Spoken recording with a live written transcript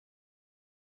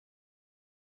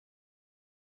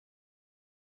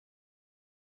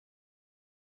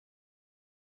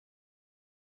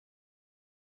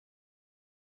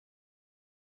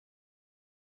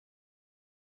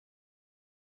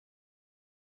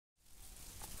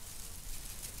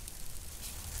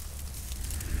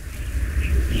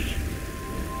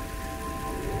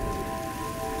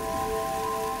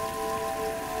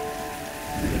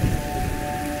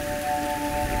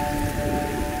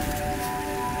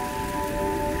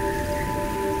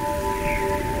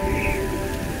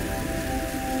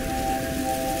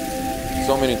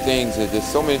so many things. There's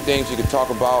so many things you can talk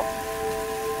about.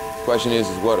 The question is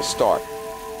where to start.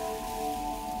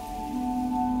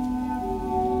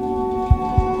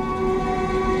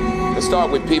 Let's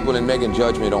start with people and making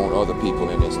judgment on other people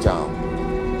in this town.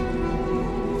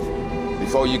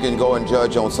 Before you can go and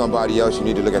judge on somebody else, you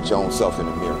need to look at your own self in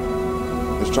the mirror.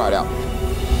 Let's try it out.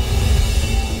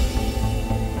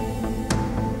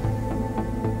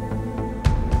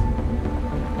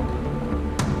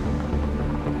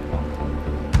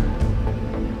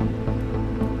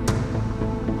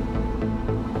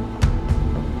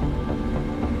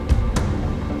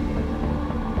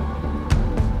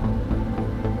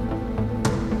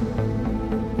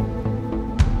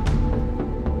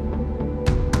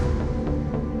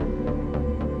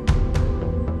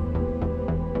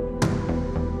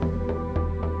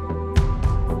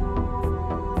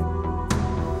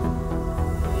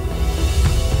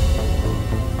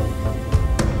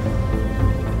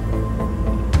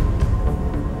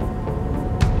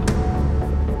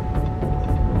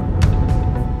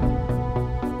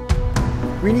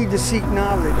 We need to seek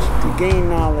knowledge, to gain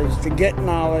knowledge, to get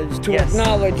knowledge, to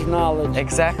acknowledge knowledge.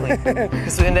 Exactly.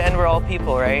 Because in the end, we're all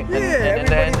people, right?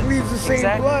 Everybody bleeds the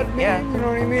same blood, man. Yeah. You know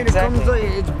what I mean? Exactly.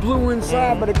 It comes, it's blue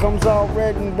inside, but it comes out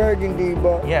red and burgundy.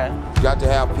 But yeah. You got to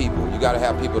have people. You got to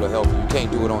have people to help you. You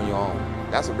can't do it on your own.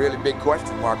 That's a really big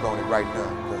question mark on it right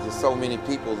now, because there's so many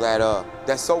people that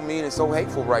that's so mean and so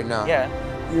hateful right now. Yeah.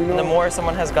 You know, the more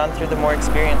someone has gone through, the more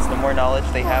experience, the more knowledge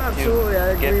they have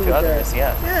to give to others.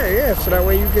 Yeah. Yeah. So that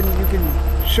way you can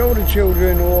show the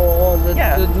children or the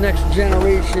next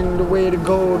generation the way to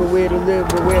go, the way to live,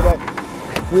 the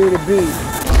way to be.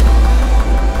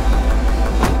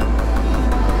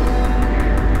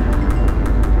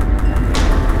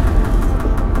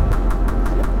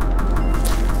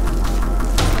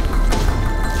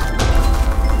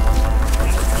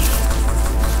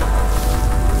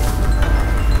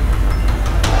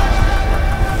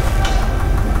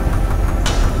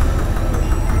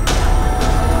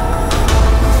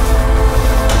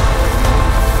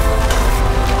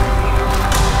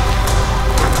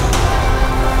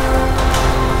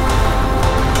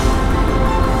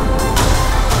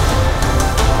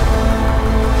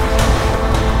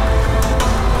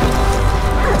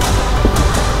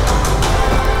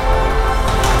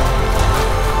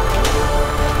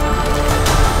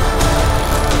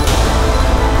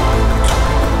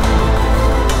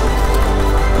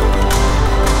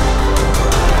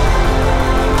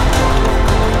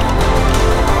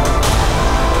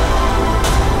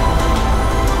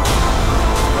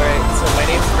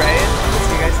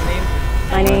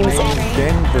 My name's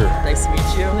Denver. Nice to meet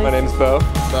you. My name's Bo.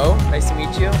 Bo, nice to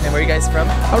meet you. And where are you guys from?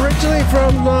 Originally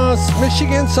from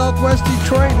Michigan, Southwest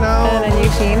Detroit now. And in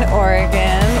Eugene,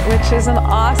 Oregon, which is an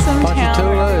awesome town.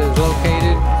 Ponchatoula is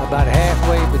located about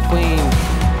halfway between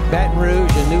Baton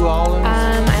Rouge and New Orleans.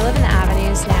 I live in the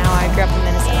Avenues now. I grew up in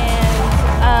Minnesota.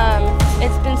 And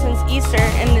it's been since Easter,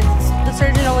 and the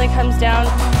surgeon only comes down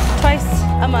twice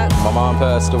a month. My mom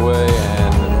passed away,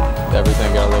 and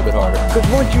everything got a little bit harder. Because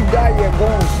once you die, you're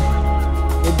gone.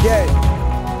 You're dead.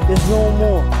 There's no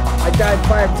more. I died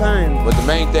 5 times. But the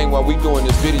main thing while we doing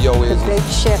this video is... The big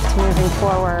shift moving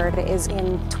forward is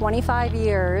in 25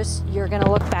 years, you're going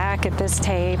to look back at this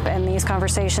tape and these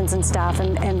conversations and stuff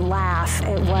and laugh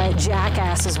at what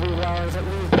jackasses we were.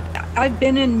 I've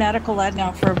been in medical ed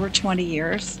now for over 20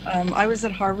 years. I was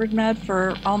at Harvard Med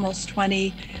for almost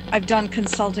 20. I've done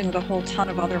consulting with a whole ton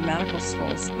of other medical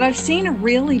schools. But I've seen a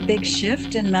really big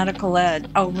shift in medical ed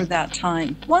over that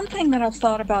time. One thing that I've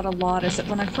thought about a lot is that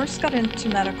when I first got into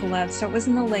medical ed, so it was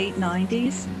in the late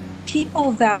 90s,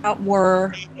 people that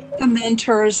were the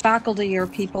mentors, faculty, or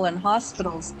people in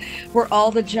hospitals were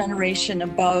all the generation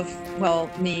above, well,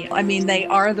 me. I mean, they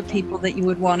are the people that you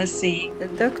would want to see.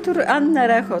 Doktor Anna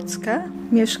Rachocka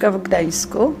mieszka w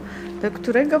Gdańsku, do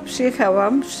którego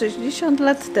przyjechałam 60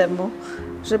 lat temu,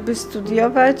 żeby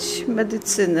studiować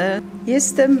medycynę.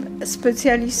 Jestem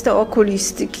specjalistą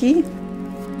okulistyki.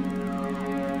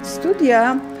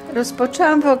 Studia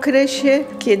rozpoczęłam w okresie,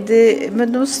 kiedy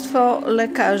mnóstwo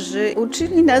lekarzy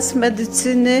uczyli nas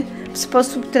medycyny w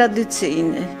sposób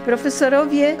tradycyjny.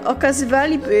 Profesorowie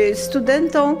okazywali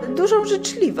studentom dużą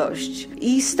życzliwość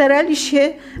i starali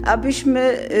się,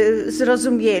 abyśmy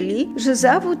zrozumieli, że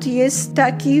zawód jest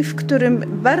taki, w którym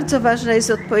bardzo ważna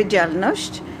jest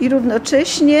odpowiedzialność i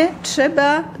równocześnie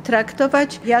trzeba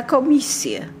traktować jako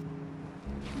misję.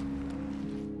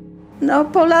 No,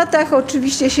 po latach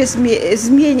oczywiście się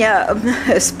zmienia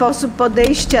sposób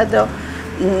podejścia do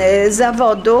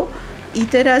zawodu i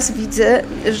teraz widzę,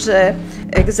 że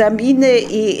egzaminy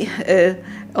i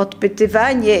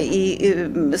odpytywanie i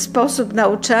sposób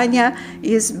nauczania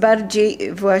jest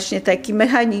bardziej właśnie taki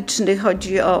mechaniczny.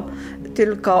 Chodzi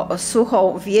tylko o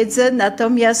suchą wiedzę,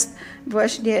 natomiast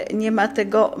właśnie nie ma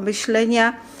tego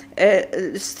myślenia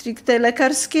stricte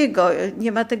lekarskiego,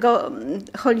 nie ma tego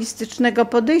holistycznego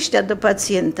podejścia do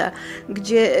pacjenta,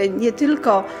 gdzie nie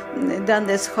tylko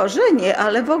dane schorzenie,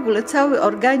 ale w ogóle cały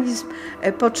organizm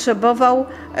potrzebował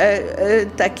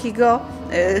takiego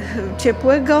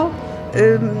ciepłego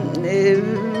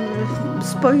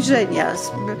spojrzenia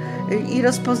i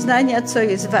rozpoznania, co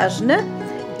jest ważne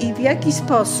i w jaki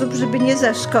sposób, żeby nie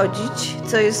zaszkodzić,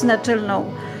 co jest naczelną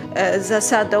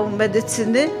zasadą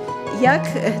medycyny, jak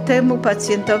temu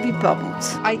pacjentowi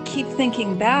pomóc. I keep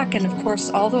thinking back, and of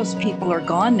course all those people are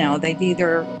gone now. They've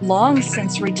either long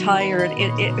since retired.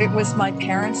 It was my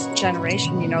parents'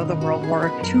 generation, you know, the World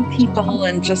War II people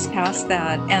and just past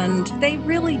that. And they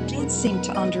really did seem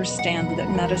to understand that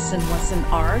medicine was an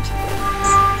art.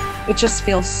 It just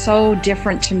feels so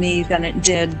different to me than it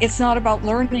did. It's not about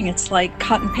learning, it's like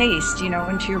cut and paste, you know,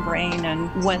 into your brain. And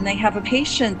when they have a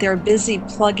patient, they're busy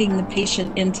plugging the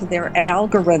patient into their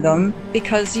algorithm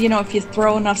because, you know, if you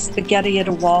throw enough spaghetti at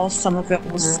a wall, some of it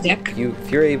will stick.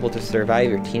 If you're able to survive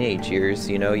your teenage years,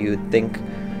 you know, you would think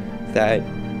that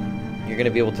you're going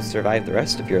to be able to survive the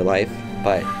rest of your life,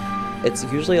 but it's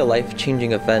usually a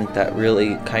life-changing event that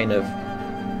really kind of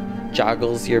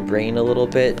joggles your brain a little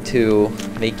bit to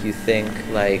make you think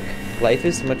like life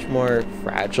is much more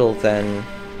fragile than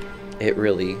it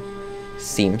really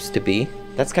seems to be.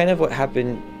 That's kind of what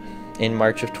happened in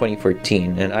March of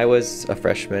 2014, and I was a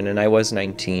freshman and I was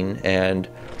 19 and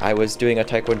I was doing a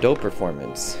Taekwondo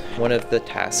performance. One of the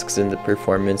tasks in the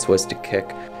performance was to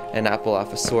kick an apple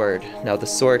off a sword. Now the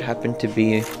sword happened to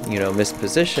be, you know,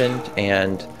 mispositioned,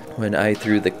 and when I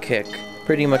threw the kick,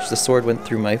 pretty much the sword went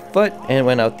through my foot and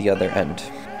went out the other end.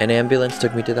 An ambulance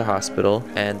took me to the hospital,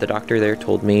 and the doctor there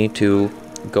told me to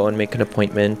go and make an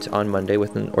appointment on Monday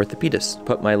with an orthopedist.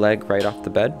 Put my leg right off the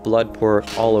bed, blood poured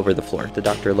all over the floor. The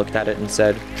doctor looked at it and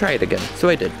said, "Try it again." So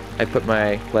I did. I put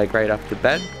my leg right off the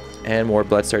bed and more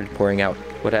blood started pouring out.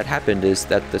 What had happened is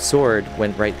that the sword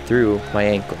went right through my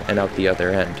ankle and out the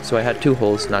other end. So I had 2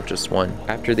 holes, not just 1.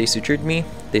 After they sutured me,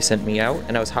 they sent me out,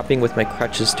 and I was hopping with my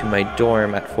crutches to my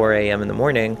dorm at 4 a.m. in the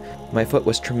morning. My foot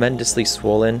was tremendously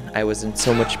swollen. I was in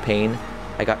so much pain.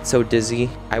 I got so dizzy.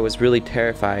 I was really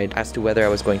terrified as to whether I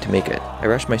was going to make it. I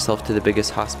rushed myself to the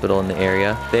biggest hospital in the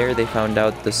area. There they found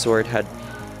out the sword had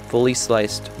fully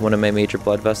sliced one of my major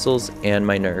blood vessels and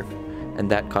my nerve, and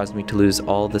that caused me to lose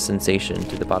all the sensation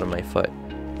to the bottom of my foot.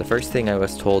 The first thing I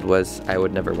was told was I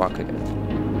would never walk again.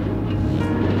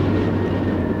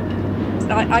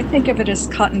 I think of it as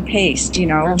cut and paste, you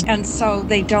know, and so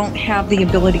they don't have the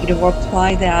ability to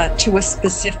apply that to a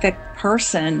specific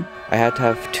person. I had to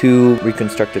have 2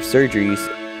 reconstructive surgeries.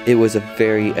 It was a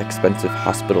very expensive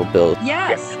hospital bill.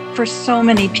 Yes, for so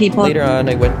many people. Later on,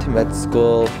 I went to med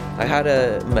school. I had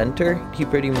a mentor. He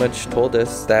pretty much told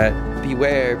us that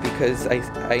beware, because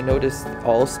I noticed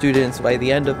all students by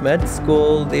the end of med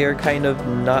school, they are kind of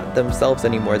not themselves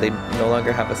anymore. They no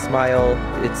longer have a smile.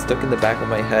 It stuck in the back of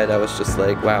my head. I was just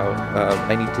like, wow,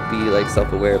 I need to be like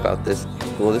self-aware about this.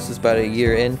 Well, this was about a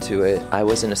year into it. I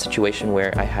was in a situation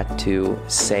where I had to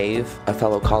save a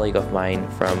fellow colleague of mine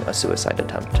from a suicide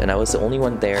attempt, and I was the only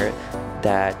one there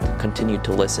that continued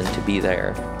to listen, to be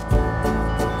there.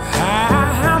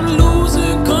 I'm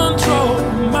losing control,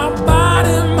 my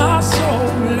body, my soul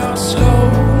are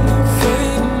slowly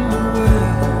fading away,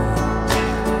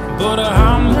 but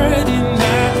I'm ready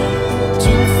now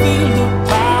to feel the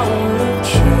power of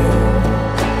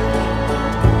change,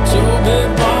 to be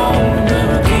born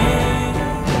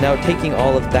again. Now, taking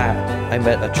all of that, I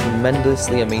met a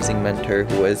tremendously amazing mentor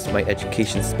who was my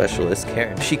education specialist,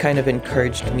 Karen. She kind of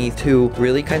encouraged me to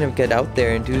really kind of get out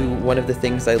there and do one of the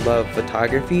things I love,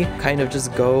 photography, kind of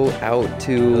just go out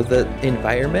to the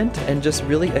environment and just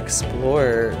really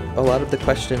explore a lot of the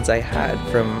questions I had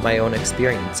from my own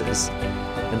experiences.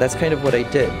 And that's kind of what I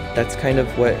did. That's kind of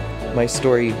what my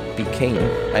story became,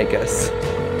 I guess.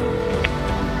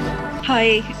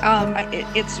 Hi,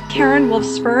 it's Karen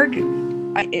Wolfsberg.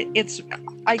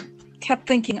 I kept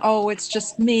thinking, oh, it's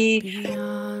just me. You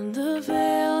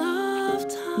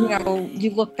know, you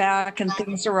look back and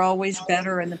things are always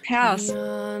better in the past.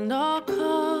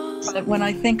 But when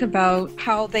I think about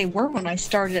how they were when I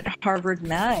started at Harvard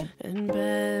Med,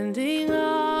 you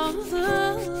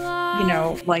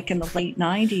know, like in the late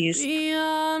 90s,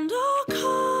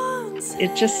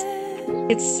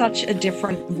 It's such a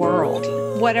different world.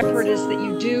 Whatever it is that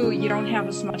you do, you don't have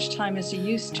as much time as you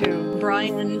used to.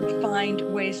 Brian, find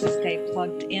ways to stay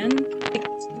plugged in.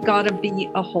 It's got to be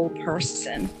a whole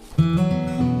person.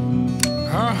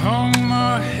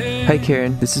 Hi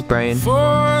Karen, this is Brian.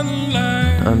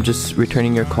 I'm just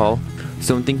returning your call.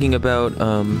 So I'm thinking about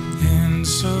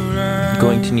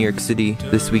going to New York City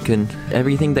this weekend.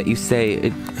 Everything that you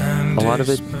say, a lot of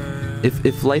it,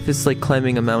 if life is like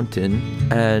climbing a mountain,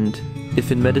 and if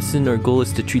in medicine our goal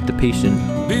is to treat the patient,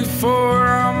 before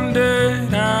I'm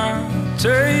dead, I'll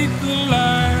take the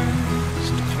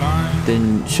last climb.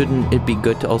 Then shouldn't it be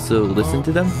good to also listen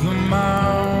to them?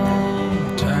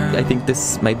 I think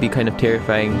this might be kind of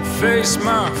terrifying. Face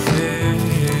my fear.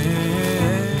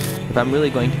 If I'm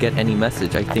really going to get any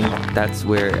message, I think that's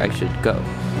where I should go.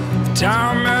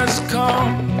 Time has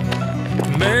come to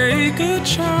make a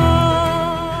choice.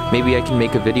 Maybe I can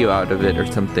make a video out of it or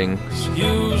something.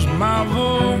 Use my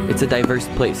voice. It's a diverse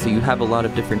place, so you have a lot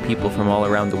of different people from all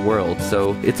around the world.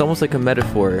 So it's almost like a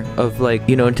metaphor of, like,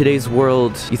 you know, in today's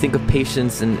world, you think of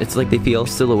patients and it's like they feel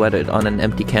silhouetted on an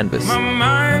empty canvas. My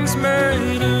mind's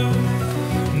made up,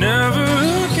 never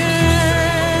again.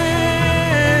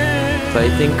 But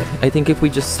I think if we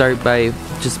just start by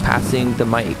just passing the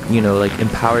mic, you know, like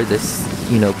empower this,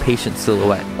 you know, patient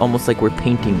silhouette, almost like we're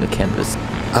painting the canvas.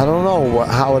 I don't know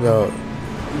how to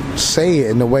say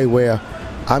it in a way where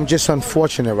I'm just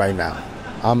unfortunate right now.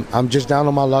 I'm just down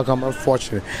on my luck. I'm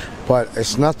unfortunate, but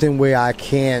it's nothing where I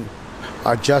can't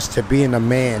adjust to being a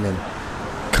man and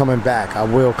coming back. I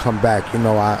will come back. You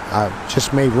know, I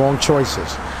just made wrong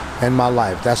choices in my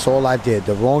life. That's all I did.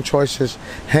 The wrong choices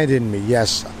hindered me.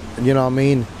 Yes, you know what I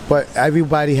mean. But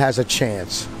everybody has a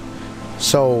chance.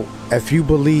 So if you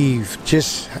believe,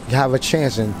 just have a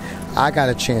chance, and I got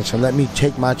a chance, and let me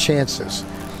take my chances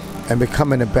and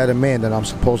becoming a better man than I'm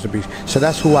supposed to be. So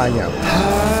that's who I am.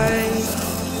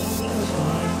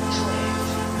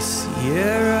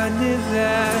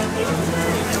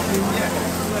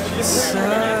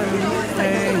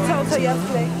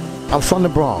 I'm from the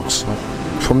Bronx,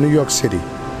 from New York City.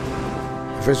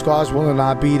 If it's God's willing,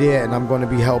 I'll be there, and I'm going to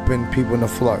be helping people in the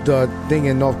flood. The thing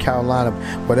in North Carolina,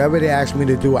 whatever they ask me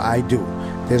to do, I do.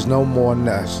 There's no more than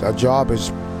that. A job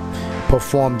is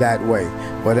performed that way.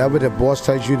 Whatever the boss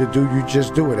tells you to do, you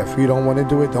just do it. If you don't want to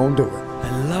do it, don't do it.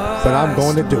 But I'm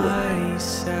going to do it.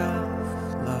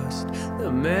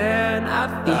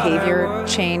 Behavior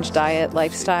change, diet,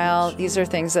 lifestyle, these are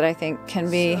things that I think can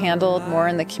be handled more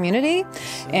in the community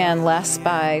and less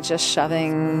by just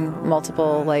shoving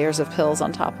multiple layers of pills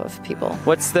on top of people.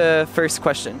 What's the first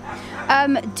question?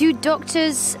 Do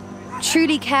doctors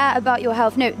truly care about your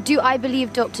health? No, do I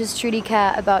believe doctors truly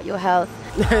care about your health?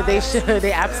 They should.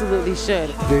 They absolutely should.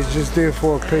 They're just there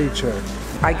for a paycheck.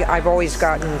 I've always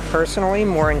gotten personally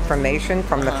more information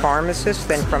from the pharmacist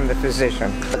than from the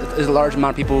physician. There's a large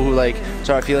amount of people who like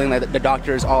start feeling like the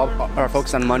doctors all are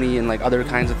focused on money and like other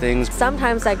kinds of things.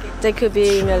 Sometimes like they could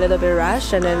be in a little bit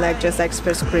rush and then like just like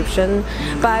prescription,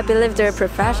 but I believe they're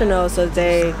professionals, so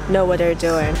they know what they're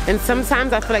doing. And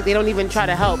sometimes I feel like they don't even try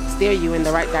to help steer you in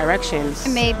the right direction.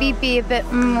 Maybe be a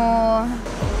bit more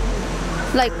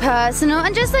like personal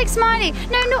and just like smiley.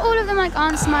 No, not all of them like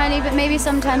aren't smiley, but maybe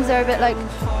sometimes they're a bit like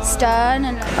stern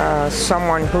and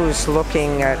someone who's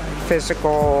looking at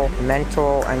physical,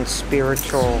 mental, and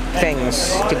spiritual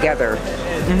things together.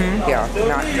 Yeah,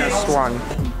 not just one.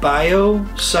 Bio,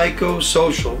 psycho,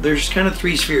 social. There's kind of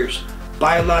three spheres: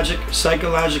 biologic,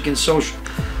 psychologic, and social.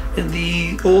 In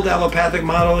the old allopathic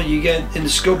model, you get in the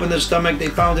scope of the stomach, they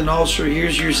found an ulcer.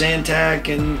 Here's your Zantac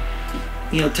and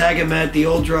Tagamet, the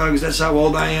old drugs. That's how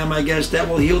old I am, I guess. That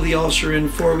will heal the ulcer in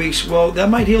 4 weeks. Well, that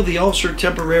might heal the ulcer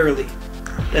temporarily.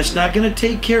 That's not going to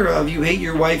take care of you hate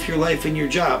your wife, your life, and your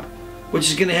job, which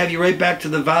is going to have you right back to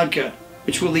the vodka,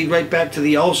 which will lead right back to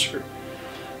the ulcer.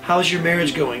 How's your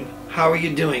marriage going? How are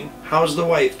you doing? How's the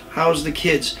wife? How's the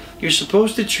kids? You're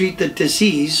supposed to treat the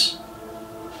disease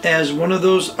as one of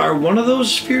those. Are one of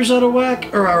those spheres out of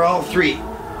whack, or are all three?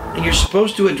 And you're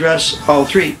supposed to address all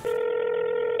three.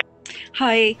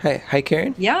 Hi. Hi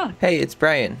Karen? Yeah. Hey, it's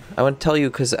Brian. I want to tell you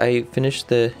because I finished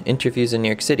the interviews in New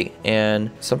York City and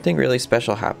something really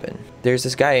special happened. There's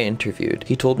this guy I interviewed.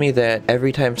 He told me that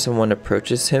every time someone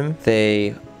approaches him,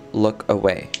 they look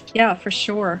away. Yeah, for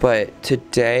sure. But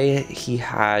today he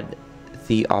had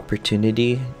the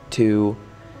opportunity to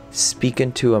speak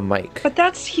into a mic. But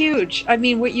that's huge. I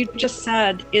mean, what you just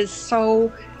said is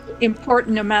so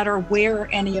important. No matter where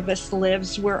any of us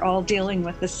lives, we're all dealing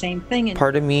with the same thing. And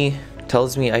part of me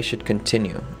tells me I should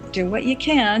continue. Do what you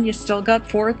can. You still got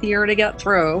 4th year to get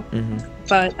through.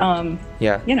 but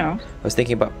Yeah. you know. I was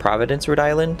thinking about Providence, Rhode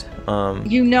Island.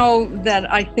 You know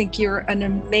that I think you're an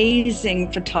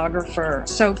amazing photographer,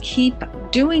 so keep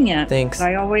doing it. Thanks.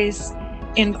 I always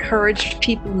encourage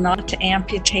people not to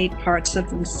amputate parts of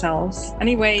themselves.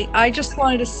 Anyway, I just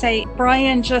wanted to say,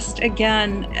 Brian, just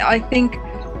again, I think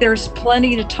there's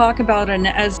plenty to talk about, and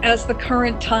as the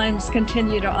current times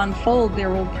continue to unfold, there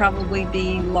will probably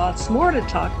be lots more to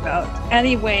talk about.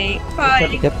 Anyway,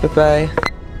 bye. Yep, bye-bye.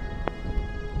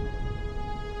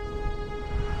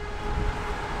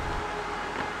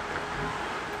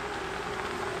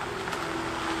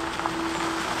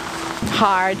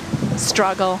 Hard,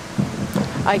 struggle.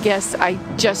 I guess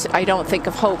I don't think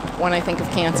of hope when I think of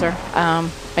cancer.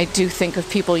 I do think of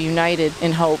people united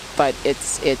in hope, but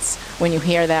it's when you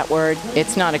hear that word,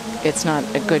 it's not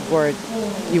a good word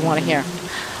you want to hear.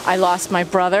 I lost my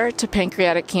brother to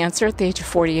pancreatic cancer at the age of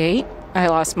 48. I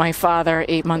lost my father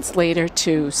 8 months later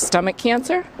to stomach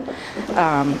cancer.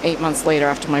 8 months later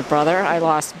after my brother, I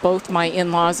lost both my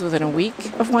in-laws within a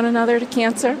week of one another to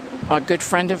cancer. A good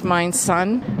friend of mine's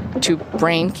son to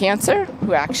brain cancer,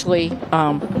 who actually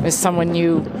is someone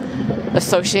you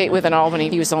associate with in Albany.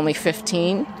 He was only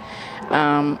 15.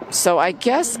 So I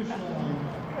guess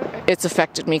it's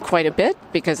affected me quite a bit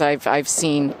because I've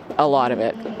seen a lot of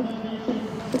it.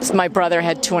 So my brother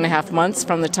had 2.5 months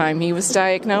from the time he was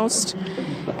diagnosed.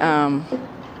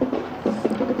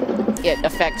 It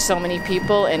affects so many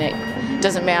people, and it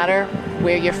doesn't matter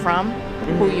where you're from,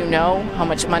 who you know, how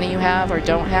much money you have or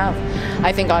don't have.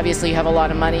 I think obviously you have a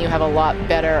lot of money, you have a lot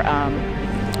better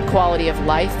quality of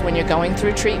life when you're going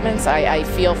through treatments. I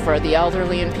feel for the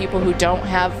elderly and people who don't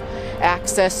have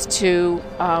access to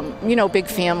big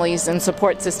families and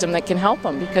support system that can help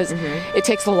them, because it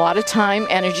takes a lot of time,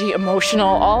 energy, emotional,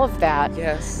 all of that.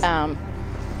 Yes.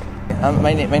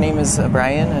 My name is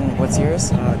Brian, and what's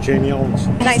yours? Jamie Owens.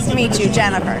 Nice to meet you,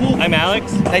 Jennifer. I'm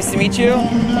Alex. Nice to meet you.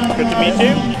 Good to meet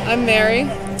you. I'm Mary.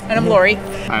 And I'm Lori.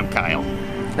 I'm Kyle.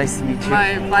 Nice to meet you.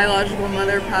 My biological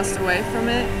mother passed away from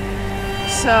it,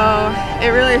 so it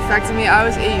really affected me. I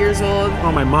was 8 years old.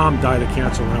 Well, my mom died of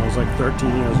cancer when I was like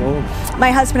 13 years old.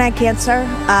 My husband had cancer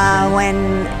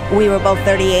when we were both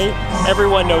 38.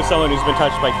 Everyone knows someone who's been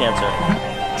touched by cancer.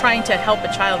 Trying to help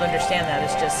a child understand that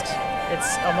is just,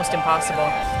 it's almost impossible.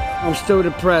 I'm still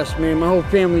depressed, man. My whole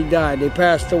family died. They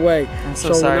passed away. I'm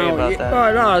so sorry about that.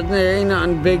 Oh, no, there ain't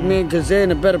nothing big, man, because they're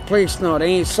in a better place now. They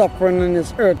ain't suffering in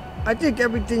this earth. I think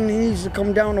everything needs to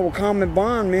come down to a common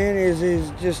bond, man,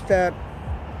 is just that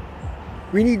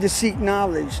we need to seek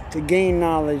knowledge, to gain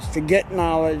knowledge, to get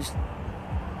knowledge,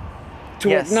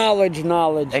 to acknowledge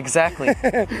knowledge. Exactly.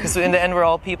 Because in the end, we're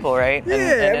all people, right? Yeah,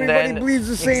 everybody bleeds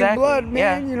the same blood, man.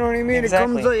 Yeah. You know what I mean?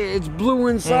 Exactly. It comes, it's blue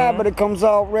inside, but it comes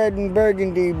out red and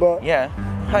burgundy. But yeah.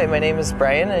 Hi, my name is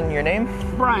Brian, and your name?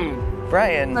 Brian.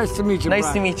 Brian. Nice to meet you, Nice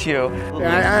Brian. to meet you.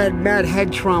 I had mad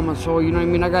head trauma, so you know what I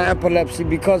mean? I got epilepsy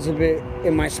because of it,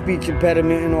 and my speech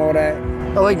impediment and all that.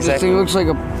 I like this thing. It looks like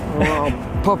a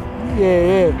pup.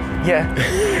 Yeah.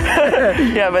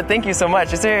 Yeah, but thank you so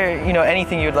much. Is there,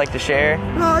 anything you'd like to share?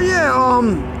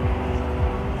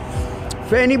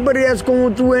 For anybody that's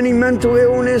going through any mental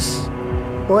illness,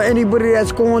 or anybody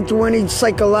that's going through any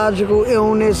psychological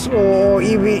illness, or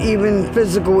even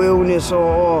physical illness,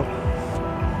 or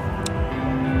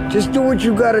just do what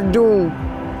you gotta do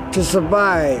to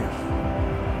survive.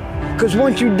 Because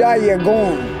once you die, you're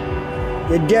gone.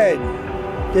 You're dead.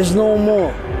 There's no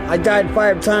more. I died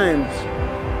 5 times,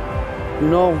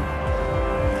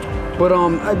 But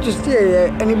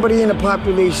anybody in the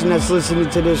population that's listening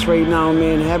to this right now,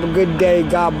 man, have a good day.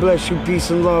 God bless you. Peace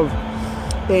and love.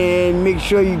 And make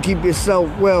sure you keep yourself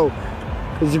well.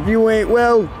 Because if you ain't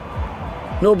well,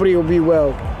 nobody will be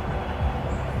well.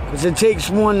 Because it takes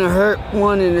one to hurt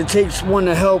one, and it takes one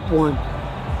to help one.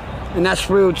 And that's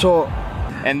real talk.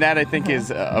 And that, I think, is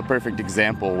a perfect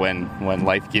example when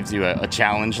life gives you a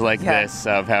challenge like this,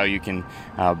 of how you can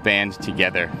band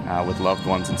together with loved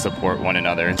ones and support one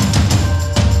another.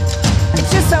 It's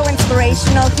just so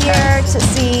inspirational here to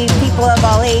see people of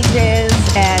all ages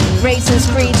and races,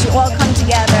 creeds, you all come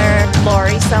together.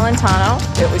 Lori Celentano.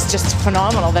 It was just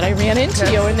phenomenal that I ran into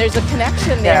you, and there's a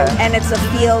connection there. Yeah. And it's a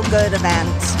feel-good event.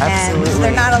 Absolutely. And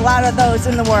there are not a lot of those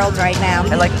in the world right now.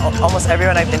 And like almost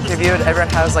everyone I've interviewed, everyone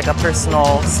has like a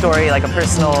personal story, like a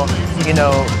personal,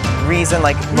 reason,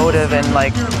 like motive, and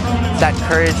like that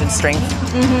courage and strength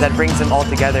that brings them all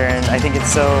together. And I think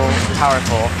it's so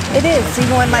powerful. It is.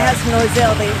 Even when my husband was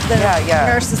ill, the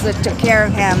nurses that took care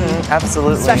of him.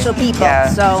 Absolutely. Special people. Yeah.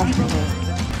 So.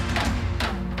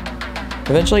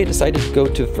 Eventually I decided to go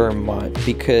to Vermont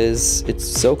because it's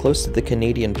so close to the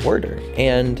Canadian border,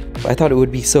 and I thought it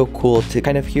would be so cool to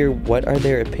kind of hear what are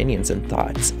their opinions and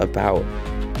thoughts about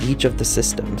each of the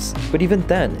systems. But even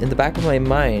then, in the back of my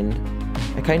mind,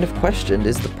 I kind of questioned,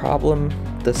 is the problem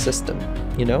the system,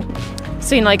 you know?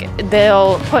 Seeing like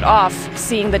they'll put off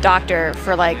seeing the doctor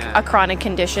for like a chronic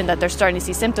condition that they're starting to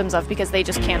see symptoms of because they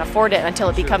just can't afford it until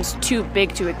it becomes too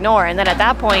big to ignore, and then at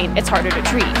that point it's harder to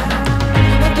treat.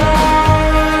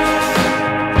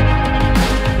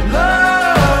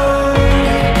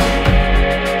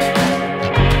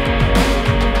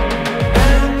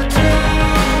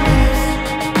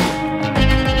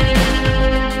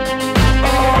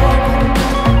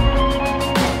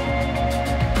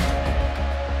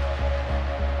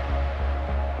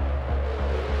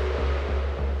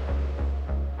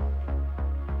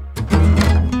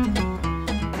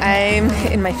 I'm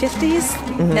in my 50s,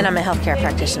 and I'm a healthcare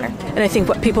practitioner. And I think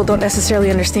what people don't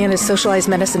necessarily understand is socialized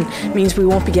medicine means we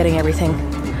won't be getting everything.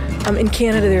 In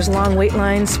Canada, there's long wait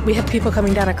lines. We have people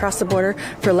coming down across the border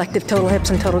for elective total hips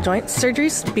and total joint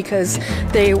surgeries because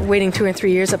they're waiting 2 or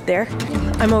 3 years up there.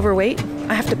 I'm overweight.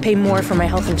 I have to pay more for my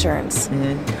health insurance,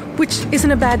 which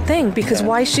isn't a bad thing because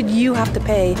why should you have to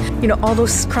pay, all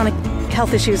those chronic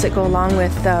health issues that go along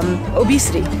with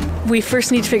obesity? We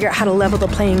first need to figure out how to level the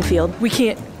playing field. We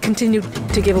can't continue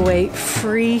to give away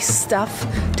free stuff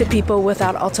to people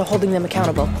without also holding them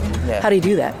accountable. How do you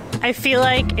do that? I feel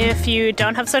like if you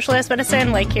don't have socialized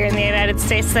medicine, like here in the United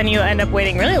States, then you end up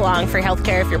waiting really long for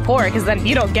healthcare if you're poor, because then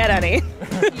you don't get any.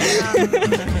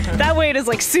 That wait is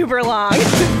like super long.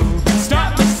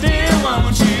 Stop the still,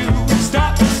 won't you?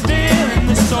 Stop the still in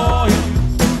the soil.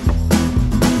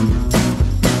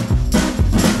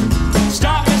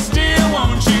 Stop the still,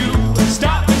 won't you?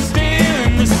 Stop the still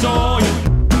in the soil.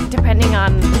 Depending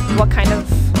on what kind of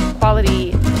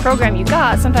quality program you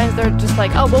got, sometimes they're just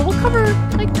like, oh, well, we'll cover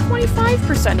like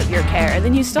 25% of your care. And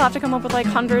then you still have to come up with like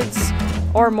hundreds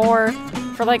or more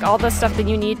for like all the stuff that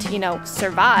you need to,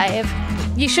 survive.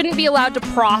 You shouldn't be allowed to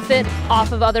profit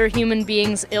off of other human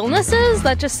beings' illnesses.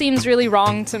 That just seems really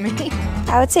wrong to me.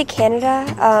 I would say Canada,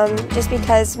 just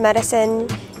because medicine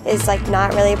is like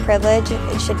not really a privilege.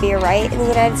 It should be a right in the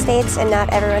United States, and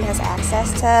not everyone has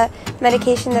access to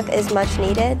medication that is much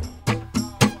needed.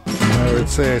 I would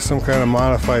say some kind of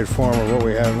modified form of what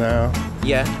we have now.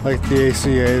 Yeah. Like the ACA,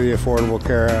 the Affordable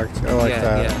Care Act. I like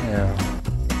that.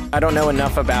 Yeah. I don't know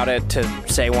enough about it to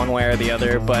say one way or the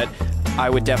other, but I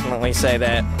would definitely say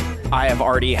that I have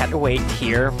already had to wait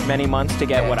here many months to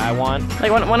get what I want.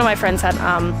 Like one of my friends had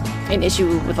an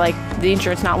issue with like the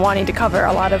insurance not wanting to cover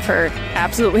a lot of her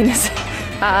absolutely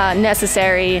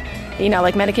necessary,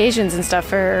 like medications and stuff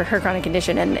for her chronic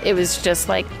condition, and it was just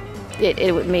like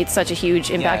it made such a huge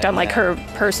impact on like her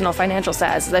personal financial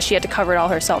status that she had to cover it all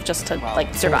herself just to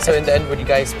like survive. So in the end, would you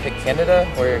guys pick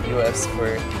Canada or US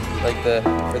for like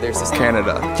for their system?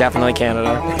 Canada. Definitely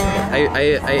Canada.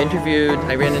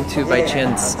 I ran into by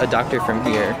chance a doctor from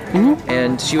here,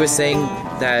 and she was saying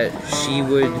that she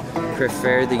would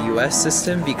prefer the US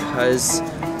system because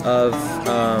of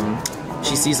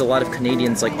she sees a lot of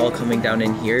Canadians like all coming down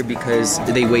in here because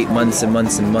they wait months and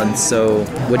months and months. So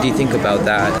what do you think about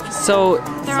that? So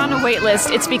they're on a wait list.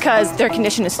 It's because their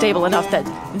condition is stable enough that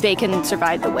they can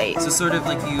survive the wait. So sort of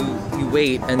like you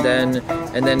wait and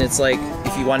then it's like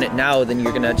if you want it now, then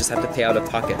you're gonna just have to pay out of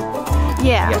pocket.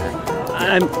 Yeah.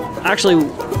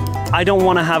 I don't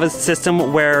want to have a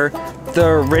system where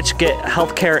the rich get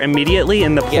healthcare immediately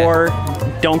and the poor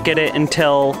don't get it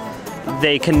until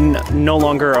they can no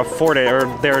longer afford it or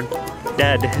they're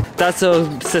dead. That's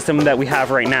the system that we have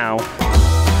right now.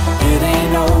 It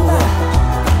ain't over.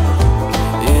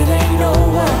 It ain't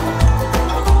over.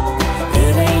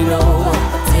 It ain't over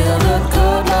till the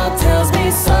good Lord tells me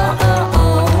so.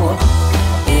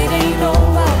 It ain't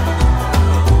over.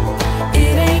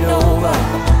 It ain't over.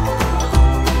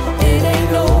 It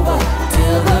ain't over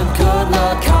till the good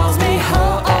Lord calls me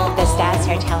home. The stats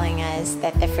are telling us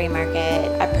that the free market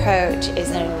approach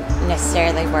isn't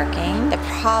necessarily working. The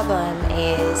problem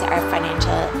is our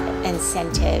financial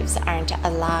incentives aren't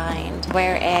aligned.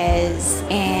 Whereas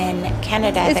in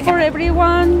Canada, it's for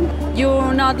everyone.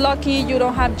 You're not lucky, you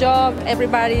don't have job,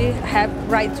 everybody have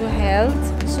right to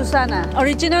health. Susana,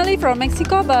 originally from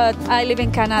Mexico, but I live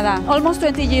in Canada, almost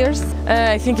 20 years.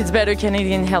 I think it's better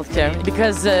Canadian healthcare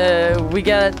because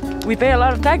we pay a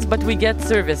lot of tax, but we get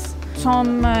service.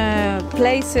 Some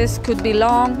places could be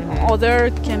long, other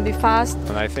can be fast.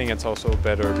 And I think it's also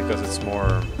better because it's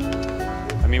more,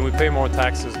 we pay more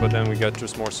taxes, but then we get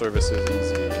just more services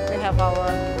easy. We have our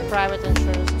private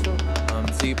insurance too.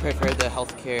 So you prefer the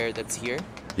healthcare that's here?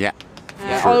 Yeah.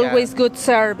 Always good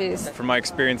service. From my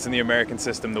experience in the American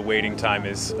system, the waiting time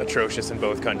is atrocious in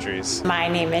both countries. My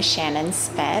name is Shannon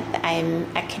Smith. I'm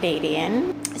a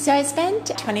Canadian. So I spent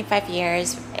 25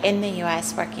 years in the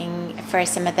U.S. working for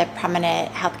some of the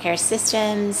prominent healthcare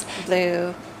systems,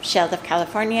 Blue Shield of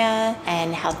California,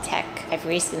 and Health Tech. I've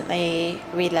recently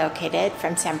relocated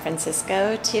from San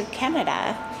Francisco to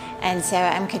Canada. And so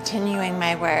I'm continuing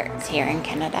my work here in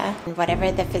Canada.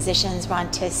 Whatever the physicians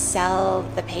want to sell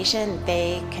the patient,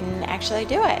 they can actually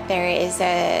do it. There is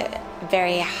a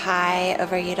very high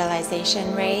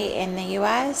overutilization rate in the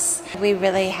US. We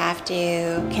really have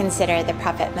to consider the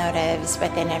profit motives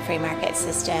within a free market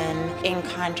system in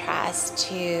contrast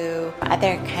to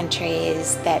other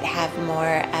countries that have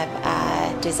more of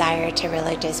a desire to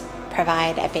really just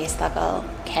provide a base level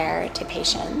care to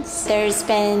patients. There's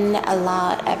been a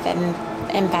lot of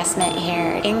investment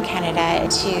here in Canada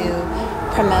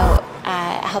to promote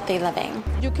healthy living.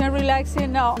 You can relax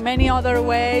in many other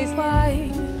ways. Why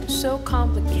so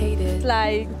complicated?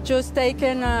 Like just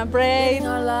taking a break.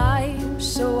 Our lives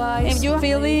so If you're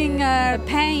feeling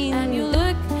pain and you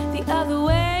look the other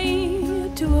way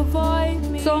to avoid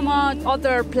me. So much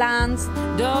other plans.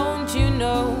 Don't you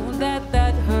know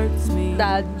that hurts me?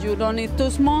 That you don't need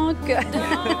to smoke.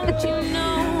 Don't you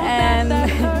know and that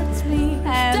hurts me?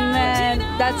 And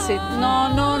that's it.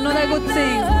 No, not a good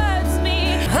thing.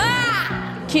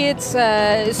 Kids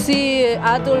see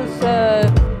adults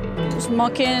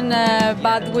smoking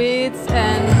bad weeds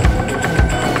and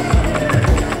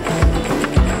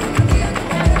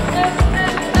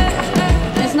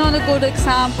it's not a good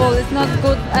example. It's not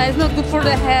good. It's not good for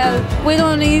the health. We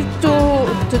don't need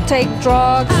to take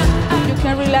drugs. You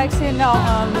can relax in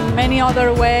many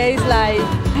other ways, like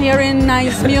hearing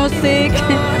nice music.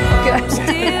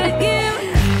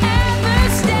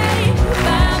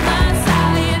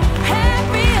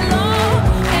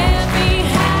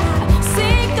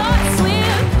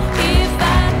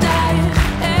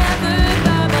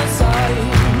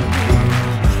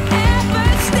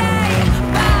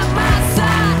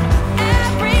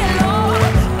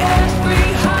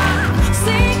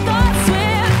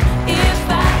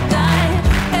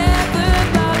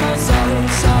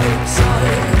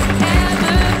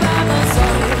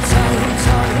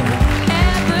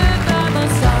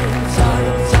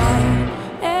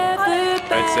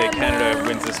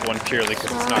 Purely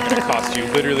because it's not going to cost you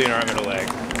literally an arm and a leg.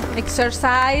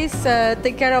 Exercise,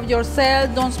 take care of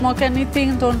yourself, don't smoke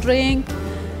anything, don't drink,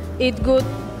 eat good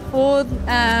food,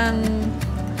 and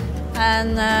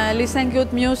listen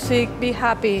good music, be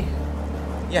happy.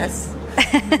 Yes.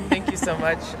 Thank you so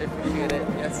much. I appreciate it.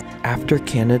 Yes. After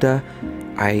Canada,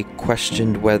 I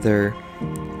questioned whether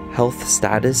health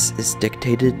status is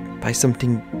dictated by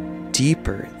something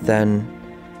deeper than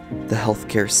the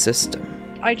healthcare system.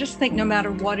 I just think no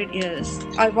matter what it is,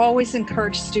 I've always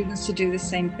encouraged students to do the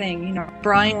same thing. You know,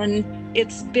 Brian,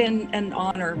 it's been an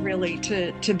honor really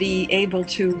to be able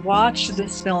to watch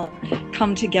this film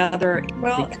come together.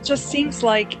 Well, it just seems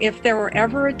like if there were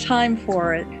ever a time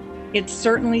for it, it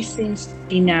certainly seems to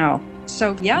be now.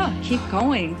 So yeah, keep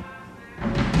going.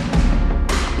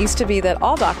 Used to be that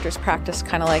all doctors practiced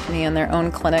kind of like me in their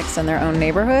own clinics in their own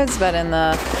neighborhoods, but in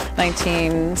the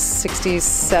 1960s,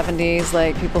 70s,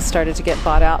 like people started to get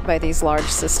bought out by these large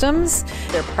systems.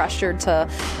 They're pressured to,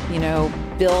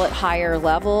 bill at higher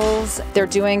levels. They're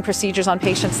doing procedures on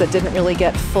patients that didn't really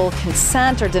get full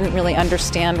consent or didn't really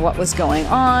understand what was going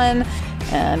on.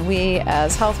 And we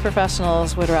as health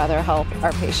professionals would rather help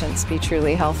our patients be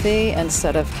truly healthy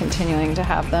instead of continuing to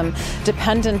have them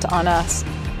dependent on us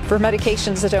for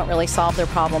medications that don't really solve their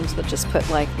problems but just put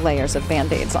like layers of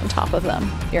Band-Aids on top of them.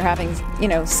 You're having,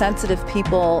 sensitive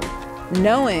people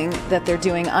knowing that they're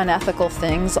doing unethical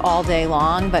things all day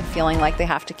long but feeling like they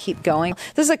have to keep going.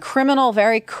 This is a criminal,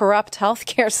 very corrupt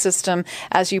healthcare system,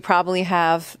 as you probably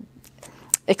have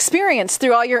experienced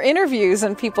through all your interviews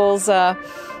and people's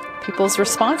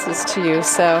responses to you.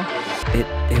 So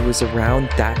it was around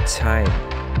that time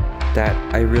that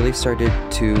I really started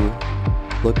to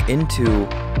look into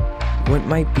what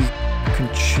might be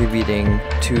contributing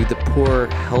to the poor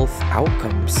health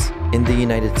outcomes in the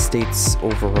United States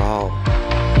overall.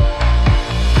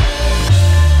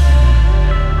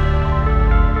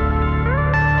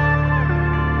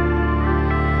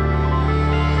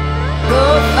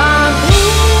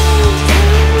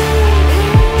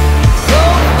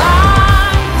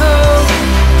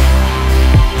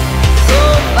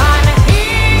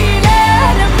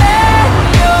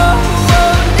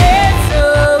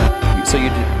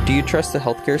 Do you trust the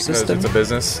healthcare system? Because it's a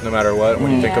business, no matter what,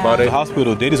 when you think about it. The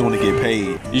hospital, they just want to get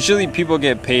paid. Usually people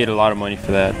get paid a lot of money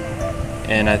for that.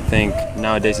 And I think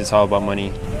nowadays it's all about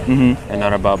money. and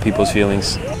not about people's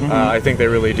feelings. I think they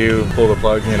really do pull the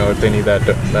plug, you know, if they need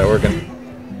that organ.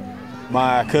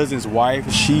 My cousin's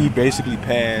wife, she basically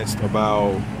passed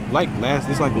about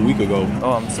it's like a week ago.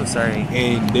 Oh, I'm so sorry.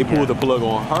 And they pulled the plug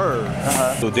on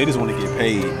her, so they just want to get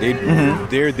paid.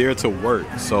 They're there to work,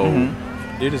 so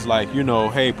they're just like, you know,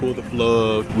 hey, pull the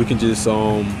plug. We can just,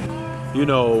 you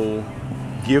know,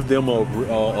 give them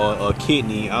a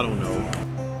kidney. I don't know.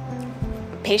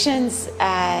 Patients,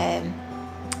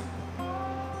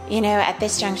 you know, at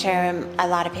this juncture, a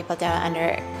lot of people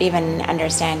don't even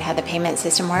understand how the payment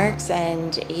system works,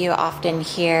 and you often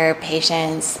hear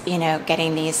patients, you know,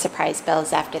 getting these surprise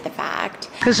bills after the fact.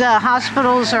 Because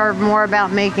hospitals are more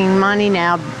about making money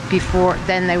now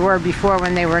than they were before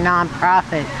when they were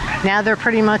nonprofit. Now they're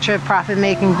pretty much a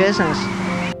profit-making business.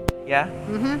 Yeah?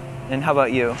 And how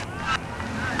about you?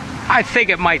 I think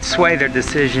it might sway their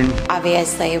decision.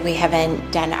 Obviously, we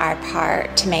haven't done our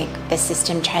part to make the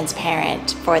system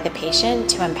transparent for the patient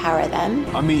to empower them.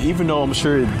 I mean, even though I'm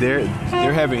sure they're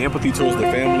having empathy towards the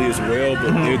family as well,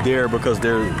 but they're there because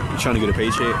they're trying to get a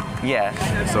paycheck. Yeah.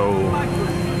 So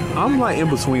I'm like in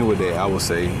between with that, I would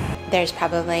say. There's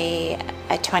probably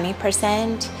a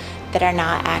 20% that are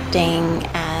not acting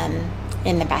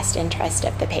in the best interest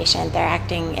of the patient. They're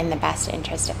acting in the best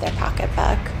interest of their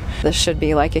pocketbook. This should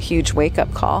be like a huge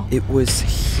wake-up call. It was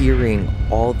hearing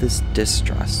all this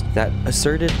distrust that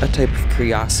asserted a type of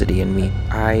curiosity in me.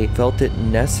 I felt it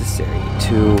necessary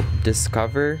to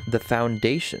discover the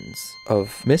foundations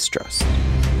of mistrust.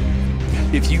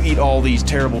 If you eat all these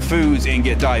terrible foods and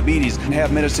get diabetes and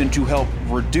have medicine to help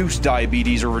reduce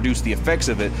diabetes or reduce the effects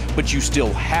of it, but you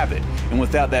still have it, and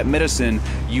without that medicine,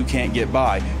 you can't get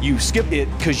by. You skip it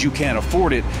because you can't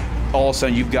afford it, all of a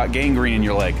sudden you've got gangrene in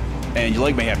your leg, and your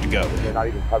leg may have to go. They're not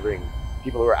even covering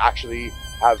people who are actually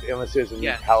have illnesses and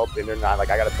need help, and they're not, like,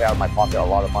 I gotta pay out of my pocket a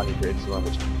lot of money for insulin,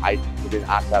 which I didn't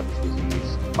ask to have this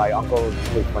disease. My uncle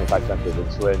pays 25 cents for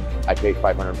insulin. I pay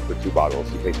 $500 for 2 bottles.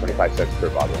 He pays 25 cents per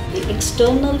bottle. The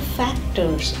external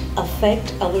factors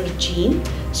affect our gene.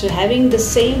 So having the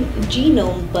same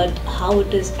genome, but how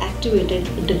it is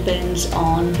activated depends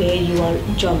on where you are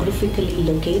geographically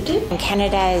located.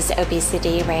 Canada's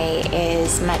obesity rate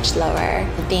is much lower.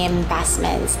 The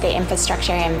investments, the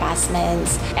infrastructure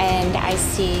investments, and I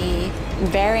see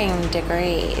varying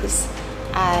degrees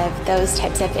of those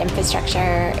types of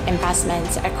infrastructure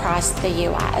investments across the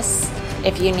U.S.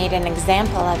 If you need an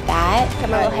example of that.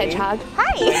 I'm a little hedgehog.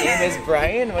 Hi! My name is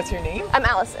Brian. What's your name? I'm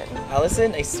Allison.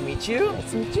 Allison, nice to meet you.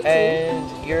 Nice to meet you too.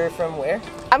 And you're from where?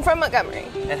 I'm from Montgomery.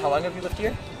 And how long have you lived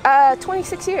here?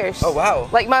 26 years. Oh, wow.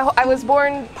 Like I was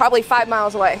born probably 5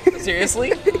 miles away.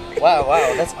 Seriously? Wow,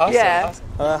 that's awesome. Yeah. Awesome.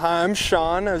 Hi, I'm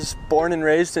Sean. I was born and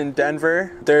raised in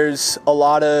Denver. There's a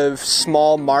lot of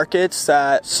small markets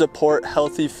that support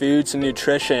healthy foods and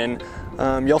nutrition.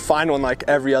 You'll find one like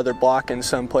every other block in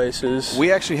some places.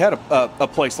 We actually had a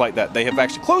place like that. They have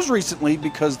actually closed recently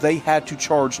because they had to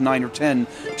charge $9 or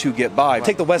 $10 to get by.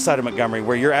 Take the west side of Montgomery,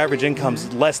 where your average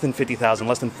income's less than $50,000,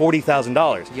 less than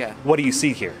 $40,000. Yeah. What do you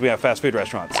see here? We have fast food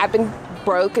restaurants. I've been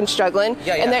broke and struggling,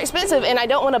 and they're expensive, and I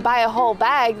don't want to buy a whole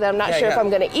bag that I'm not sure if I'm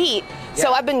going to eat.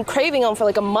 So I've been craving them for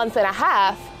like a month and a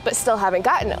half, but still haven't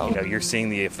gotten them. You know, you're seeing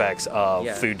the effects of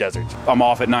food deserts. I'm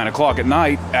off at 9 o'clock at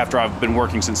night after I've been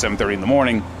working since 7:30 in the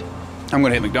morning. I'm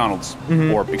going to hit McDonald's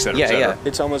or et cetera, et cetera.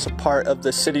 It's almost a part of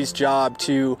the city's job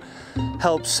to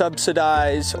help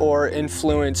subsidize or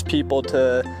influence people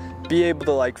to be able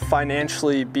to like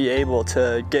financially be able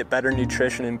to get better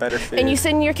nutrition and better food. And you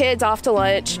send your kids off to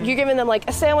lunch, you're giving them like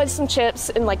a sandwich, some chips,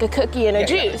 and like a cookie and a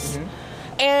juice.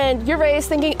 And you're raised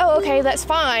thinking, oh, okay, that's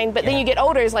fine. But then you get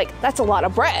older, it's like, that's a lot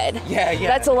of bread.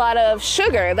 That's a lot of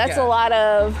sugar. That's a lot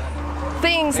of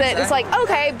things that it's like,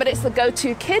 okay, but it's the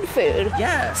go-to kid food.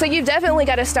 So you've definitely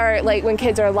got to start like when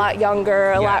kids are a lot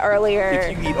younger, a lot earlier.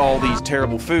 If you eat all these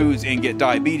terrible foods and get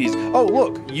diabetes, oh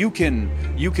look, you can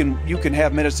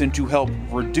have medicine to help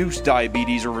reduce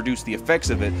diabetes or reduce the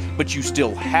effects of it, but you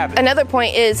still have it. Another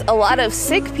point is a lot of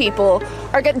sick people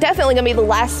are definitely going to be the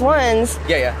last ones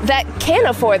that can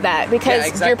afford that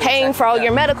because you're paying for all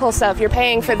your medical stuff, you're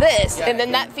paying for this, and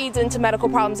then that feeds into medical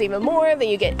problems even more, then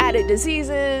you get added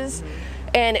diseases.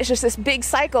 And it's just this big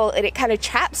cycle, and it kind of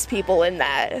traps people in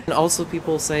that. And also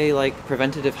people say, like,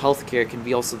 preventative health care can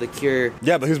be also the cure.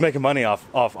 Yeah, but who's making money off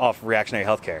reactionary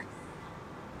health care?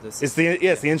 It's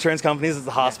the insurance companies, it's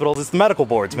the hospitals, it's the medical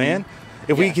boards, man.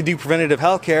 If we could do preventative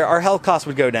health care, our health costs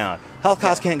would go down. Health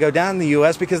costs can't go down in the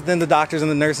U.S. because then the doctors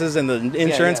and the nurses and the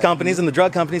insurance companies and the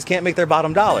drug companies can't make their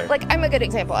bottom dollar. Like, I'm a good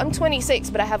example. I'm 26,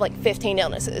 but I have like 15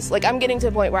 illnesses. Like, I'm getting to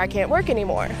the point where I can't work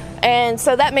anymore. And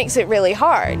so that makes it really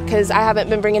hard because I haven't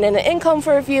been bringing in an income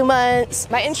for a few months.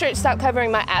 My insurance stopped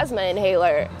covering my asthma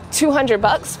inhaler,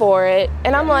 $200 for it.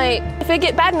 And I'm like, if it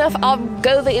get bad enough, I'll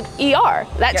go to the ER.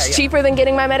 That's cheaper than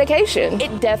getting my medication.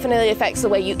 It definitely affects the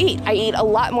way you eat. I eat a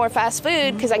lot more fast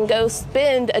food because I can go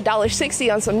spend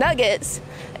 $1.60 on some nuggets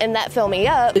and that fill me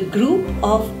up. The group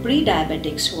of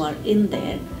pre-diabetics who are in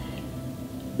there,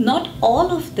 not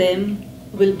all of them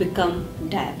will become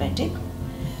diabetic.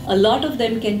 A lot of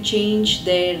them can change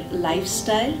their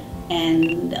lifestyle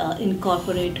and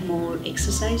incorporate more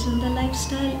exercise in their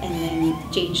lifestyle and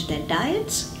then change their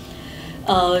diets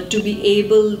to be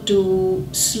able to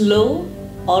slow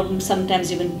or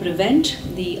sometimes even prevent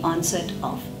the onset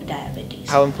of diabetes.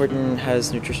 How important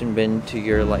has nutrition been to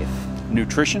your life?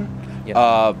 Nutrition?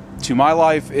 To my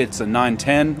life, it's a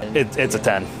 9-10. It's a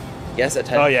 10. Yes, a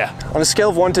 10. Oh, yeah. On a scale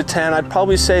of 1 to 10, I'd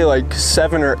probably say like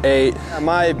 7 or 8.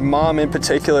 My mom in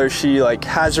particular, she like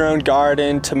has her own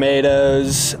garden,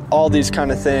 tomatoes, all these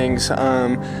kind of things.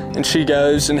 And she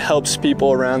goes and helps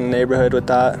people around the neighborhood with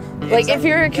that. Like, if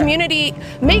you're a community,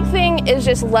 main thing is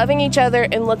just loving each other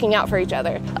and looking out for each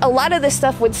other. A lot of this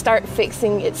stuff would start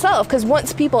fixing itself because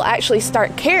once people actually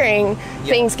start caring,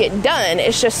 things get done.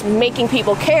 It's just making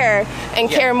people care and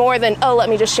care more than, oh, let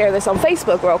me just share this on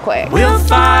Facebook real quick. We'll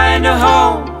find a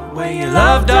home where you're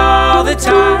loved all the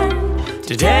time.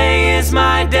 Today is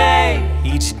my day,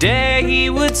 each day he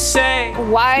would say.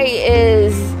 Why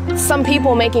is some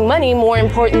people making money more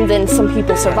important than some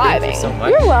people surviving? Thank you so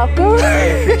much. You're welcome. I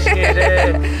appreciate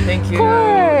it. Thank you. Of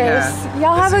course.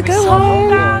 Y'all have a good one.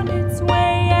 Found its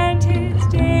way and his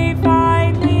day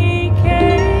finally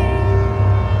came.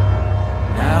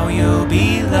 Now you'll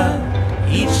be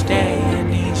loved each day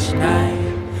and each night,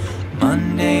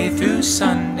 Monday through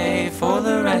Sunday for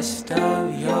the rest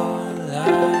of your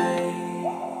life.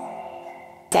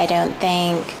 I don't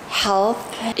think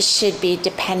health should be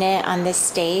dependent on the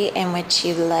state in which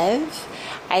you live.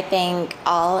 I think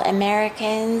all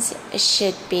Americans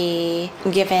should be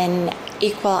given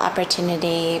equal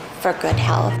opportunity for good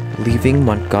health. Leaving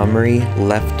Montgomery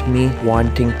left me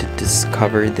wanting to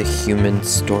discover the human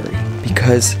story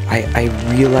because I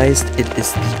realized it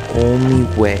is the only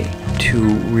way to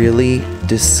really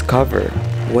discover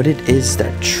what it is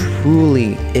that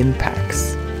truly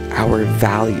impacts our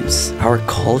values, our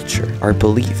culture, our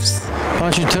beliefs.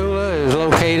 Ponchatoula is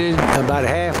located about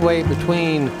halfway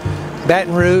between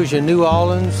Baton Rouge and New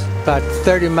Orleans, about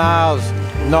 30 miles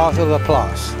north of La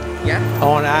Place,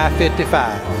 on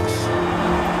I-55.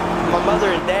 My mother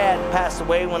and dad passed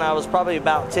away when I was probably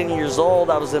about 10 years old.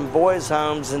 I was in boys'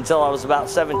 homes until I was about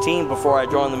 17 before I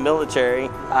joined the military.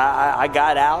 I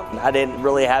got out. I didn't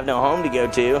really have no home to go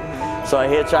to, so I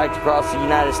hitchhiked across the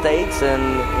United States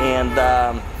and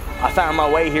I found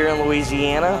my way here in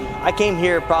Louisiana. I came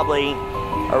here probably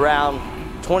around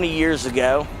 20 years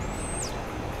ago.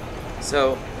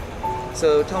 So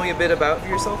tell me a bit about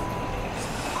yourself.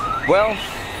 Well,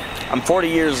 I'm 40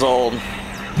 years old.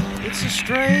 It's a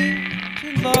strange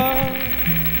and lovely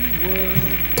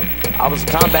world. I was a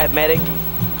combat medic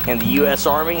in the U.S.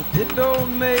 Army. It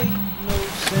don't make no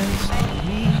sense to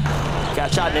me.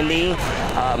 Got shot in the knee.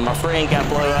 My friend got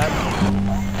blown up.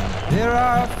 There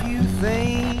are a few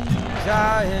things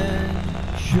I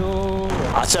am sure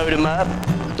of. I sewed him up,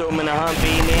 threw him in a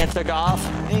Humvee, man took off.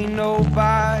 Ain't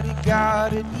nobody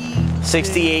got it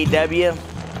easy. 68W,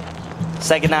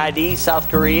 second ID, South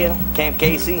Korea, Camp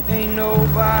Casey. Ain't nobody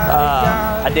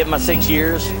got I did my 6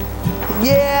 years.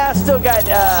 Yeah, I still got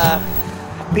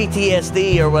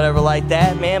PTSD or whatever like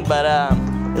that, man, but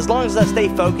as long as I stay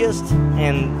focused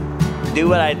and do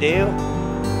what I do,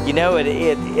 you know,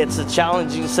 it's a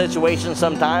challenging situation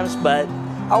sometimes, but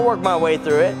I'll work my way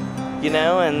through it, you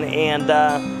know, and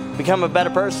become a better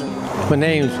person. My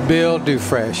name's Bill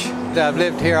Dufresh. I've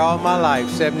lived here all my life,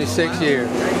 76 years.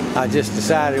 I just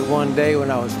decided one day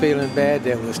when I was feeling bad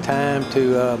that it was time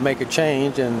to make a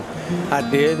change, and I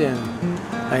did, and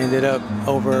I ended up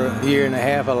over a year and a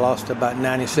half, I lost about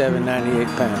 97, 98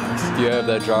 pounds. You have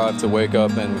that drive to wake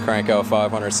up and crank out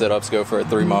 500 sit-ups, go for a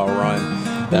 3-mile run.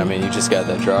 I mean, you just got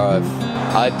that drive.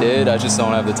 I just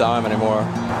don't have the time anymore.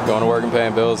 Going to work and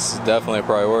paying bills is definitely a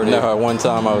priority. At one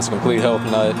time I was a complete health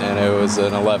nut and it was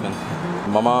an 11.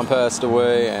 My mom passed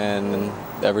away and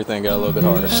everything got a little bit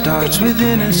harder. Starts with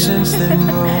innocence, then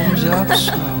rolls up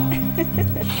slow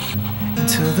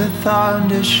until the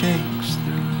thunder shakes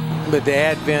through. With the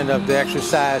advent of the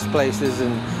exercise places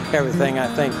and everything, I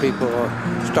think people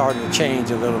are starting to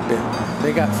change a little bit.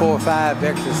 They got 4 or 5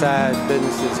 exercise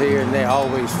businesses here and they're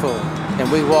always full.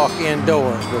 And we walk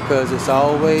indoors because it's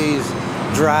always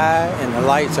dry and the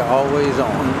lights are always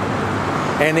on.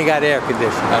 And they got air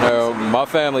conditioning. I know my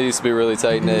family used to be really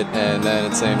tight-knit, and then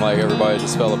it seemed like everybody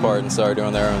just fell apart and started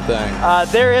doing their own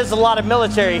thing. There is a lot of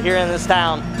military here in this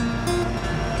town.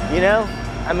 You know?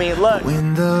 I mean, look.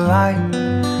 When the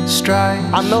light strikes,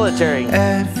 I'm military.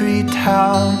 Every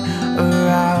town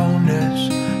around us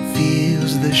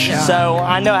feels the shine. So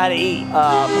I know how to eat.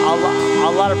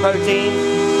 A lot of protein.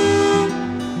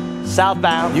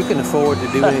 Southbound. You can afford to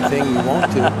do anything you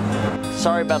want to.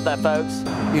 Sorry about that, folks.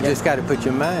 You just got to put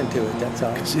your mind to it, that's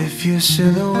all. 'Cause if your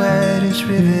silhouette is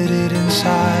riveted in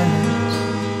silence,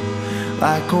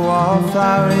 like a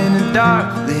wallflower in a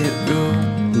dark lit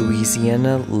room.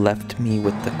 Louisiana left me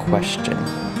with the question,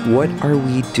 what are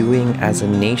we doing as a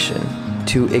nation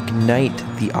to ignite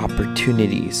the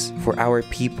opportunities for our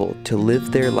people to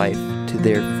live their life to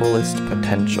their fullest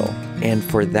potential? And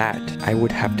for that, I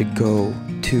would have to go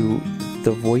to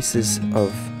the voices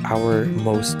of our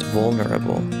most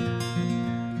vulnerable.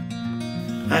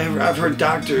 I've heard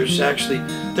doctors actually,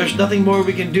 there's nothing more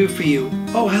we can do for you.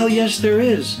 Oh, hell yes there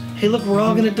is. Hey look, we're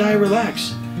all gonna die,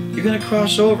 relax. You're gonna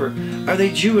cross over. Are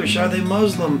they Jewish? Are they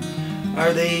Muslim?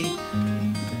 Are they...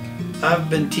 I've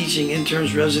been teaching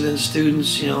interns, residents,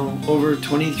 students, over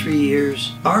 23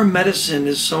 years. Our medicine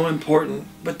is so important,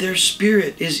 but their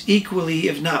spirit is equally,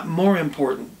 if not more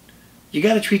important. You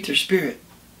gotta treat their spirit,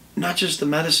 not just the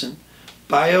medicine.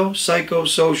 Bio, psycho,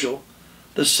 social.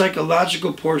 The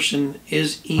psychological portion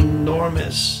is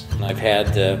enormous. I've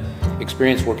had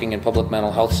experience working in public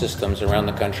mental health systems around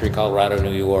the country, Colorado,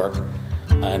 New York,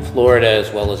 and Florida,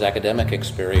 as well as academic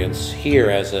experience here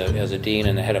as a dean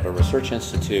and the head of a research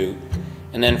institute.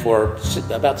 And then for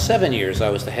about 7 years, I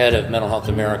was the head of Mental Health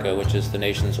America, which is the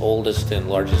nation's oldest and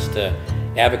largest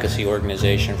advocacy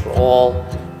organization for all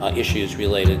issues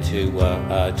related to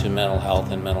mental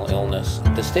health and mental illness.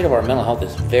 The state of our mental health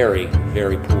is very,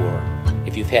 very poor.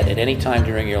 If you've had at any time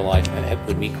during your life and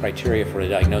would meet criteria for a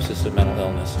diagnosis of mental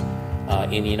illness,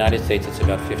 in the United States it's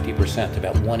about 50%.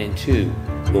 About 1 in 2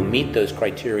 will meet those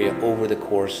criteria over the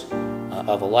course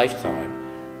of a lifetime.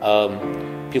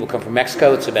 People come from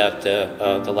Mexico, it's about,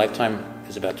 the lifetime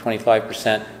is about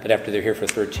 25%, but after they're here for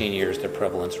 13 years, their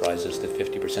prevalence rises to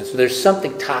 50%. So there's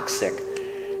something toxic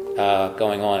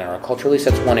going on in our culture. At least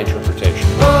that's one interpretation.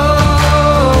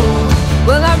 Oh,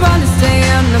 will I run to stay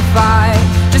in the fight?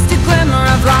 Just a glimmer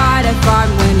of light I find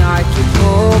when I keep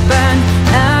hoping.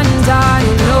 And I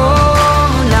know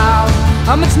now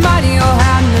how much mighty your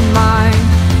hand in mine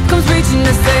comes reaching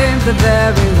to save the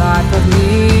very life of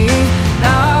me.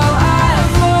 Now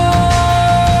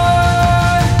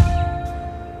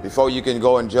Before you can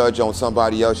go and judge on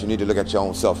somebody else, you need to look at your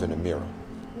own self in the mirror.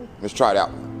 Let's try it out.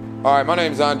 All right, my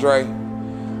name's Andre.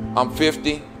 I'm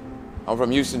 50. I'm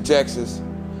from Houston, Texas.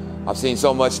 I've seen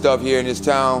so much stuff here in this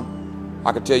town.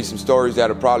 I could tell you some stories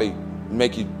that'll probably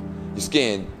make your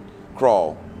skin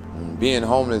crawl. Being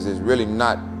homeless is really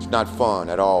not fun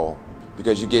at all,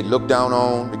 because you get looked down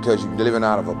on because you're living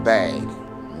out of a bag.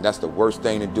 And that's the worst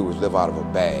thing to do, is live out of a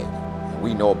bag. And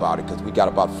we know about it because we got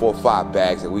about 4 or 5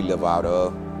 bags that we live out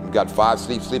of. We got 5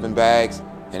 sleeping bags,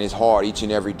 and it's hard each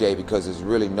and every day because there's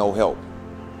really no help.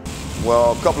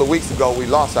 Well, a couple of weeks ago, we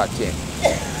lost our tent.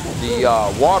 The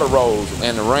water rose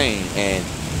and the rain, and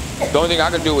the only thing I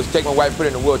could do was take my wife, put her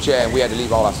in a wheelchair, and we had to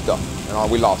leave all our stuff. And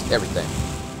we lost everything.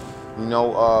 You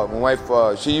know, my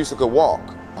wife, she used to could walk.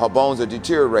 Her bones are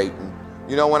deteriorating.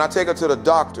 You know, when I take her to the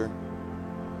doctor,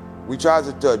 we try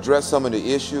to address some of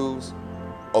the issues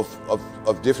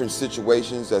of different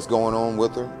situations that's going on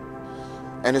with her.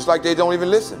 And it's like they don't even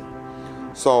listen.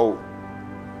 So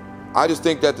I just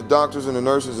think that the doctors and the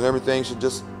nurses and everything should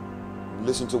just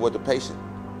listen to what the patient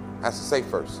has to say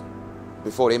first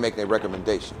before they make their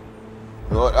recommendation.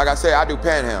 You know, like I say, I do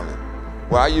panhandling.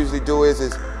 What I usually do is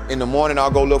in the morning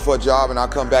I'll go look for a job and I'll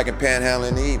come back and panhandle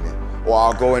in the evening. Or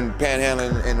I'll go and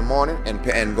panhandle in the morning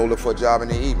and go look for a job in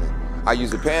the evening. I use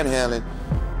the panhandling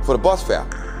for the bus fare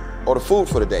or the food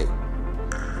for the day,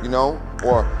 you know?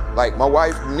 Or like my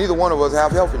wife, neither one of us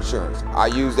have health insurance. I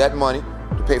use that money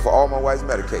to pay for all my wife's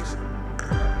medication.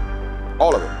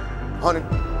 All of it.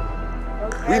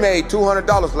 We made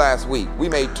 $200 last week. We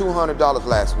made $200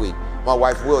 last week. My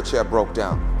wife's wheelchair broke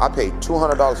down. I paid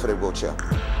 $200 for that wheelchair.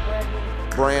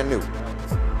 Brand new.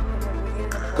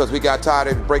 Because we got tired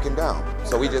of breaking down.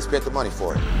 So we just spent the money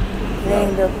for it. They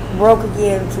end up broke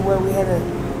again to where we had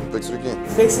to fix it again.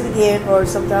 Fix it again, or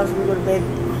sometimes we go to bed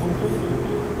hungry.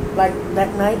 Like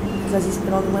that night, because he's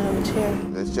been on the window of the chair.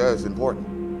 This chair is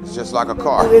important. It's just like a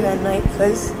car. Maybe that night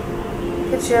because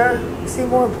the chair seemed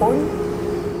more important.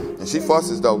 And she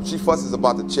fusses though. She fusses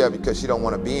about the chair because she don't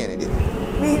want to be in it.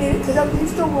 Me neither, because I'm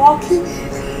used to walking.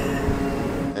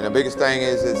 And the biggest thing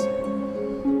is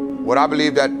what I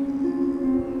believe that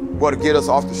will get us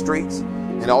off the streets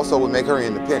and also will make her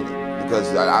independent,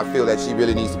 because I feel that she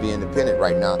really needs to be independent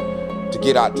right now to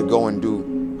get out to go and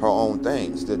do her own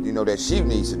things that that she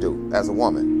needs to do as a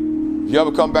woman. If you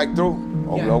ever come back through,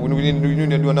 we need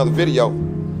to do another video.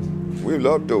 We'd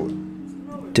love to do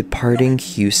it. Departing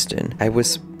Houston, I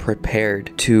was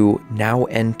prepared to now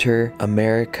enter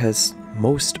America's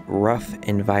most rough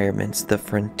environments, the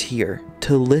frontier,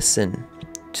 to listen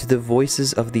to the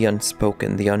voices of the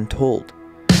unspoken, the untold.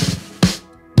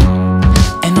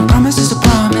 And a promise is a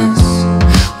promise.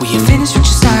 Will you finish what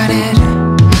you started?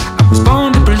 I was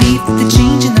born to believe that the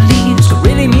change in the leaves could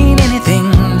really mean anything,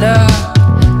 love.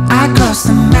 I crossed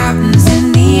the mountains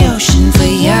and the ocean for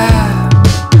ya.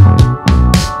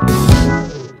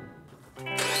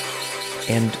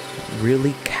 And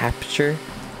really capture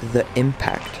the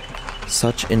impact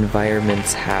such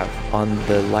environments have on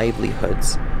the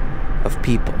livelihoods of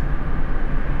people.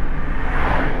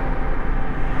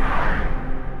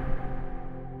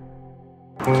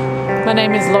 My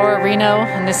name is Laura Reno,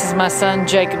 and this is my son,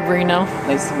 Jacob Reno.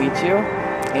 Nice to meet you.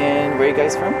 And where are you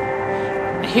guys from?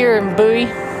 Here in Bowie.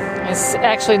 It's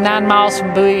actually 9 miles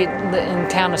from Bowie in the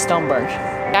town of Stoneburg.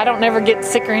 I don't never get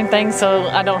sick or anything, so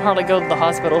I don't hardly go to the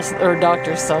hospitals or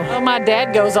doctors. So my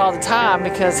dad goes all the time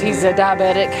because he's a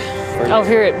diabetic over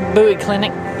here at Bowie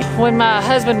Clinic. When my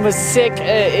husband was sick,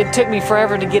 it took me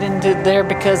forever to get into there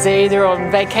because they either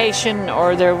on vacation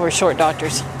or there were short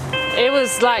doctors. It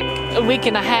was like a week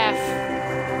and a half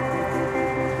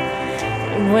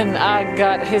when I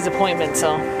got his appointment,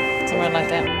 so somewhere like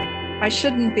that. I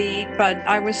shouldn't be, but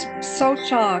I was so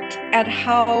shocked at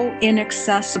how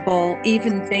inaccessible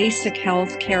even basic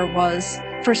health care was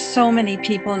for so many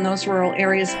people in those rural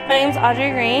areas. My name's Audrey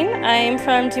Green. I'm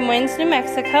from Des Moines, New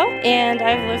Mexico, and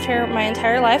I've lived here my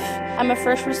entire life. I'm a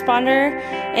first responder,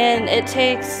 and it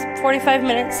takes 45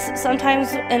 minutes.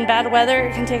 Sometimes in bad weather,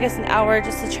 it can take us an hour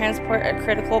just to transport a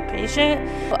critical patient.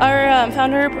 Our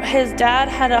founder, his dad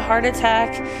had a heart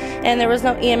attack, and there was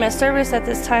no EMS service at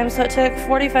this time, so it took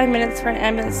 45 minutes for an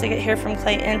ambulance to get here from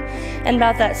Clayton, and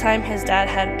about that time, his dad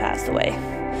had passed away.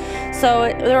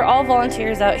 So they're all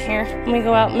volunteers out here. We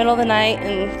go out middle of the night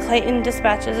and Clayton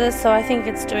dispatches us, so I think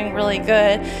it's doing really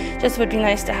good. Just would be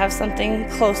nice to have something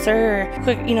closer or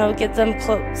quick, get them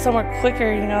somewhere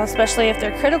quicker, especially if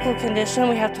they're critical condition,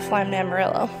 we have to fly them to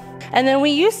Amarillo. And then we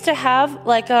used to have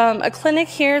like a clinic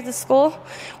here at the school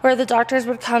where the doctors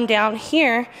would come down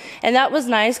here, and that was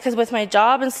nice because with my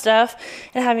job and stuff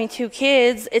and having 2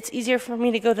 kids, it's easier for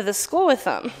me to go to the school with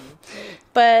them.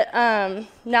 But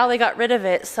now they got rid of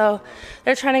it, so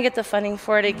they're trying to get the funding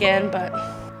for it again, but...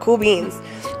 Cool beans.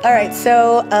 All right,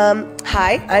 so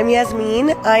hi, I'm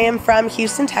Yasmin. I am from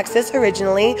Houston, Texas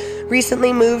originally.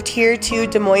 Recently moved here to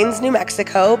Des Moines, New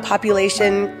Mexico,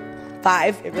 population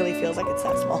 5. It really feels like it's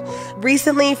that small.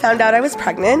 Recently found out I was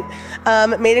pregnant.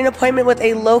 Made an appointment with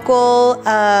a local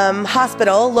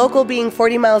hospital, local being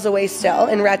 40 miles away still,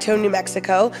 in Raton, New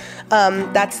Mexico.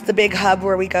 That's the big hub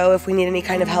where we go if we need any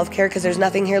kind of health care because there's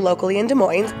nothing here locally in Des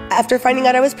Moines. After finding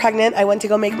out I was pregnant, I went to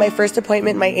go make my first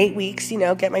appointment, my 8 weeks,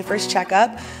 get my first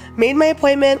checkup. Made my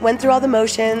appointment, went through all the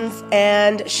motions,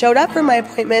 and showed up for my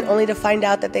appointment only to find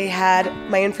out that they had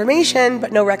my information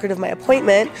but no record of my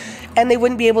appointment, and they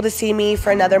wouldn't be able to see me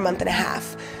for another month and a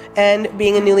half. And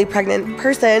being a newly pregnant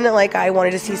person, I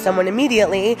wanted to see someone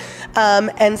immediately,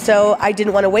 and so I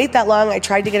didn't want to wait that long. I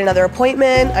tried to get another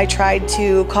appointment. I tried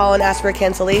to call and ask for a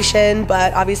cancellation,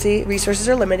 but obviously resources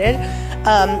are limited.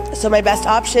 So my best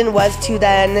option was to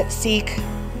then seek,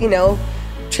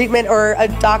 treatment or a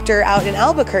doctor out in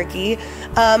Albuquerque.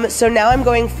 So now I'm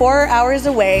going 4 hours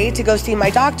away to go see my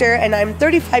doctor, and I'm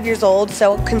 35 years old,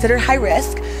 so considered high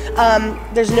risk.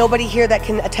 There's nobody here that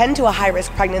can attend to a high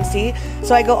risk pregnancy,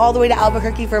 so I go all the way to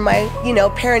Albuquerque for my,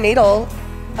 perinatal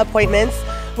appointments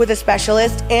with a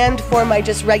specialist and for my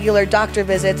just regular doctor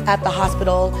visits at the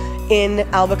hospital in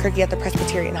Albuquerque at the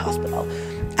Presbyterian Hospital.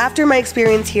 After my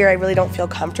experience here, I really don't feel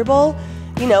comfortable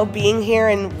being here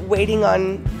and waiting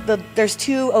on there's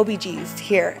 2 OBGs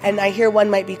here, and I hear one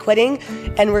might be quitting,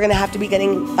 and we're gonna have to be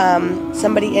getting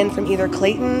somebody in from either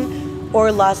Clayton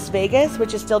or Las Vegas,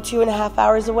 which is still 2.5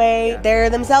 hours away. They're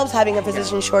themselves having a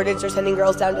physician shortage. They're sending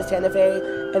girls down to Santa Fe,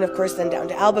 and of course then down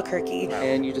to Albuquerque.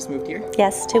 And you just moved here?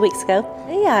 Yes, 2 weeks ago.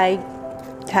 Yeah,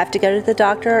 I have to go to the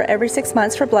doctor every 6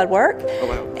 months for blood work. Oh,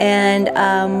 wow.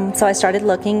 And so I started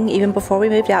looking even before we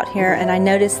moved out here, and I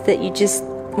noticed that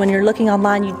when you're looking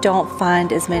online, you don't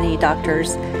find as many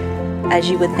doctors as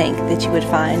you would think that you would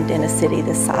find in a city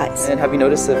this size. And have you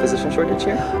noticed a physician shortage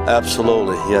here?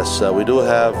 Absolutely, yes. We do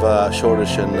have a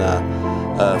shortage in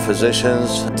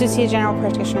physicians. To see a general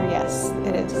practitioner, yes,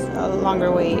 it is a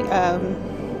longer wait.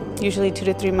 Usually 2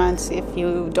 to 3 months if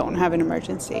you don't have an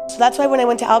emergency. So that's why when I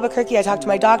went to Albuquerque, I talked to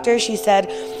my doctor. She said,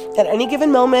 at any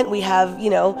given moment, we have,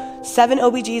 7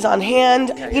 OBGs on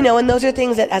hand, and those are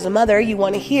things that as a mother you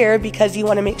want to hear because you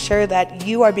want to make sure that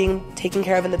you are being taken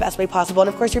care of in the best way possible. And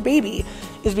of course, your baby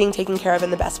is being taken care of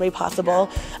in the best way possible.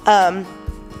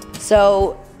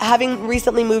 So having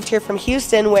recently moved here from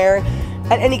Houston, where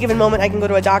at any given moment I can go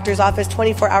to a doctor's office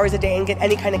 24 hours a day and get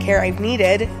any kind of care I've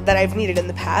needed in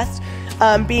the past,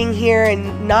 being here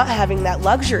and not having that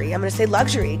luxury. I'm going to say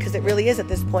luxury because it really is at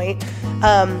this point.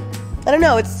 I don't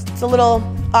know, it's a little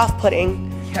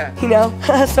off-putting.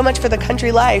 Yeah. So much for the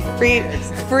country life, free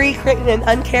and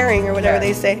uncaring or whatever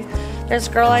they say. There's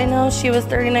a girl I know, she was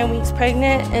 39 weeks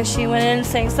pregnant and she went in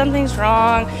saying something's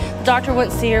wrong. The doctor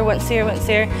wouldn't see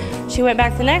her. She went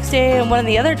back the next day and one of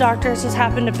the other doctors just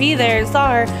happened to be there and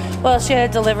saw her. Well, she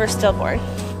had to deliver stillborn.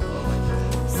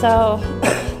 So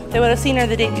if they would have seen her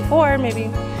the day before, maybe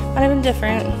it might have been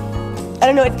different. I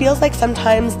don't know, it feels like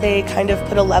sometimes they kind of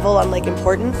put a level on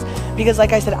importance because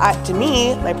like I said, to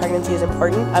me, my pregnancy is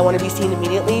important. I want to be seen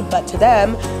immediately, but to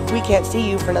them, we can't see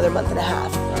you for another month and a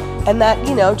half. And that,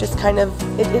 just kind of,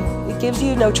 it gives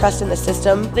you no trust in the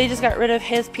system. They just got rid of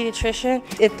his pediatrician.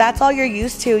 If that's all you're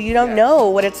used to, you don't know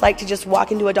what it's like to just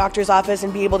walk into a doctor's office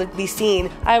and be able to be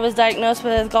seen. I was diagnosed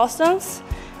with gallstones,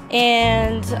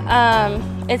 and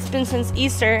it's been since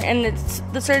Easter, and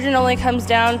the surgeon only comes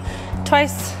down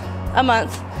twice a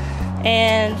month,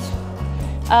 and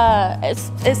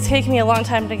it's taken me a long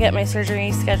time to get my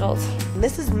surgery scheduled. And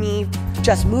this is me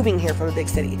just moving here from a big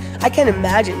city. I can't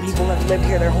imagine people who have lived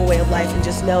here their whole way of life and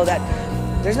just know that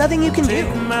there's nothing you can do,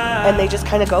 and they just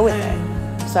kind of go with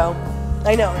it. So,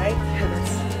 I know, right?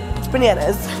 It's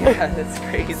bananas. Yeah, that's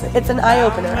crazy. It's an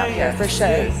eye-opener out here, for sure,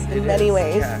 in many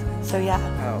ways. Yeah. So, yeah.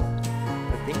 Oh,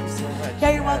 well, thank you so much. Yeah,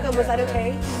 you're welcome. Was that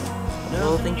okay?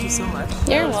 No, thank you so much.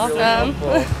 You're welcome.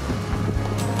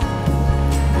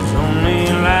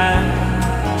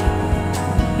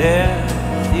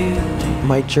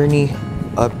 My journey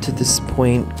up to this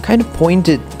point kind of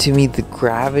pointed to me the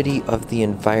gravity of the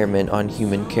environment on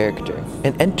human character.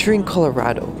 And entering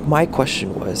Colorado, my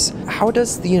question was, how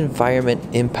does the environment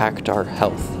impact our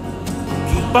health?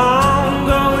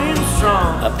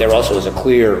 There also is a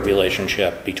clear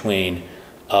relationship between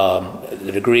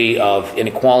the degree of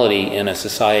inequality in a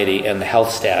society and the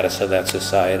health status of that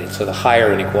society. So the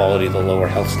higher inequality, the lower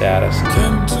health status.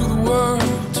 Came to the world,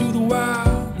 to the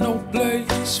wild, no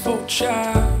place for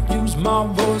child. Use my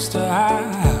voice to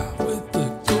hide with the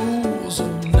ghouls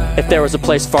of night. If there was a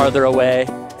place farther away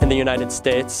in the United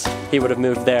States, he would have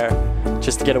moved there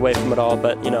just to get away from it all.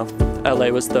 But, LA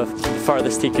was the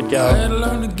farthest he could go. I had to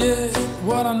learn to get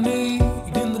what I need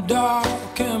in the dark.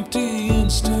 Empty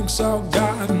instincts all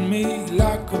guiding me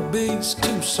like a beast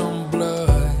to some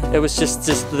blood. It was just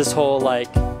this whole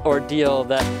ordeal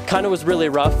that kind of was really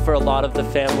rough for a lot of the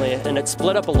family, and it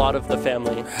split up a lot of the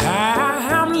family.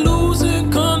 I'm losing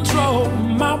control,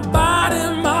 my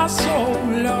body, my soul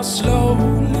are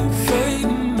slowly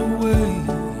fading away.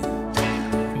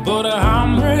 But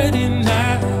I'm ready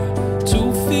now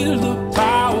to feel the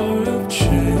power of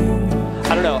change.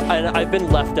 I don't know, I've been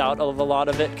left out of a lot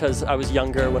of it because I was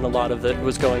younger when a lot of it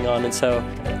was going on, and so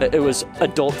it was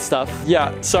adult stuff.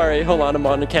 Yeah, sorry, hold on, I'm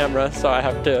on the camera, so I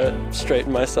have to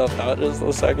straighten myself out just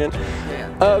a second.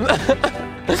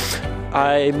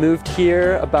 I moved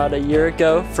here about a year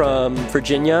ago from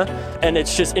Virginia, and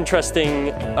it's just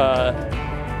interesting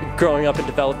growing up and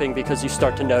developing because you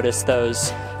start to notice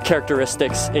those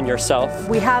characteristics in yourself.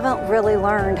 We haven't really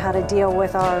learned how to deal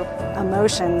with our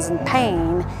emotions and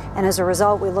pain, and as a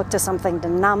result we look to something to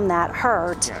numb that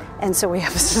hurt, and so we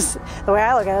have the way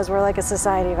I look at it is we're like a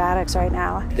society of addicts right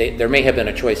now. There may have been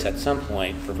a choice at some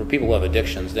point for people who have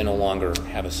addictions. They no longer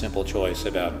have a simple choice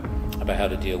about how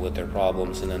to deal with their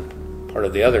problems, and then part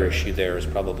of the other issue there is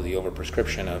probably the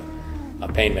overprescription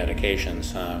of pain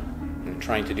medications.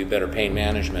 Trying to do better pain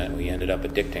management, we ended up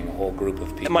addicting a whole group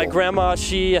of people. My grandma,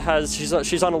 she's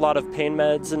on a lot of pain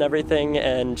meds and everything,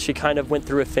 and she kind of went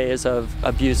through a phase of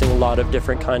abusing a lot of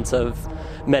different kinds of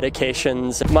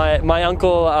medications. My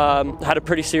uncle had a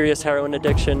pretty serious heroin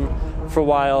addiction for a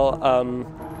while,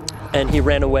 and he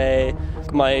ran away.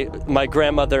 My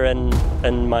grandmother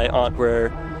and my aunt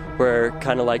were we're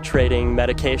kind of like trading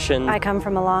medication. I come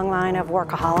from a long line of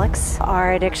workaholics.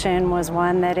 Our addiction was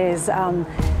one that is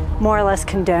more or less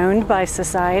condoned by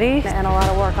society, and a lot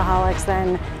of workaholics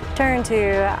then turn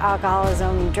to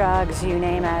alcoholism, drugs, you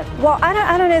name it. Well,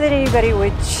 I don't know that anybody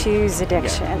would choose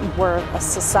addiction. Yeah. We're a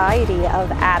society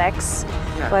of addicts,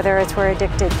 whether it's we're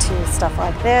addicted to stuff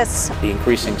like this. The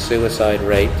increasing suicide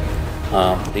rate,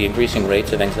 the increasing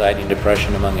rates of anxiety and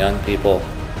depression among young people,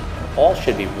 all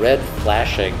should be red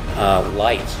flashing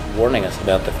lights warning us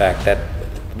about the fact that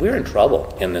we're in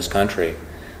trouble in this country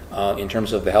in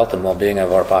terms of the health and well-being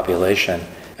of our population,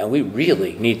 and we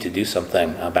really need to do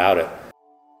something about it.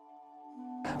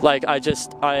 Like I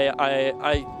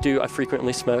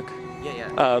frequently smoke.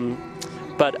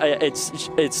 But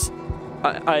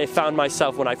I found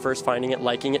myself when I first finding it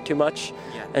liking it too much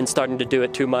and starting to do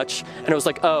it too much, and it was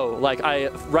like, oh, like I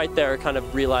right there kind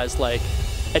of realized like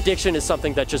addiction is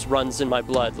something that just runs in my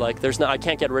blood. Like I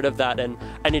can't get rid of that, and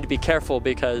I need to be careful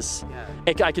because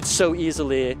I could so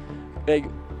easily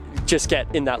just get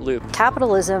in that loop.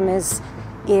 Capitalism is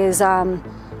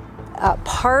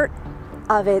part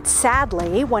of it,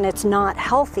 sadly, when it's not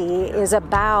healthy, is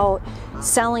about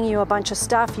selling you a bunch of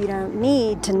stuff you don't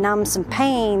need to numb some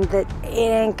pain that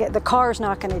the car's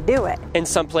not going to do it. In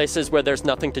some places where there's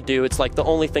nothing to do, it's like the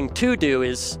only thing to do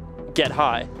is get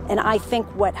high. And I think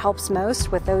what helps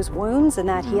most with those wounds and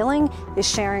that healing is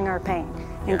sharing our pain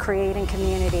and creating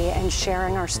community and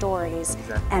sharing our stories.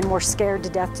 And we're scared to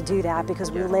death to do that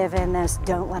because we live in this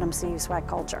don't let them see you sweat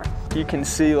culture. You can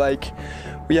see like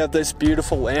we have this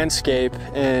beautiful landscape,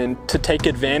 and to take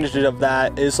advantage of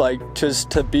that is like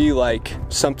just to be like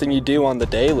something you do on the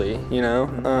daily, you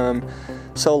know?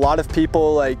 So a lot of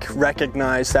people like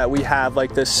recognize that we have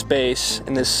like this space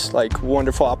and this like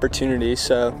wonderful opportunity,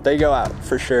 so they go out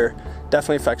for sure.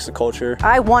 Definitely affects the culture.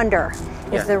 I wonder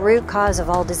if the root cause of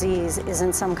all disease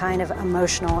isn't some kind of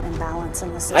emotional imbalance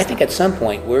in the system. I think at some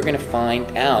point we're going to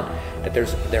find out that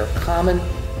there are common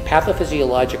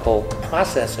pathophysiological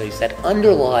processes that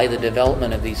underlie the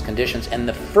development of these conditions, and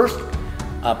the first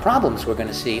problems we're going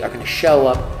to see are going to show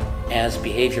up as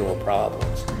behavioral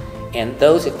problems. And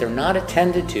those, if they're not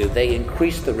attended to, they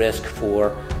increase the risk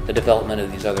for the development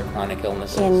of these other chronic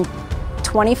illnesses. In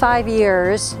 25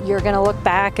 years, you're going to look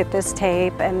back at this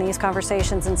tape and these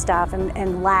conversations and stuff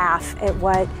and laugh at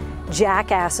what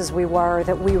jackasses we were,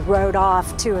 that we wrote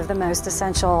off two of the most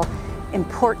essential,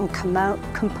 important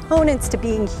components to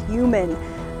being human,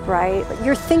 right?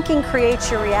 Your thinking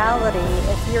creates your reality.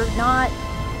 If you're not,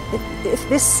 if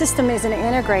this system isn't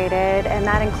integrated, and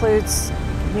that includes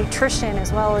nutrition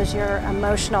as well as your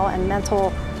emotional and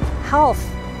mental health,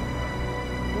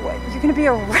 you're going to be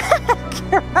a wreck,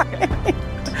 right?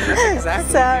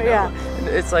 Exactly. So, you know?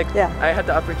 It's like I had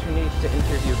the opportunity to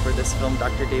interview for this film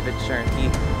Dr. David Stern. He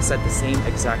said the same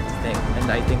exact thing,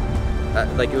 and I think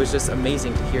like it was just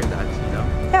amazing to hear that, you know.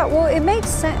 Yeah, well, it makes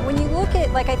sense when you look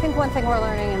at, like, I think one thing we're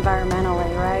learning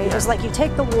environmentally, right, is like you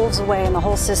take the wolves away and the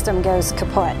whole system goes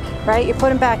kaput, right? You put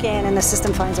them back in and the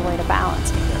system finds a way to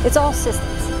balance. It's all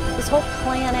systems. This whole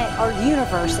planet, our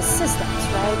universe is systems,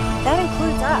 right? That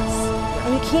includes us.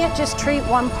 And you can't just treat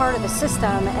one part of the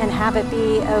system and have it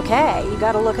be okay. You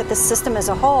got to look at the system as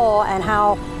a whole and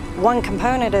how one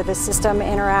component of the system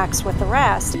interacts with the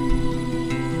rest.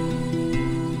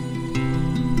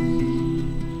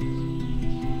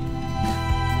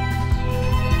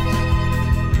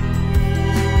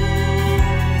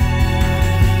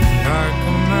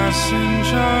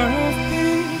 Messenger of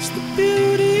peace, the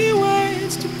beauty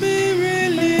waits to be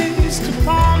released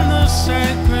upon the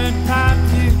sacred path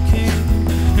you keep,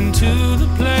 into the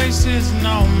places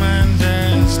no man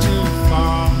dares to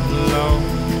follow.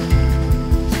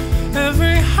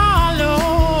 Every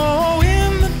hollow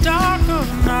in the dark of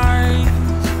night,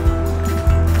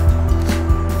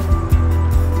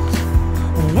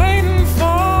 waiting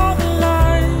for the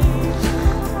light.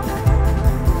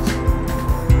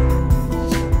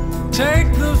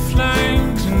 Take the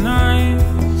flame tonight.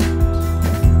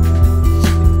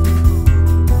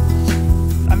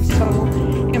 I'm so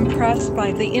impressed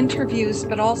by the interviews,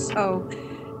 but also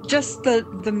just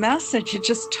the message. It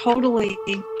just totally,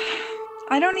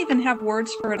 I don't even have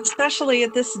words for it, especially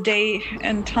at this day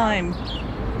and time.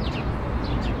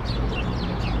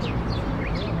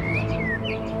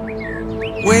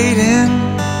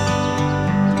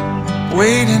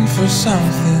 Waiting for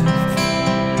something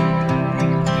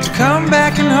to come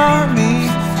back and haunt me,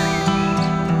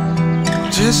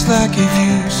 just like it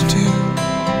used to.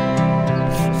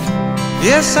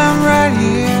 Yes, I'm right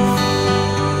here,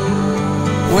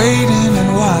 waiting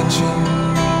and watching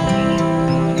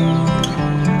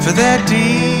for that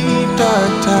deep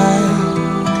dark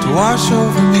tide to wash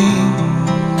over me.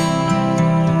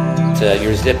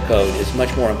 Your zip code is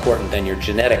much more important than your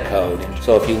genetic code.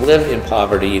 So if you live in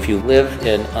poverty, if you live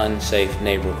in unsafe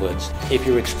neighborhoods, if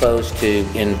you're exposed to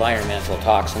environmental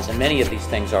toxins, and many of these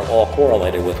things are all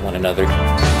correlated with one another,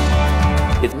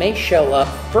 it may show up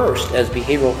first as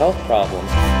behavioral health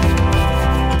problems.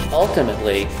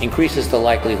 Ultimately, increases the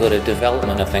likelihood of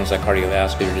development of things like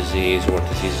cardiovascular disease or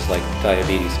diseases like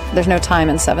diabetes. There's no time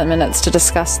in 7 minutes to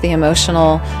discuss the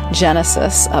emotional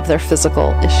genesis of their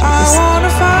physical issues. I wanna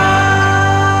find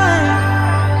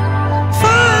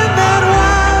that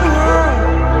wide world,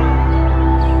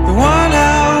 the one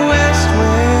out west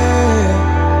where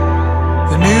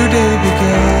the new day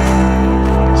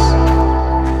begins.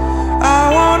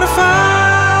 I wanna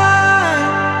find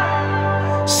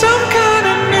some kind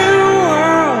of new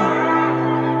world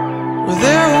where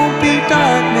there won't be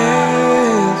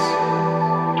darkness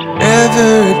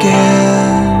ever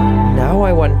again. Now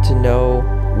I want to know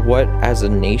what, as a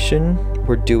nation,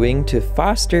 we're doing to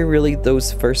foster really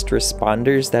those first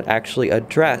responders that actually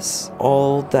address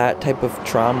all that type of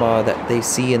trauma that they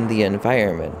see in the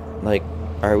environment. Like,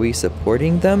 are we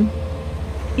supporting them?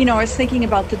 You know, I was thinking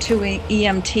about the two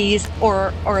EMTs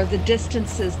or the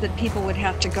distances that people would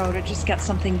have to go to just get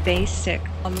something basic.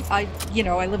 I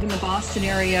live in the Boston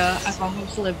area. I've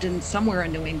always lived in somewhere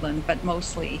in New England, but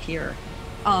mostly here.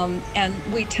 And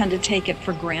we tend to take it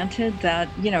for granted that,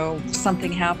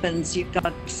 something happens, you've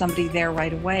got somebody there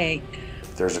right away.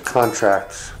 There's a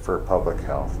contract for public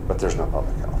health, but there's no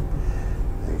public health.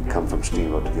 They come from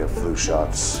Steamboat to get flu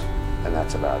shots, and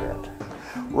that's about it.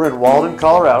 We're in Walden,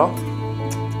 Colorado,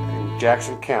 in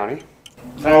Jackson County.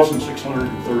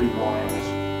 1,630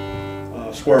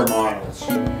 miles, square miles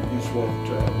is what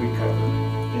we cover.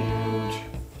 And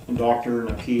a doctor and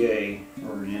a PA,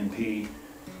 or an NP,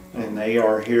 and they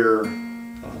are here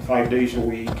 5 days a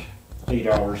week, 8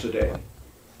 hours a day,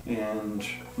 and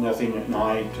nothing at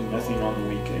night and nothing on the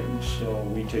weekends. So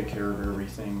we take care of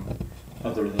everything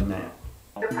other than that.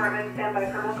 Department, stand by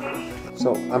for location.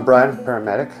 So I'm Brian,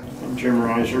 paramedic. I'm Jim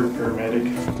Reiser,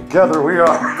 paramedic. Together we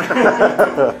are.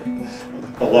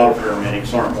 A lot of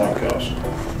paramedics aren't like us.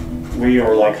 We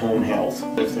are like home health.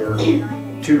 If they're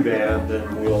too bad,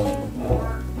 then we'll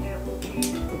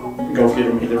go get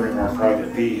them either in our private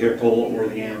vehicle or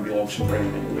the ambulance and bring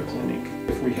them into the clinic.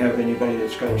 If we have anybody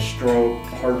that's got a stroke,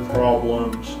 heart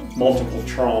problems, multiple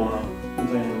trauma,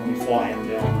 then we fly them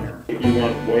down there. You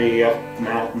went way up the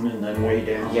mountain and then way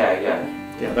down. Yeah,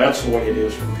 that's the way it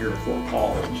is from here to Fort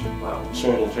Collins. Wow.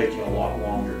 So it'll take you a lot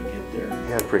longer to get there.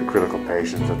 We had pretty critical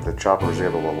patients that the chopper was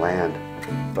able to land,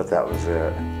 but that was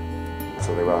it.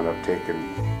 So they wound up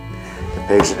taking the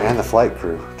patient and the flight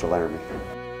crew to Laramie.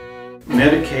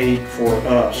 Medicaid for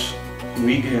us,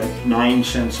 we get 9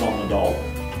 cents on the dollar.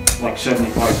 Like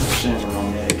 75% are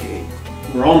on Medicaid.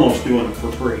 We're almost doing it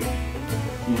for free.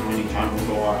 Anytime we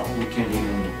go out, we can't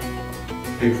even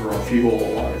pay for our fuel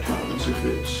a lot of times if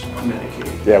it's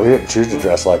Medicaid. Yeah, we didn't choose to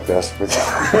dress like this.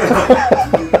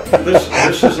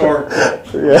 This is our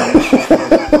clothes. Yeah.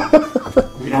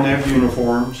 We don't have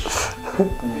uniforms.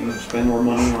 We spend our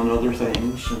money on other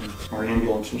things, and our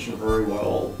ambulances are very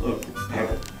well,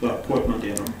 have equipment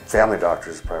in them. Family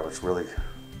doctors probably was really,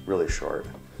 really short.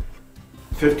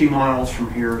 50 miles from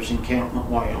here is Encampment,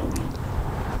 Wyoming,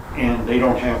 and they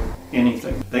don't have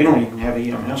anything. They don't even have an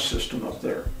EMS system up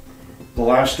there. The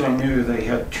last I knew, they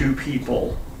had 2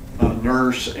 people, a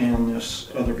nurse and this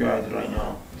other guy that I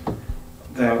know,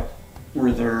 that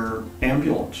were their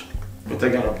ambulance. But they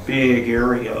got a big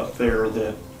area up there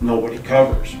that nobody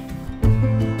covers.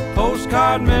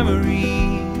 Postcard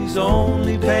memories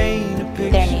only paint a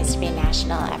picture. There needs to be a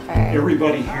national effort.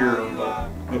 Everybody here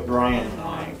but Brian and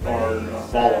I are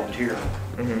volunteer.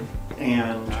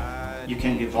 And you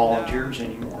can't get volunteers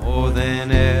anymore. More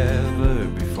than ever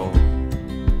before,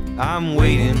 I'm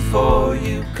waiting for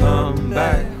you come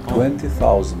back home.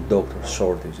 20,000 doctor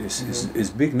shortage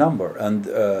is big number, and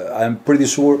I'm pretty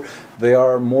sure there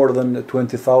are more than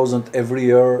 20,000 every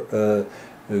year.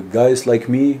 Guys like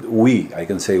me, I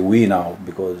can say we now,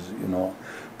 because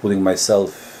putting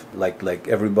myself like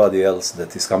everybody else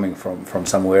that is coming from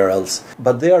somewhere else.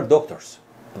 But they are doctors.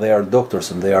 They are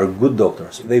doctors, and they are good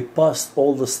doctors. They passed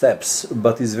all the steps,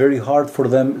 but it's very hard for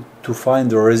them to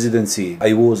find a residency.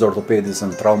 I was orthopedist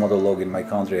and traumatologist in my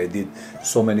country. I did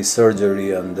so many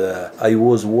surgery, and I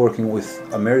was working with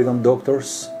American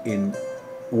doctors in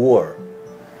war.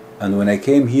 And when I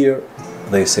came here,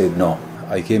 they said no.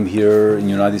 I came here in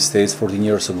the United States 14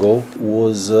 years ago. It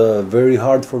was very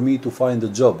hard for me to find a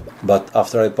job. But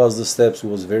after I passed the steps, it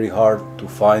was very hard to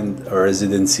find a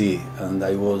residency. And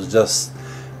I was just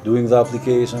doing the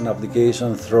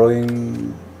application,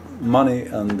 throwing money,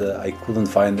 and I couldn't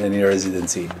find any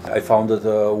residency. I found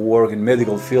work in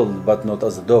medical field, but not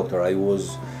as a doctor. I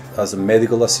was as a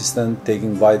medical assistant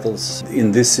taking vitals.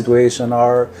 In this situation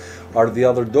are the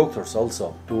other doctors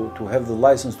also. To have the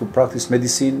license to practice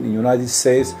medicine in the United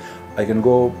States, I can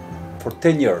go for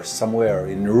 10 years somewhere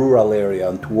in a rural area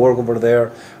and to work over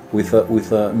there with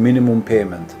a minimum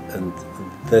payment. And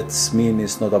that's mean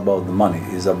it's not about the money,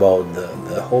 it's about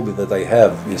the hobby that I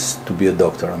have is to be a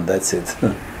doctor, and that's it.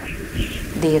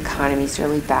 The economy's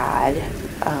really bad,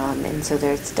 and so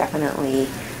there's definitely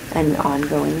an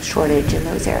ongoing shortage in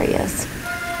those areas.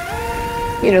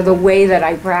 You know, the way that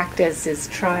I practice is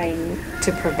trying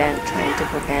to prevent,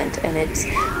 and it's,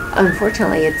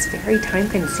 unfortunately, it's very time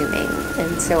consuming.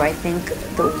 And so I think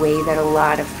the way that a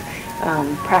lot of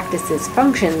practices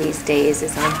function these days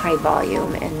is on high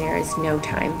volume, and there is no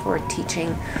time for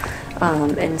teaching.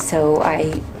 And so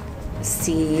I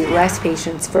see less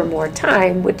patients for more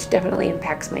time, which definitely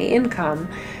impacts my income.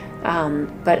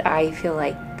 But I feel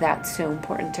like that's so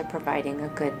important to providing a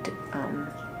good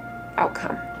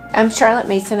outcome. I'm Charlotte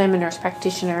Mason. I'm a nurse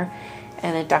practitioner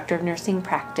and a doctor of nursing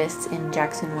practice in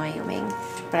Jackson, Wyoming.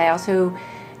 But I also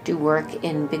do work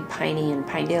in Big Piney and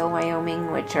Pinedale,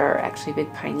 Wyoming, which are actually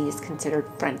Big Piney is considered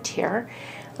frontier.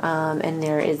 And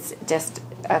there is just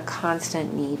a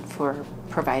constant need for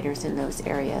providers in those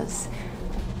areas.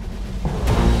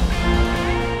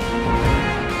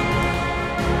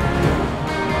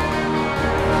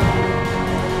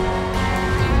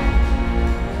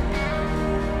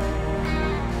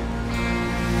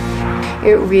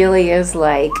 It really is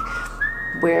like,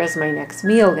 where is my next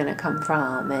meal going to come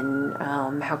from,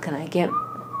 and how can I get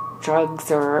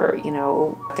drugs, or, you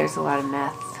know, there's a lot of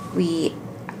meth. We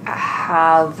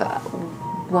have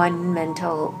one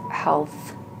mental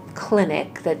health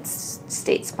clinic that's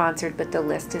state-sponsored, but the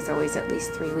list is always at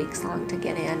least 3 weeks long to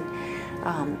get in.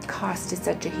 Cost is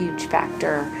such a huge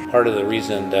factor. Part of the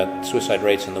reason that suicide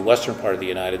rates in the western part of the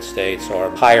United States are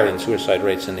higher than suicide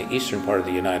rates in the eastern part of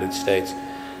the United States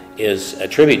is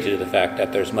attributed to the fact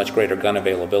that there's much greater gun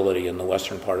availability in the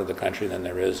western part of the country than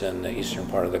there is in the eastern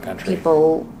part of the country.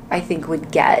 People, I think,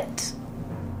 would get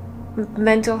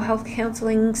mental health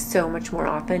counseling so much more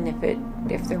often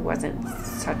if there wasn't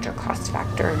such a cost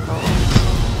factor involved.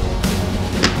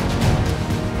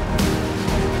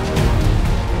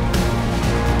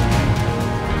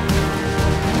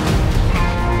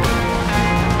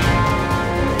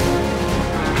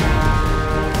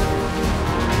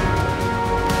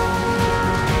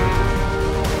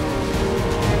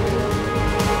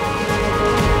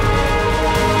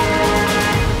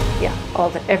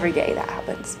 Every day that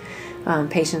happens.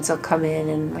 Patients will come in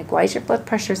and like, why is your blood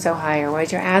pressure so high, or why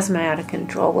is your asthma out of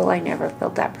control? Well, I never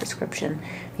filled that prescription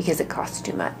because it costs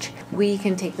too much. We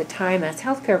can take the time as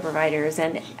healthcare providers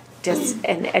and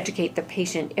educate the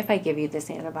patient. If I give you this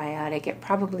antibiotic, it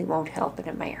probably won't help and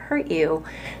it might hurt you.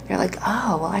 They're like,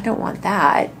 oh, well, I don't want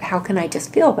that. How can I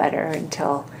just feel better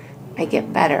until I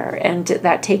get better? And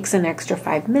that takes an extra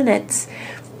 5 minutes,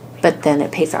 but then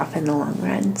it pays off in the long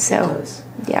run. So,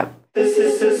 yeah.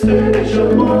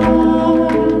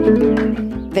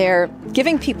 They're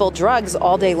giving people drugs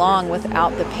all day long without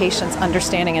the patients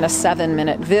understanding in a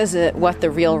 7-minute visit what the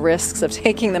real risks of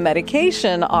taking the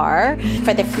medication are.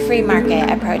 For the free market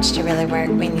approach to really work,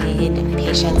 we need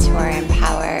patients who are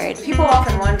empowered. People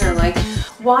often wonder, like,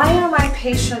 why are my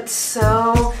patients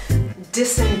so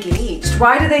disengaged?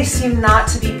 Why do they seem not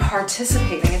to be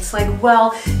participating? It's like,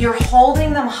 well, you're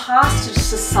holding them hostage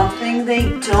to something they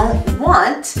don't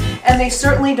want, and they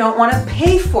certainly don't want to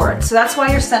pay for it. So that's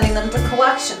why you're sending them to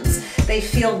collections. They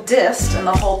feel dissed in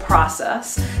the whole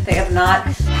process. They have not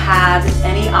had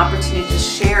any opportunity to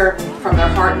share from their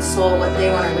heart and soul what they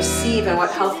want to receive and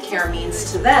what healthcare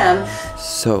means to them.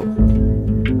 So,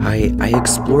 I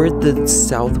explored the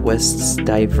Southwest's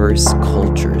diverse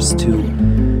cultures to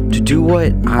do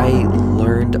what I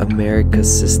learned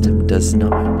America's system does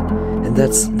not, and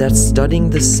that's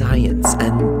studying the science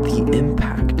and the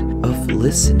impact of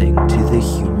listening to the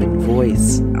human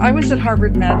voice. I was at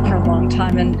Harvard Med for a long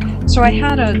time, and so I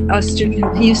had a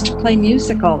student who used to play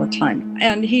music all the time,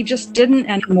 and he just didn't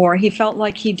anymore. He felt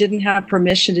like he didn't have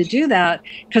permission to do that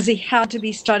because he had to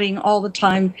be studying all the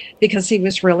time because he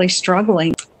was really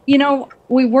struggling. You know,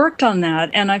 we worked on that,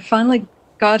 and I finally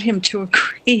got him to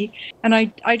agree. And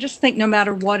I just think no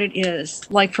matter what it is,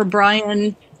 like for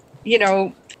Brian, you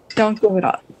know, don't give it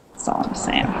up. That's all I'm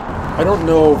saying. I don't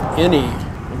know of any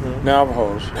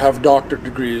Navajos have doctorate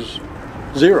degrees.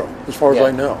 0, as far as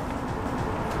I know.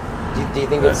 Do you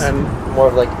think it's more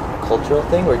of like a cultural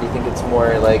thing, or do you think it's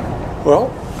more like...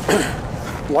 Well,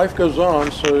 life goes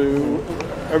on, so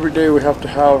every day we have to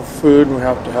have food and we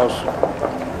have to have,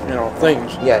 you know,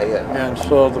 things. Yeah, yeah. And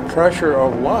so the pressure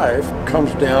of life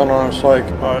comes down on us like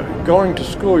going to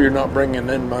school, you're not bringing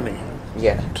in money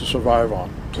to survive on,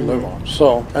 to live on.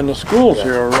 So, and the schools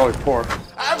here are really poor.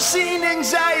 I've seen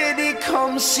anxiety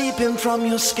come seeping from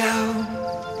your scalp.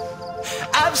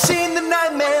 I've seen the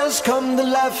nightmares come to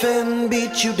life and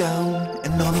beat you down.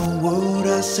 And not a word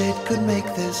I said could make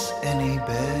this any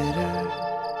better.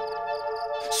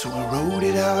 So I wrote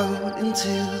it out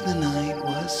until the night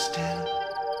was still.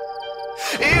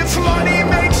 If money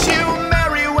makes you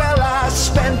merry, well, I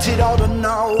spent it all to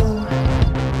know.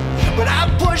 But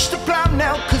I push the plan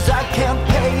now, cause I can't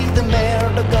pay the mare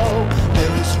to go.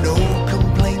 There is no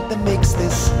complaint that makes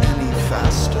this any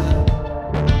faster.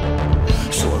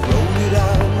 So I wrote it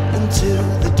out until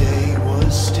the day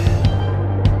was still.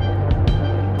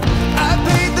 I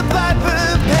paid the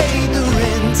piper, paid the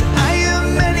rent. I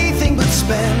am anything but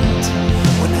spent.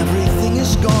 When everything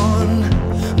is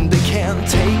gone, they can't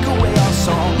take away our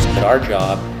songs. Our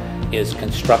job is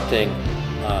constructing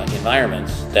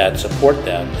environments that support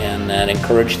them and that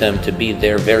encourage them to be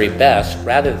their very best,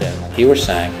 rather than, like you were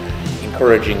saying,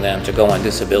 encouraging them to go on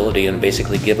disability and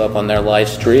basically give up on their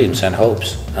life's dreams and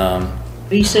hopes.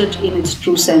 Research in its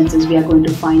true sense is we are going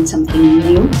to find something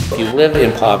new. If you live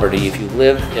in poverty, if you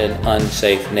live in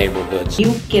unsafe neighborhoods,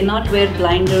 You cannot wear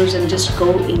blinders and just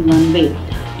go in one way.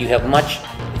 you have much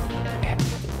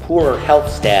poorer health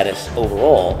status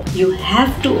overall. You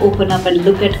have to open up and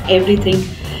look at everything,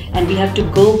 and we have to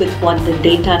go with what the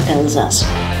data tells us.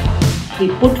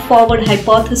 We put forward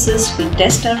hypotheses, we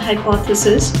test our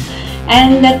hypothesis,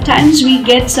 and at times we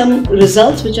get some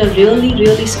results which are really,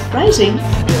 really surprising.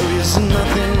 There is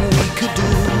nothing we could do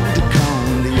to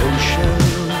calm the ocean.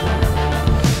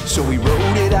 So we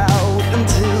rode it out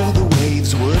until the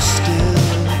waves were still.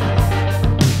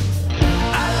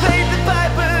 I paid the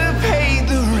piper, paid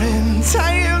the rent.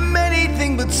 I am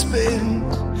anything but spent.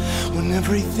 When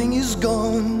everything is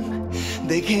gone,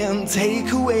 they can't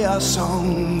take away our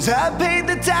songs. I paid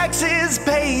the taxes,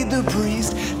 paid the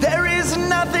priest. There is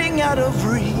nothing out of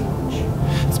reach.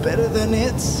 It's better than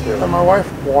it seems. And my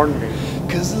wife warned me.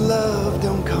 Cause love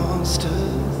don't cost a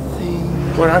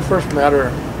thing. When I first met her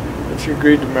and she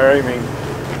agreed to marry me,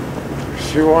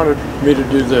 she wanted me to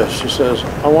do this. She says,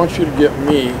 I want you to get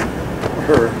me,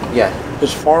 her,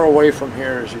 as far away from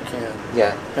here as you can.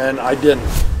 And I didn't.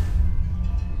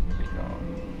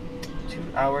 2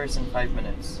 hours and 5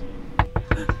 minutes.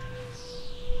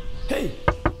 Hey!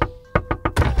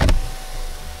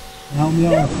 Help me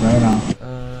out. Right on.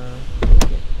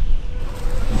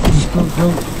 Just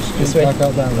go straight back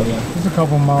out that way. Just a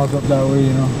couple miles up that way,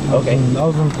 you know. I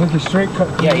was gonna take a straight cut.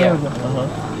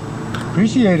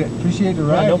 Appreciate it. Appreciate the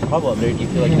ride. No problem, dude. You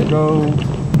feel like you go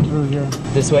through here.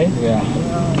 This way?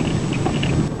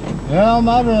 Yeah, I'm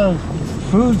out of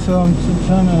food, so I'm still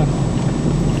trying to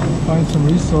find some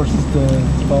resources to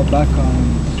fall back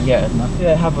on. Yeah,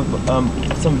 I have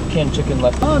some canned chicken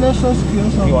left. Oh, that's good.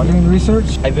 You want doing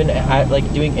research? I've been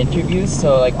like doing interviews,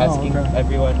 so like asking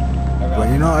everyone around. Well,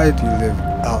 you know, I do live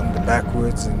out in the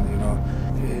backwoods, and you know,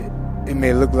 it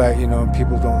may look like, you know,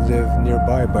 people don't live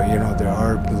nearby, but you know, there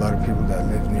are a lot of people that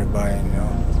live nearby, and you know.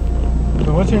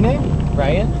 So what's your name?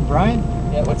 Brian. Brian?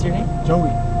 Yeah, what's your name?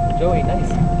 Joey. Joey, nice.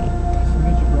 Nice to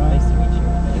meet you, Brian. Nice to meet you.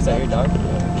 Is that your dog?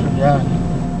 Yeah.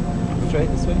 Which way?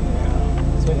 This way?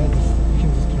 This way? Yeah, you can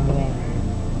just turn around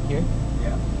right here.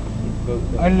 Yeah. Go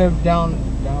I live down in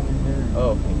here.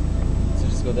 Oh, okay. So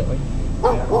just go that way?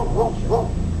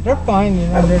 They're fine, you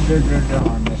know, they're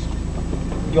harmless.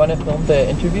 You want to film the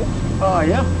interview? Oh,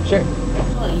 yeah. Sure.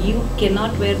 You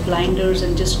cannot wear blinders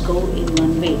and just go in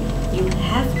one way. You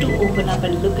have to open up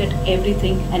and look at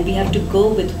everything, and we have to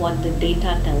go with what the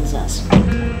data tells us.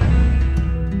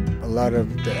 A lot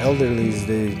of the elderlies,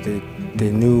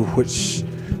 they knew which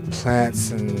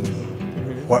plants and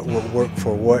what would work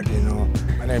for what, you know.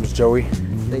 My name is Joey.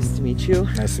 Nice to meet you.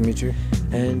 Nice to meet you.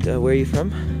 And where are you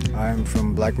from? I'm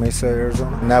from Black Mesa,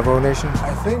 Arizona, Navajo Nation.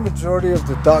 I think majority of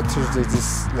the doctors, they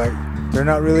just like, they're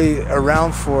not really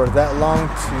around for that long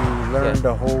to learn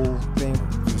the whole thing.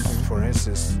 Just for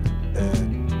instance,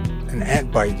 an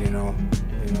ant bite, you know,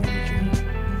 you can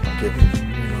get,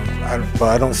 you know, but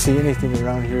I don't see anything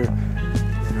around here,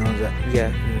 you know, that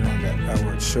that I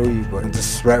would show you. But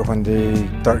just right when they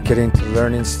start getting to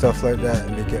learning stuff like that,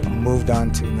 and they get moved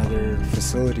on to another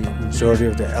facility, majority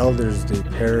of the elders, they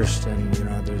perished, and you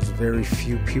know, there's very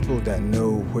few people that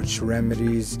know which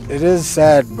remedies. It is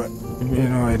sad, but you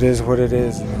know, it is what it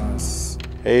is. You know,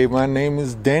 hey, my name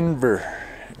is Denver,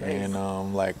 and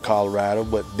like Colorado,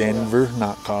 but Denver,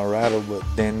 not Colorado, but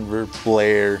Denver,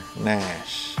 Blair,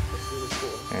 Nash.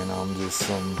 And I'm just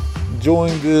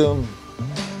enjoying the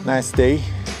nice day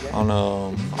on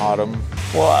autumn.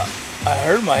 Well, I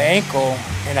hurt my ankle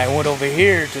and I went over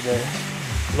here to the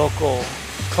local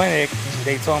clinic.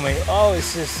 They told me, oh,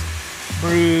 it's just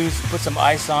bruised, put some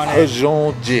ice on it.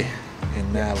 Ajonji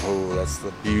in Navajo, that's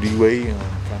the beauty way,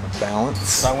 kind of balance.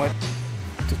 So I went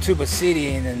to Tuba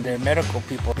City and then their medical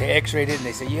people, they x-rayed it and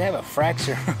they said, you have a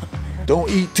fracture.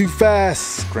 Don't eat too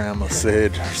fast, Grandma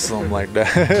said, or something like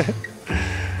that.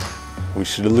 We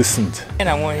should have listened. And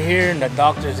I went here and the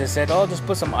doctors, they said, oh, just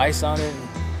put some ice on it and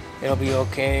it'll be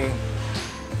okay.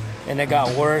 And it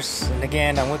got worse. And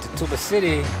again, I went to Tuba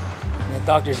City and the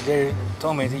doctors there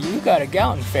told me, you got a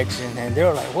gout infection. And they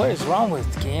were like, what is wrong with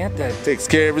Keanta? Takes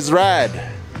care of his ride.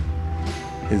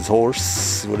 His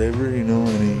horse, whatever, you know,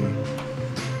 and he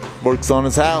works on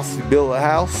his house. He built a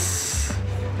house.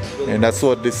 And that's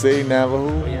what they say in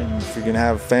Navajo. If you're gonna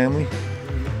have a family,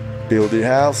 build your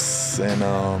house. And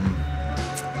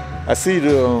I see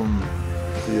the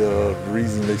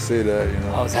reason they say that, you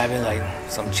know. I was having like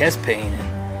some chest pain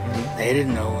and they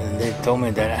didn't know, and they told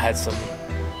me that I had some,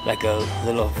 like a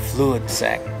little fluid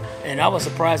sac. And I was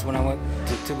surprised when I went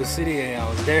to Tuba City and I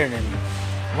was there, and then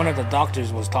one of the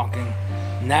doctors was talking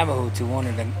Navajo to one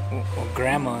of the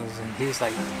grandmas, and he was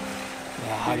like,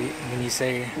 how do you, when you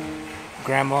say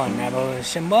grandma in Navajo,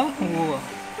 Shimba?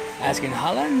 Asking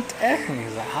and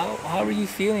he's like, how are you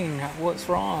feeling? What's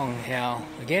wrong? Yeah.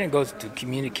 Again, it goes to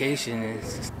communication.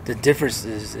 It's the difference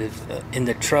is in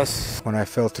the trust. When I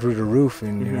fell through the roof,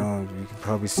 and you know, you can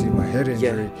probably see my head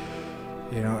injury.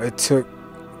 You know, it took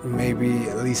maybe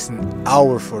at least an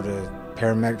hour for the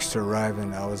paramedics to arrive,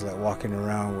 and I was like walking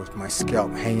around with my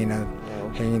scalp hanging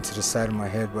to the side of my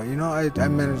head. But you know, I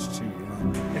managed to.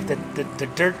 If the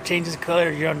dirt changes color,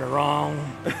 you're on the wrong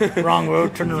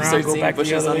road. Turn around, go back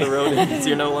the other way. On the road, and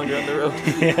you're no longer on the road.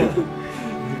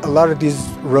 Yeah. A lot of these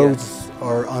roads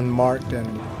are unmarked,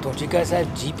 and don't you guys have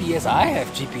GPS? I have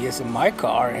GPS in my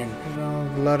car, and you know,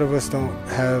 a lot of us don't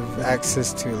have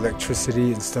access to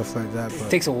electricity and stuff like that. But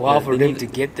it takes a while for them to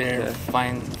get there,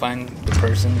 find the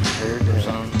person hurt or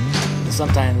something.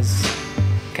 Sometimes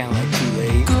it's kind of like too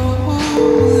late.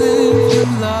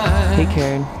 Hey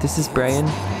Karen, this is Brian.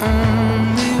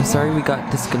 I'm sorry we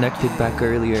got disconnected back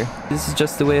earlier. This is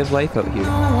just the way of life out here.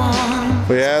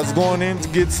 But yeah, I was going in to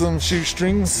get some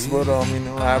shoestrings, but you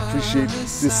know, I appreciate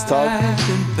this talk.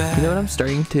 You know what I'm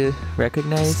starting to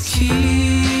recognize?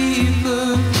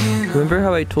 Remember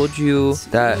how I told you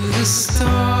that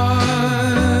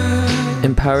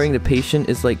empowering the patient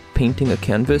is like painting a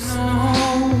canvas?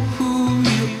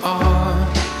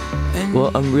 Well,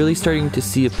 I'm really starting to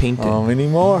see a painting.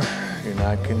 Anymore. You know,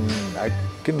 I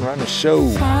can run a show.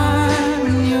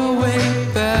 Find your way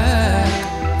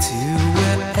back to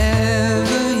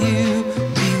wherever you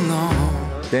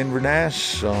belong. Denver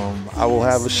Nash, I will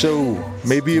have a show,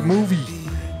 maybe a movie,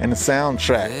 and a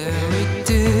soundtrack. Very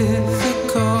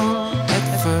difficult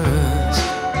at first.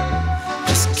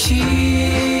 Just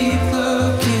keep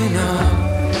looking up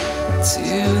to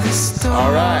the stars.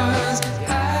 All right.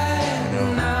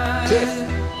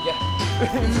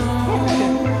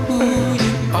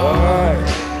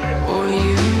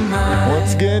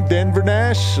 Once again, Denver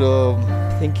Nash.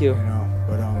 Thank you. You know,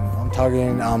 but I'm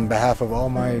talking on behalf of all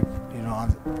my, you know,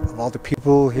 of all the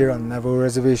people here on Navajo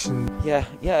Reservation. Yeah,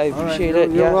 I appreciate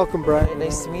it. You're welcome, Brian.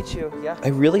 Nice to meet you. Yeah. I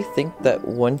really think that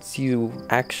once you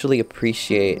actually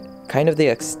appreciate kind of the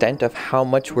extent of how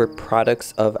much we're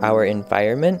products of our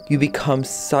environment, you become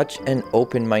such an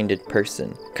open-minded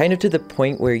person. Kind of to the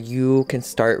point where you can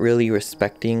start really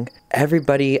respecting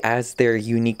everybody as their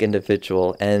unique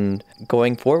individual and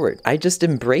going forward. I just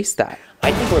embrace that.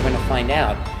 I think what we're going to find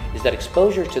out is that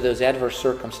exposure to those adverse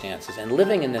circumstances and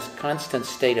living in this constant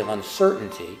state of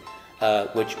uncertainty,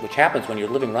 which happens when you're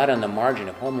living right on the margin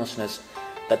of homelessness,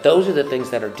 that those are the things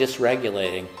that are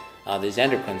dysregulating these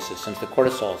endocrine systems, the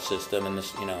cortisol system, and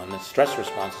this, you know, and the stress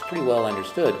response is pretty well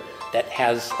understood. That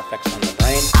has effects on the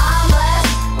brain. I'm blessed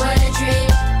with a dream.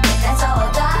 That's all I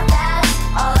got. That's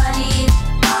all I need.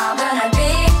 I'm gonna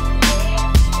be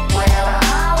wherever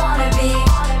I wanna be.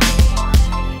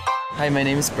 Hi, my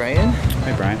name is Brian.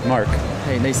 Hi, Brian. Mark.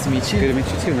 Hey, nice to meet you. Good to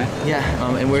meet you too, man. Yeah,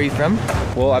 and where are you from?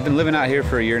 Well, I've been living out here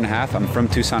for a year and a half. I'm from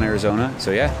Tucson, Arizona.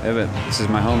 So yeah, this is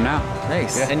my home now.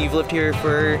 Nice. Yeah. And you've lived here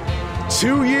for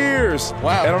 2 years.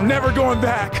 Wow. And I'm never going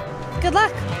back. Good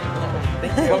luck.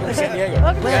 Welcome to San Diego.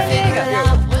 Welcome to San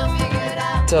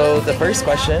Diego. So the first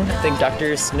question, I think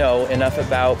doctors know enough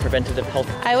about preventative health.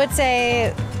 I would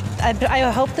say, I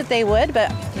hope that they would,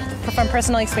 but from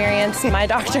personal experience, my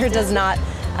doctor does not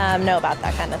know about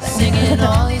that kind of thing.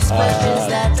 All these questions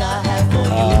that I have for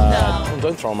you now.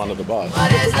 Don't throw them under the bus.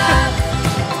 What is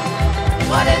love?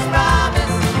 What is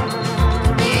promise?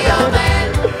 Be your man.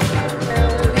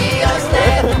 Be your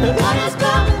slave. What is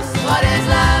promise? What is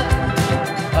love?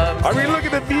 I mean, look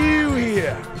at the view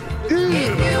here.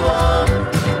 Keep you warm.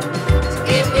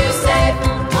 Keep you safe.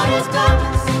 What is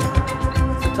promise?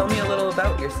 So tell me a little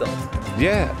about yourself.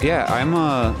 Yeah. I'm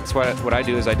that's what I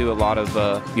do is I do a lot of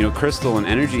crystal and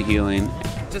energy healing.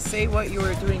 Just say what you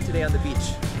were doing today on the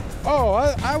beach. Oh,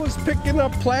 I was picking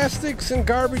up plastics and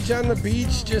garbage on the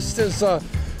beach just as a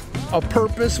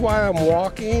purpose while I'm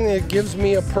walking. It gives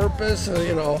me a purpose,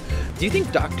 Do you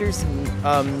think doctors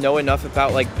know enough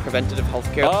about like preventative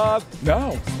health care?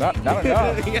 No, not enough.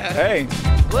 Yeah. Hey.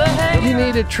 You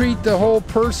need to treat the whole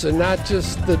person, not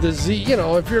just the disease.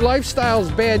 If your lifestyle's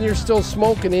bad and you're still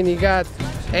smoking and you got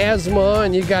asthma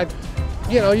and you got,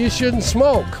 you shouldn't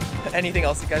smoke. Anything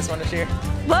else you guys want to share?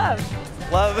 Love.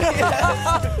 Love. What is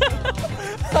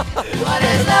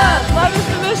love? Love is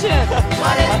the mission.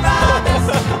 What is promise?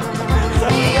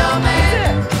 Be your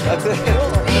man. That's it.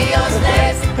 Be your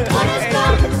slave. What is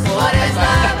promise? What is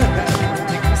love?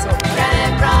 Can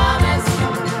it promise?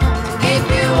 Keep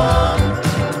you warm.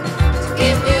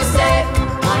 Keep you safe.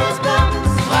 What is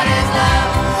promise? What is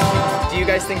love? Do you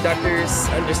guys think doctors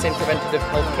understand preventative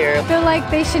health care? I feel like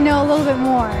they should know a little bit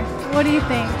more. What do you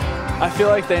think? I feel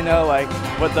like they know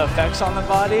what the effects on the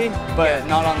body, but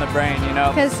not on the brain,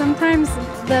 Because sometimes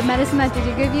the medicine that they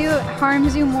do give you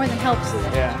harms you more than helps you.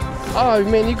 Yeah. Oh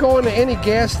man, you go into any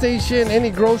gas station, any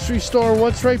grocery store,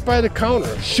 what's right by the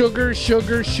counter? Sugar,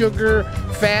 sugar, sugar,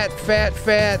 fat, fat,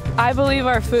 fat. I believe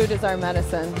our food is our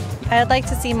medicine. I'd like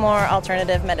to see more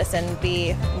alternative medicine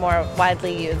be more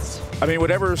widely used. I mean,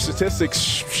 whatever statistics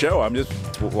show, I'm just...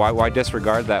 Why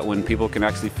disregard that when people can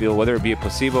actually feel, whether it be a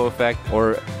placebo effect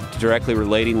or directly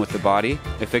relating with the body,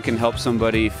 if it can help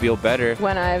somebody feel better.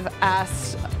 When I've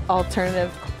asked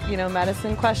alternative,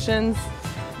 medicine questions,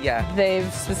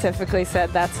 they've specifically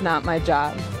said that's not my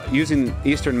job. Using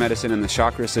Eastern medicine and the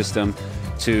chakra system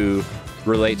to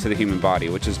relate to the human body,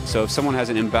 which is, so if someone has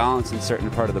an imbalance in a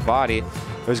certain part of the body,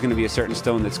 there's going to be a certain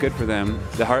stone that's good for them.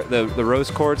 The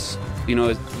rose quartz,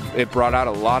 it brought out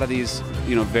a lot of these,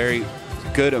 very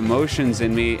good emotions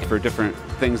in me for different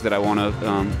things that I want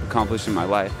to accomplish in my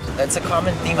life. That's a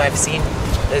common theme I've seen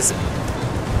is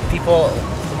people,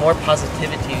 the more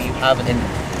positivity you have in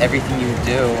everything you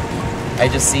do, I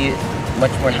just see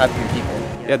much more happier people.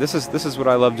 Yeah, this is what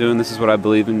I love doing. This is what I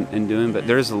believe in doing. But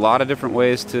there's a lot of different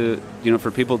ways to,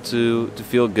 for people to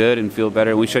feel good and feel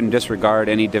better. And we shouldn't disregard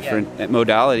any different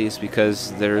modalities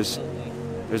because there's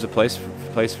a place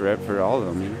for all of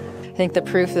them. I think the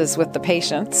proof is with the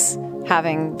patients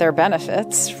having their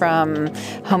benefits from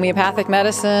homeopathic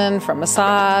medicine, from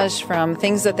massage, from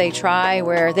things that they try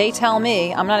where they tell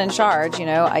me, I'm not in charge,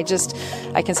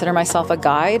 I consider myself a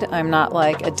guide. I'm not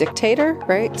like a dictator,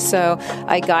 right? So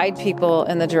I guide people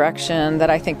in the direction that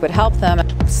I think would help them.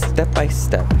 Step by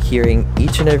step, hearing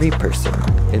each and every person,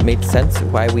 it made sense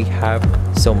why we have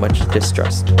so much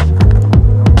distrust.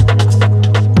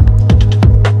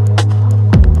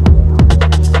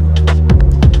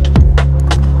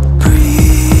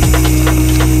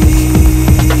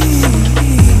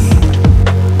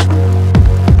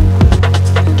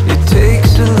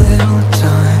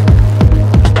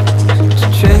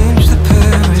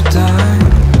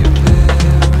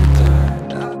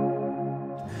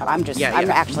 I'm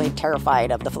actually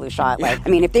terrified of the flu shot.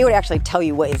 If they would actually tell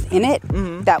you what is in it,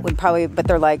 that would probably, but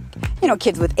they're like,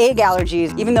 kids with egg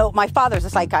allergies, even though my father's a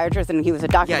psychiatrist and he was a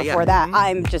doctor before that,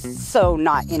 I'm just so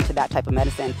not into that type of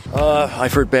medicine.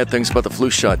 I've heard bad things about the flu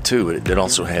shot too. It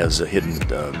also has hidden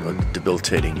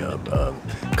debilitating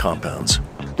compounds.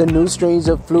 The new strains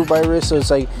of flu virus, so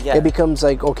it's like it becomes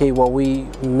like, okay, well, we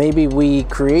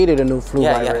created a new flu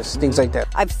virus, things like that.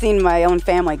 I've seen my own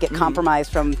family get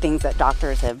compromised from things that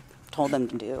doctors have told them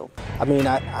to do.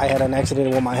 I had an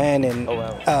accident with my hand, and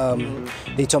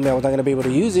they told me I was not going to be able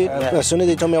to use it. As soon as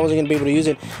they told me I wasn't going to be able to use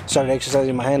it, started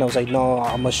exercising my hand. I was like, no,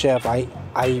 I'm a chef.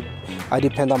 I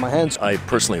depend on my hands. I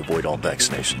personally avoid all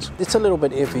vaccinations. It's a little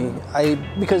bit iffy.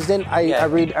 Because then I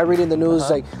read in the news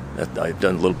I've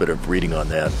done a little bit of reading on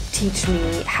that. Teach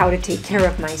me how to take care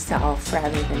of myself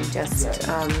rather than just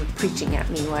preaching at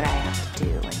me what I have to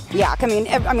do. Yeah,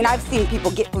 I've seen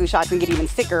people get flu shots and get even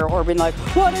sicker, or been like,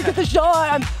 why did I get the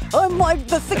shot? I'm like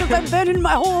the sickest I've been in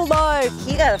my whole life.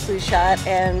 He got a flu shot,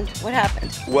 and what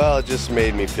happened? Well, it just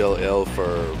made me feel ill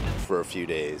for a few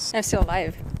days. I'm still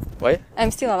alive. What? I'm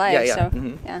still alive, yeah. so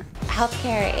Mm-hmm. yeah.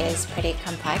 Healthcare is pretty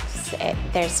complex.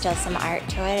 There's still some art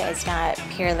to it. It's not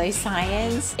purely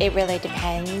science. It really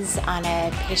depends on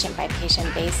a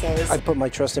patient-by-patient basis. I put my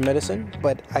trust in medicine,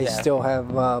 but I still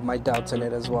have my doubts in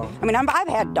it as well. I mean, I've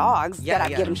had dogs that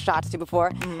I've given shots to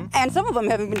before, and some of them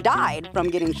have even died from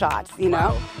getting shots, you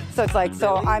know? So it's like,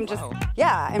 so I'm just,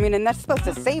 I mean, and that's supposed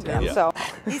to save them, so.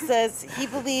 He says he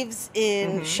believes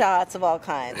in shots of all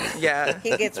kinds. Yeah.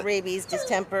 He gets rabies,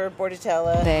 distemper,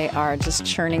 bordetella. They are just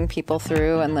churning people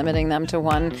through and limiting them to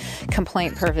one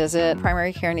complaint per visit.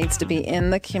 Primary care needs to be in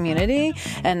the community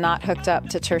and not hooked up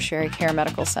to tertiary care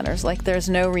medical centers. Like, there's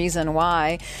no reason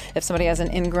why, if somebody has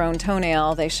an ingrown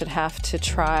toenail, they should have to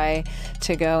try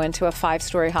to go into a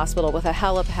 5-story hospital with a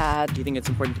helipad. Do you think it's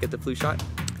important to get the flu shot?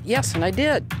 Yes, and I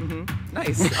did.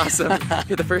 Nice, awesome.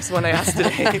 You're the first one I asked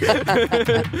today.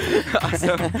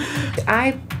 Awesome.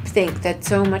 I think that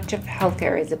so much of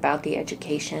healthcare is about the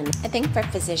education. I think for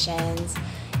physicians,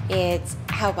 it's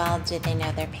how well do they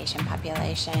know their patient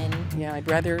population. Yeah, I'd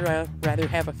rather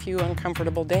have a few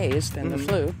uncomfortable days than the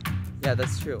flu. Yeah,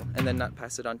 that's true. And then not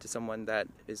pass it on to someone that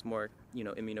is more,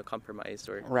 immunocompromised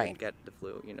or get the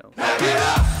flu,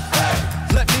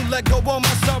 Let me let go all my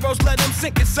sorrows, let them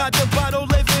sink inside the bottle,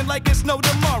 living like it's no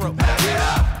tomorrow.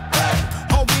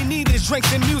 All we need is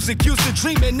drinks and music, used to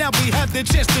dream and now we have the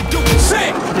chance to do it.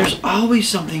 Sing! There's always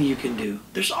something you can do.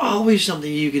 There's always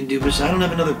something you can do, but I don't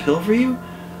have another pill for you?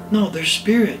 No, there's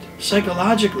spirit,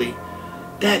 psychologically.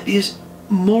 That is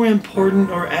more important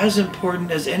or as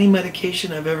important as any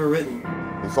medication I've ever written.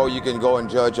 Before you can go and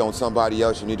judge on somebody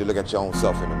else, you need to look at your own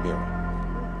self in the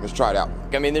mirror. Let's try it out.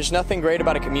 I mean, there's nothing great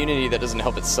about a community that doesn't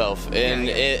help itself. And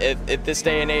at this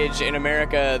day and age in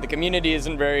America, the community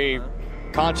isn't very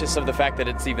conscious of the fact that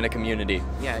it's even a community.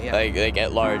 Like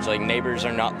at large, like neighbors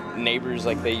are not neighbors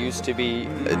like they used to be.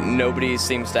 Nobody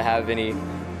seems to have any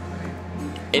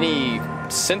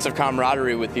sense of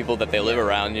camaraderie with people that they live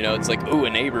around. It's like, ooh, a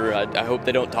neighbor, I hope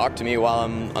they don't talk to me while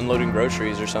I'm unloading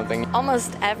groceries or something.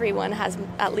 Almost everyone has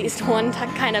at least one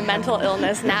kind of mental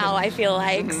illness now, I feel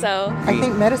like, so. I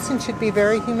think medicine should be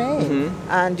very humane,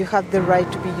 and you have the right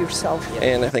to be yourself.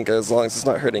 And I think as long as it's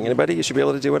not hurting anybody, you should be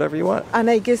able to do whatever you want. And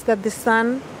I guess that the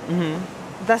sun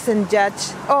doesn't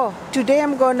judge, today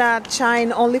I'm gonna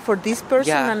shine only for this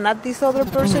person and not this other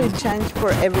person. It shines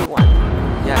for everyone.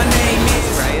 My name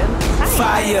is Ryan.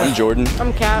 Fire. I'm Jordan.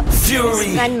 I'm Kat.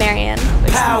 Fury. I'm Marion.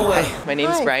 Power. Hi, my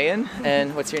name's Brian,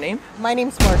 and what's your name? My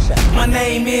name's Marcia. My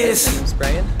name is... My name's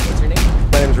Brian. What's your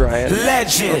name? My name's Ryan.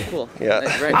 Legend. Oh, cool. Yeah.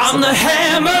 Right. I'm the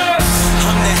hammer.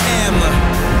 I'm the hammer.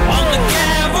 On the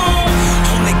gavel.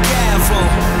 On the gavel.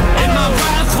 And my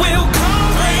wrath will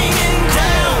come raining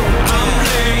down. I'm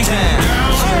laying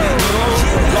down.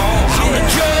 I'm the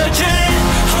judging.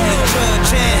 I'm the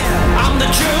judging. I'm the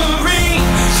jury.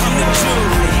 I'm the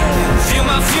jury. Feel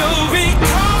my fury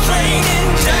come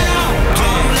raining down.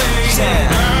 I'm laying down.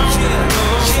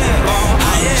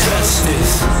 I am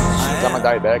justice. I'm a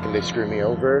diabetic and they screw me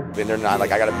over. And they're not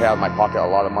like I gotta pay out of my pocket a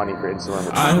lot of money for insulin.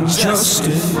 I'm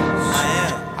justice.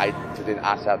 I didn't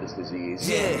ask to have this disease.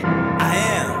 I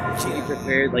am. So you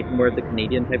prepared like more of the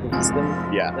Canadian type of system?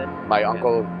 Yeah. My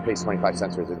uncle pays 25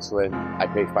 cents for his insulin. I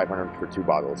pay $500 for 2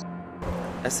 bottles.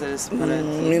 Ese es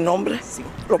Mi nombre.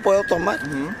 ¿Lo puedo tomar?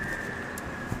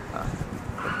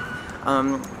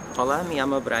 Hola, me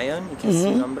llamo Brian. ¿Y qué es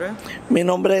su nombre? Mi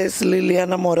nombre es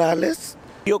Liliana Morales.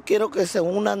 Yo quiero que se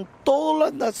unan todas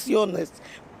las naciones,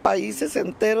 países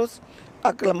enteros,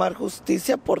 a clamar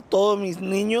justicia por todos mis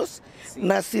niños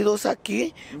nacidos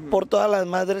aquí, por todas las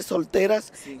madres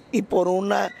solteras y por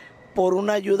una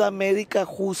ayuda médica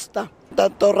justa.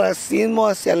 Tanto racismo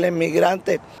hacia el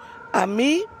inmigrante. A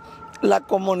mí, la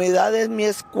comunidad es mi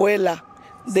escuela.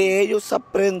 De ellos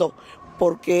aprendo,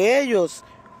 porque ellos,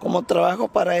 como trabajo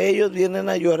para ellos, vienen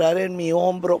a llorar en mi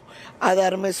hombro, a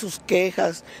darme sus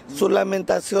quejas, sus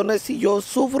lamentaciones, y yo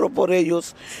sufro por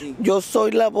ellos. Yo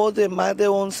soy la voz de más de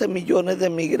 11 millones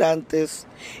de migrantes,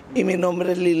 y mi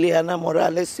nombre es Liliana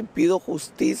Morales, y pido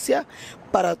justicia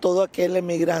para todo aquel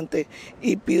emigrante,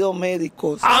 y pido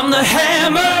médicos. I'm the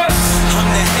hammer. I'm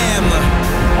the hammer.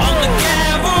 On the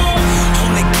gavel.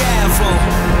 On the gavel.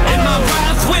 And my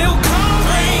wrath will come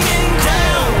raining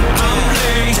down. I'm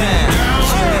laying down.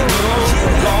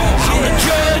 I'm the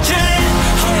judging.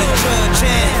 I'm the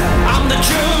judging. I'm the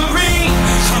jury.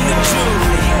 I'm the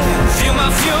jury. Feel my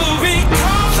fury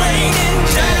come raining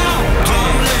down.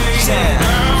 I'm laying down.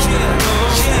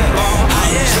 I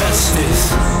am justice.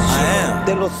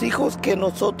 De los hijos que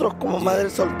nosotros como madre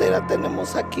soltera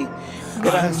tenemos aquí.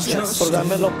 Gracias por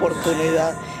darme la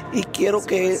oportunidad, y quiero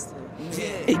que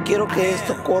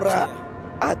esto corra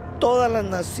a todas las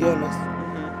naciones.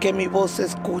 que mi voz se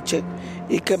escuche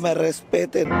y que me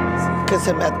respeten, que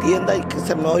se me atienda y que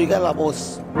se me oiga la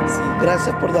voz.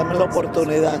 Gracias por darme la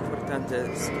oportunidad.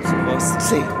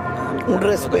 Sí, un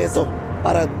respeto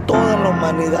para toda la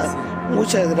humanidad.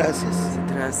 Muchas gracias.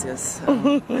 Gracias.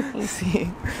 Sí.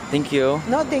 Thank you.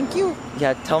 No, thank you.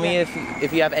 Yeah, tell me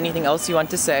if you have anything else you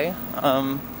want to say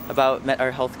about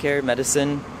our healthcare,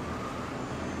 medicine.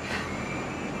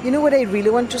 You know what I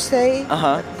really want to say?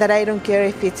 That I don't care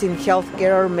if it's in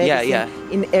healthcare or medicine.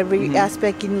 In every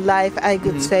aspect in life, I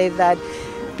could say that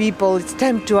people, it's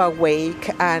time to awake,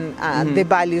 and the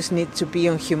values need to be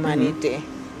on humanity.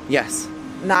 Yes.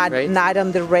 Not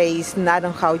on the race, not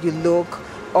on how you look,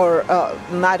 or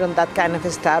not on that kind of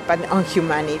stuff, but on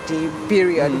humanity,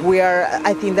 period.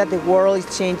 I think that the world is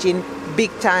changing big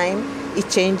time.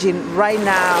 It's changing right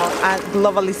now, and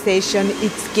globalization,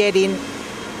 it's getting,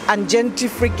 and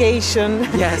gentrification,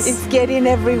 it's getting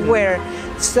everywhere.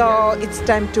 So it's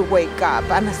time to wake up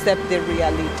and accept the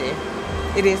reality.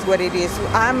 It is what it is.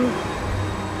 I'm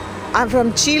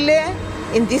from Chile.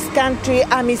 In this country,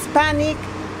 I'm Hispanic,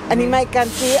 and in my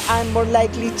country, I'm more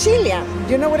likely Chilean.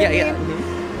 You know what I mean?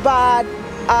 But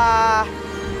I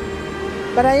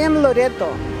am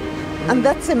Loreto, and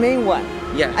that's the main one.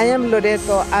 I am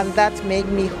Loreto, and that makes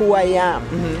me who I am.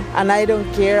 And I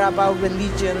don't care about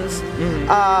religions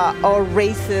or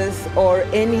races or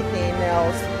anything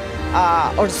else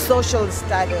or social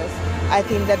status. I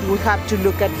think that we have to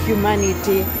look at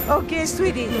humanity. Okay,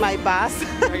 sweetie, my boss.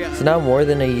 So now more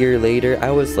than a year later,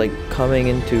 I was like coming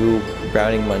into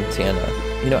Browning, Montana.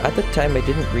 You know, at the time I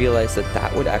didn't realize that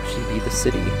that would actually be the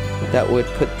city that would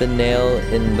put the nail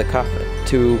in the coffin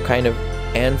to kind of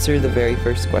answer the very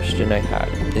first question I had.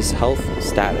 Is health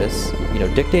status, you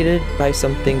know, dictated by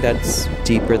something that's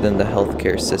deeper than the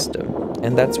healthcare system?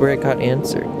 And that's where it got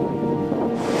answered.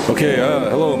 Okay,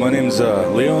 hello, my name's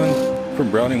Leon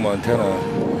from Browning, Montana.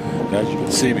 And as you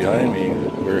can see behind me,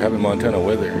 we're having Montana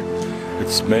weather.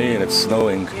 It's May and it's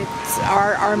snowing.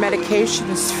 Our medication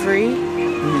is free.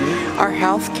 Our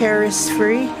health care is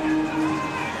free.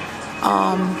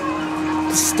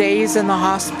 The stays in the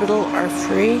hospital are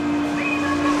free.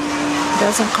 It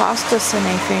doesn't cost us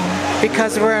anything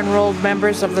because we're enrolled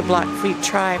members of the Blackfeet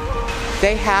tribe.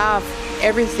 They have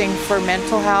everything for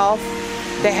mental health.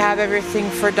 They have everything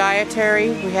for dietary.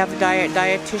 We have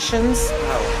dietitians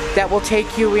that will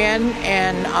take you in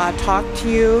and talk to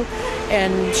you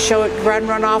and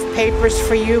run off papers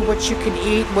for you, what you can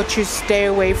eat, what you stay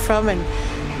away from, and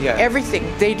everything.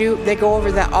 They go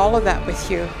over all of that with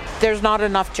you. There's not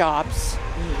enough jobs.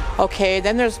 Okay,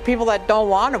 then there's people that don't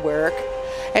want to work.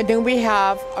 And then we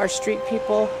have our street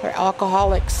people, our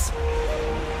alcoholics,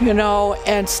 you know,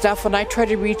 and stuff. And I try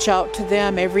to reach out to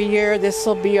them every year. This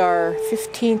will be our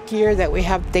 15th year that we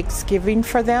have Thanksgiving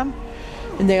for them.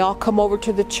 And they all come over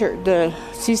to the church, the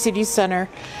CCD Center,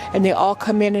 and they all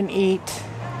come in and eat.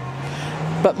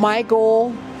 But my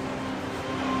goal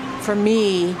for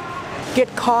me, get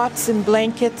cots and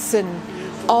blankets and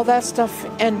all that stuff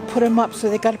and put them up so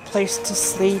they got a place to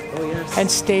sleep and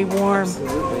stay warm.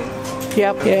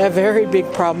 Yep, yeah, very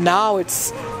big problem. Now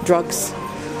it's drugs.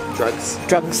 Drugs.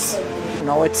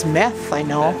 No, it's meth, I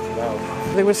know.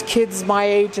 There was kids my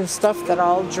age and stuff that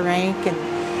all drank and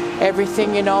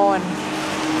everything, you know, and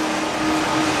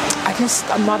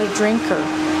I'm not a drinker.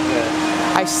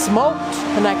 I smoked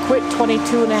and I quit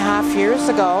 22 and a half years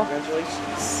ago.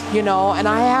 Congratulations. You know, and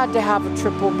I had to have a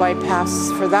triple bypass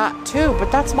for that too,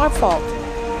 but that's my fault,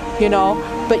 you know.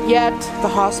 But yet the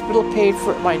hospital paid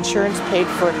for it, my insurance paid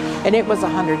for it, and it was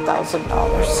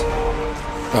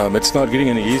 $100,000. It's not getting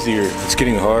any easier. It's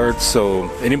getting hard. So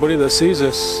anybody that sees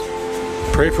us,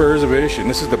 pray for our reservation.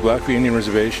 This is the Blackfeet Indian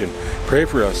Reservation. Pray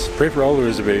for us. Pray for all the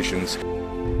reservations.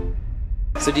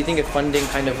 So do you think if funding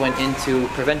kind of went into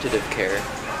preventative care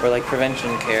or like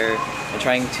prevention care and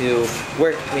trying to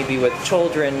work maybe with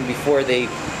children before they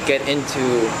get into,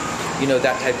 you know,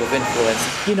 that type of influence?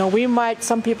 You know,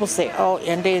 some people say, oh,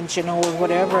 Indians, you know, or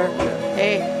whatever.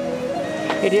 Hey,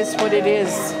 it is what it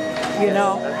is, you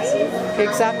know.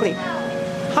 Exactly.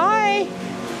 Hi.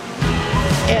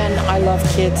 And I love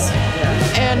kids.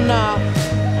 And,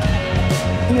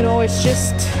 you know, it's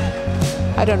just,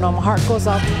 I don't know, my heart goes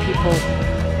out to people,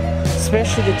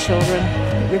 especially the children.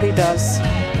 It really does.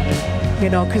 You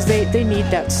know, because they need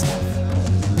that stuff.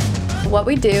 What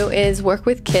we do is work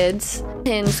with kids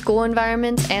in school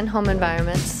environments and home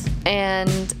environments,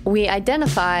 and we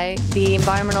identify the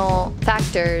environmental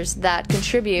factors that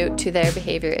contribute to their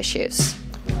behavior issues.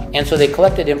 And so they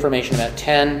collected information about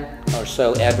 10 or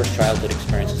so adverse childhood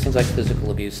experiences, things like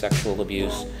physical abuse, sexual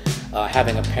abuse,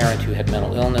 having a parent who had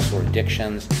mental illness or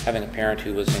addictions, having a parent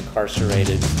who was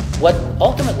incarcerated. What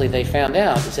ultimately they found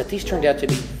out is that these turned out to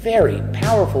be very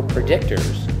powerful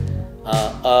predictors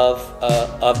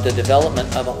of the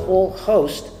development of a whole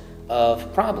host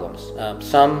of problems.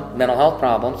 Some mental health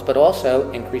problems, but also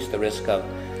increase the risk of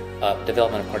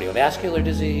development of cardiovascular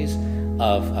disease,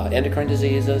 of endocrine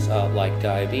diseases like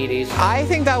diabetes. I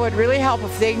think that would really help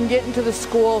if they can get into the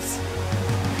schools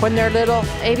when they're little.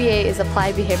 ABA is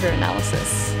applied behavior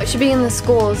analysis. It should be in the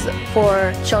schools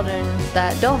for children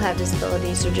that don't have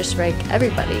disabilities or just like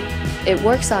everybody. It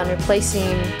works on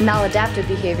replacing maladaptive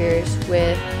behaviors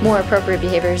with more appropriate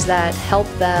behaviors that help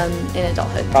them in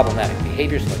adulthood. Problematic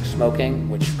behaviors like smoking,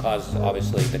 which causes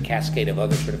obviously the cascade of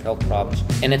other sort of health problems.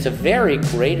 And it's a very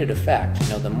graded effect. You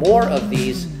know, the more of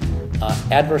these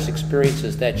adverse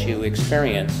experiences that you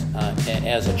experience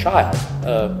as a child,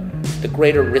 the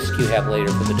greater risk you have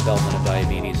later for the development of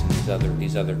diabetes and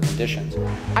these other conditions.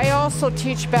 I also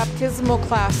teach baptismal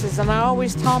classes, and I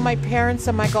always tell my parents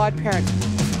and my godparents,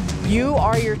 you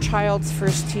are your child's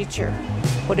first teacher.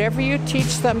 Whatever you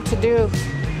teach them to do,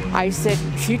 I said,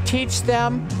 if you teach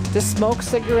them to smoke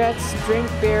cigarettes, drink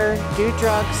beer, do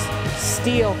drugs,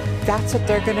 steal, that's what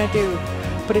they're gonna do.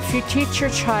 But if you teach your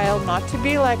child not to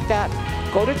be like that,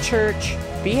 go to church,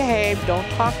 behave, don't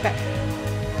talk back,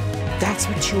 that's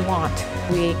what you want.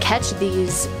 We catch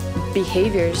these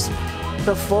behaviors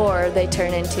before they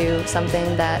turn into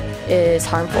something that is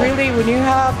harmful. Really, when you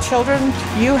have children,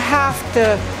 you have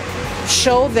to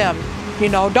show them, you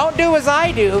know, don't do as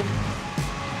I do.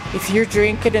 If you're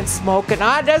drinking and smoking,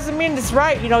 it doesn't mean it's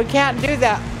right, you know, you can't do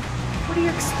that. What do you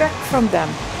expect from them?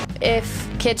 If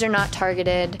kids are not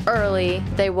targeted early,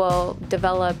 they will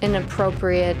develop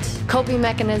inappropriate coping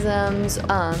mechanisms,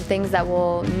 things that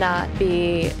will not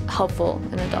be helpful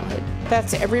in adulthood.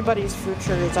 That's everybody's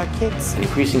future, is our kids.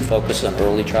 Increasing focus on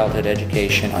early childhood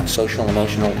education, on social and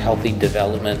emotional healthy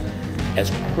development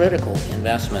as critical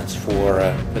investments for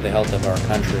the health of our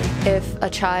country. If a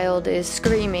child is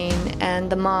screaming and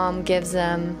the mom gives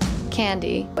them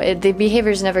candy, the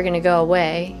behavior is never going to go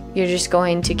away. You're just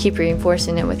going to keep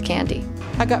reinforcing it with candy.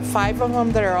 I got 5 of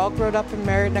them that are all grown up and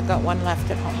married, and I got 1 left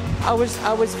at home. I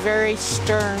was very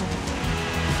stern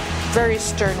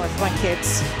with my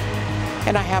kids,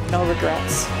 and I have no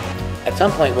regrets. At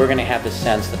some point, we're going to have the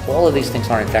sense that all of these things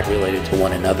are in fact related to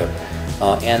one another,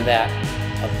 and that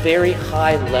a very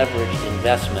high leveraged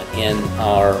investment in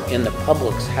the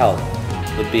public's health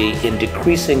would be in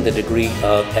decreasing the degree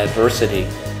of adversity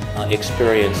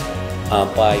experienced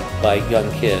by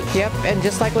young kids. Yep, and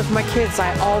just like with my kids,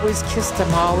 I always kissed them,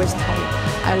 I always told them,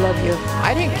 I love you.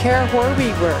 I didn't care where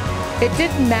we were. It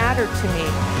didn't matter to me,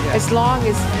 as long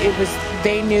as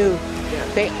they knew.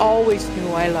 They always knew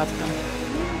I loved them.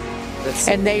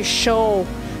 And they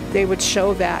would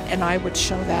show that, and I would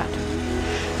show that.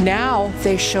 Now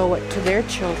they show it to their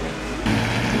children.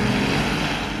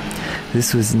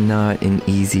 This was not an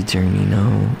easy journey,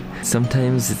 no.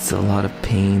 Sometimes it's a lot of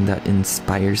pain that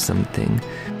inspires something.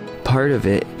 Part of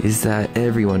it is that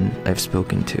everyone I've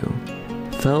spoken to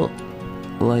felt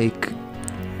like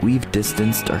we've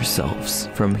distanced ourselves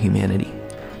from humanity.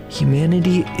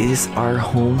 Humanity is our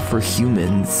home for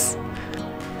humans.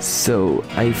 So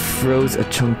I froze a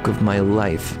chunk of my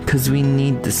life because we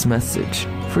need this message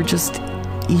for just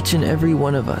each and every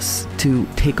one of us to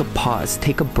take a pause,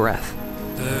 take a breath,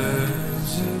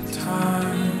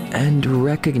 and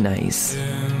recognize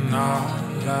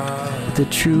the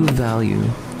true value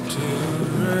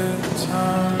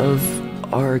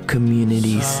of our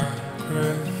communities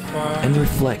and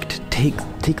reflect, take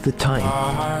the time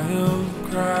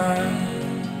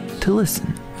to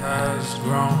listen.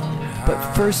 But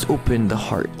first open the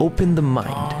heart, open the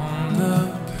mind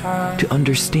to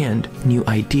understand new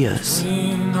ideas.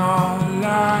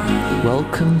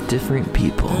 Welcome different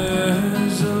people.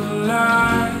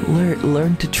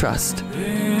 Learn to trust.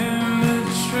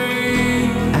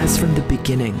 As from the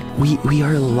beginning, we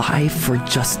are alive for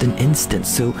just an instant,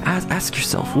 so ask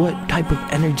yourself what type of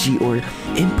energy or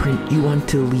imprint you want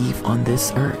to leave on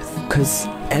this earth. Because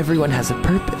everyone has a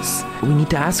purpose. We need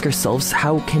to ask ourselves,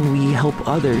 how can we help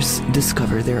others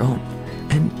discover their own?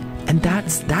 And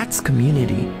that's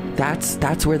community.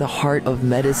 That's where the heart of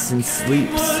medicine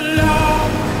sleeps.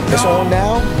 It's on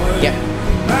now? Yeah.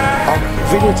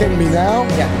 Videotaping me now?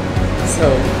 Yeah. So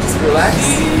just relax.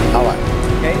 All right.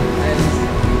 Okay. And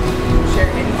share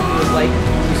anything you would like.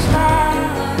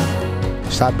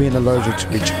 Stop being allergic to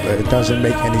each other. It doesn't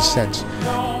make any sense.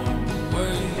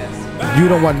 You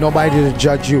don't want nobody to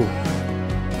judge you.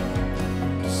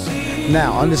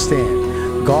 Now,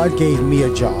 understand, God gave me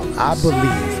a job. I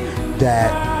believe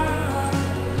that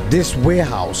this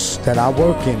warehouse that I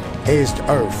work in is the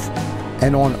earth.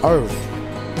 And on earth,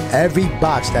 every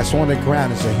box that's on the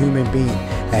ground is a human being.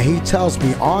 And he tells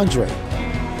me, Andre,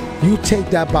 you take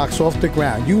that box off the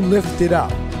ground, you lift it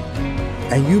up,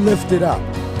 and you lift it up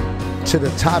to the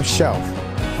top shelf.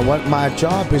 And what my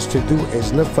job is to do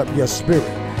is lift up your spirit,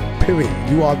 period.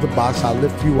 You are the box, I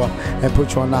lift you up and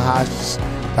put you on the highest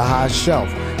shelf.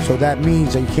 So that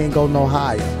means that you can't go no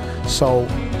higher. So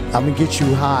I'm gonna get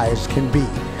you high as can be.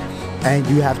 And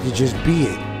you have to just be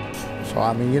it. So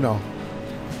I mean, you know,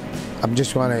 I'm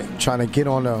just trying to get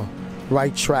on the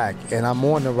right track, and I'm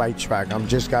on the right track. I'm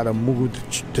just gotta move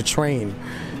the train.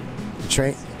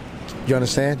 You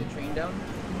understand? The train down?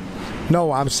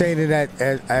 No, I'm saying it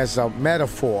as a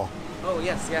metaphor. Oh,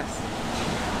 yes.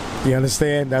 You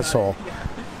understand? That's all.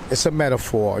 It's a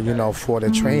metaphor, you know, for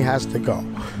the train has to go.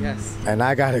 Yes. And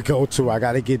I gotta go too. I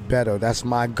gotta get better. That's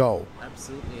my goal.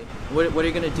 Absolutely. What are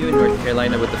you going to do in North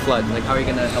Carolina with the flood? Like, how are you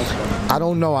going to help them? I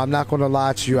don't know. I'm not going to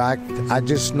lie to you. I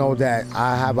just know that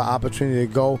I have an opportunity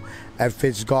to go if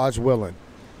it's God's willing.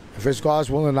 If it's God's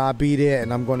willing, I'll be there,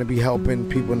 and I'm going to be helping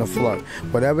people in the flood.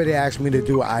 Whatever they ask me to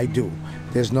do, I do.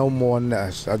 There's no more than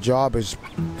that. A job is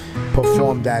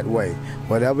performed that way.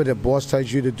 Whatever the boss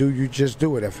tells you to do, you just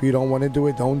do it. If you don't want to do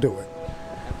it, don't do it.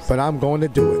 But I'm going to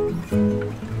do it.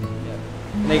 Can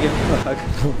I give you a hug?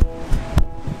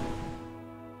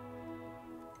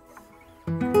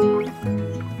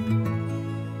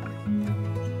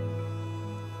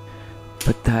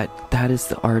 But that is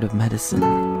the art of medicine,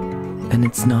 and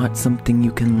it's not something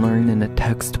you can learn in a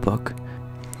textbook.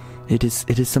 It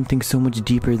is something so much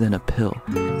deeper than a pill.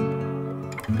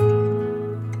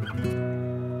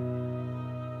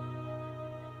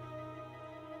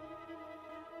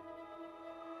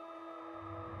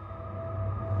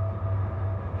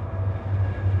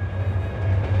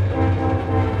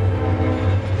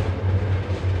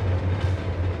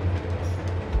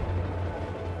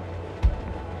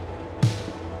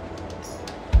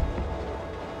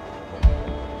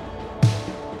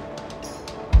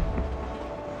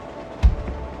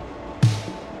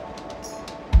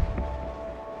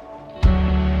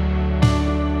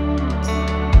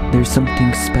 There's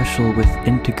something special with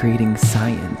integrating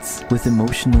science with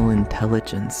emotional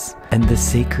intelligence and the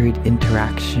sacred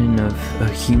interaction of a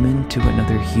human to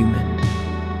another human.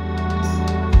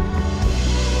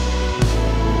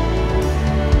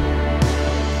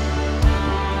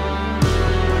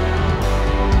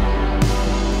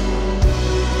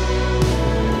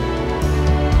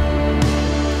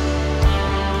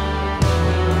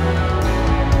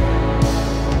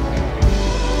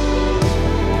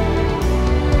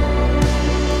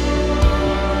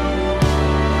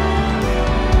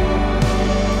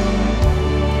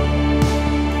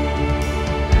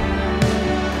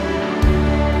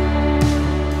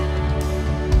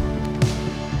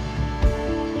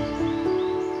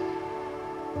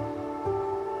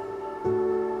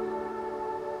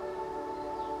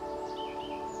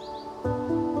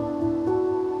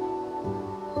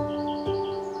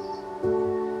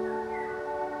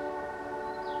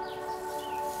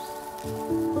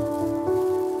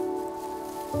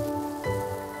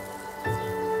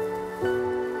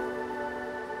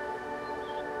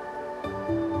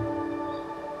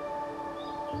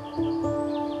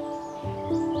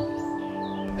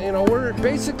 You know, we're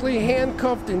basically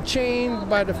handcuffed and chained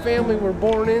by the family we're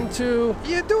born into.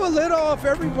 You do a little, if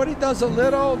everybody does a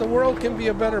little, the world can be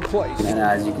a better place. And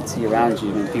as you can see around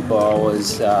you, I mean, people are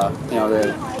always, you know,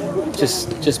 they're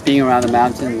just being around the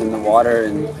mountains and the water,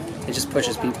 and it just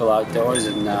pushes people outdoors,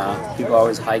 and people are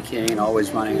always hiking and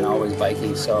always running and always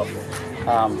biking. So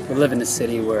we live in a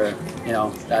city where, you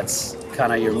know, that's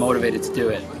kind of, you're motivated to do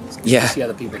it. Yeah. You see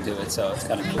other people do it, so it's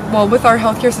kind of cool. Well, with our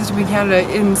healthcare system in Canada,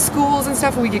 in schools and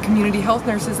stuff, we get community health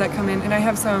nurses that come in, and I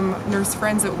have some nurse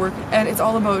friends that work, and it's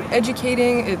all about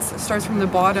educating. It starts from the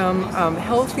bottom,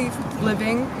 healthy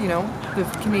living, you know, the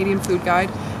Canadian Food Guide,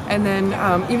 and then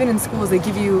even in schools they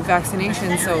give you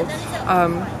vaccinations. So,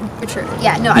 True.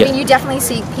 Yeah. No. I mean, you definitely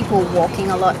see people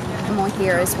walking a lot more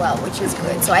here as well, which is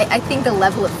good. So I think the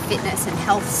level of fitness and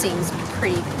health seems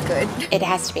pretty good. It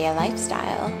has to be a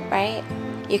lifestyle, right?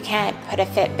 You can't put a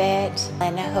Fitbit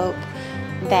and hope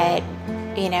that,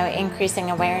 you know,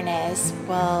 increasing awareness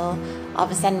will all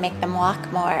of a sudden make them walk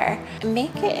more.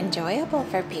 Make it enjoyable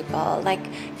for people. Like,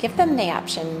 give them the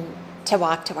option to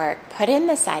walk to work. Put in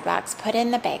the sidewalks, put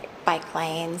in the bike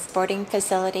lanes. Boarding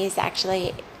facilities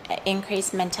actually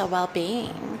increase mental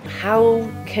well-being. How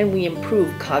can we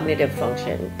improve cognitive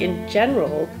function? In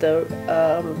general, the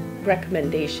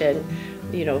recommendation,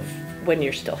 you know, when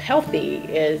you're still healthy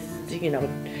is, you know,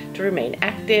 to remain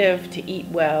active, to eat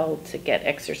well, to get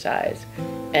exercise.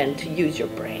 and to use your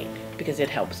brain because it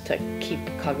helps to keep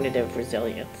cognitive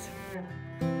resilience.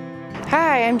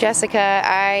 Hi, I'm Jessica.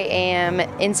 I am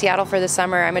in Seattle for the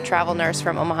summer. I'm a travel nurse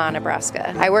from Omaha,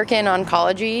 Nebraska. I work in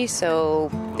oncology, so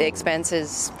the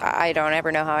expenses, I don't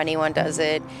ever know how anyone does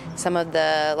it. Some of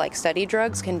the study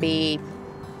drugs can be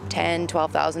 $10,000,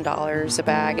 $12,000 a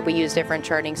bag. We use different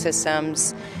charting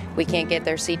systems. We can't get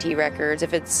their CT records.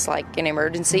 If it's an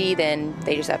emergency, then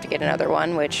they just have to get another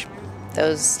one, which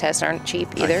those tests aren't cheap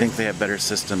either. I think they have better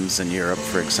systems in Europe.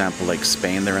 For example, like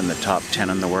Spain, they're in the top 10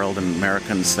 in the world, and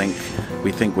Americans think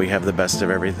we have the best of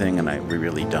everything, and we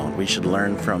really don't. We should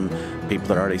learn from people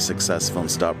that are already successful and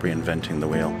stop reinventing the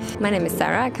wheel. My name is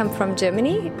Sarah. I come from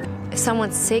Germany. If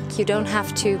someone's sick, you don't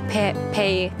have to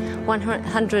pay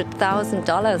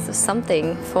 $100,000 or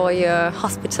something for your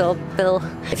hospital bill.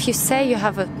 If you say you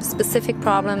have a specific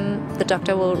problem, the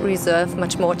doctor will reserve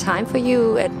much more time for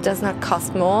you. It does not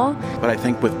cost more. But I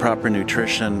think with proper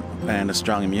nutrition and a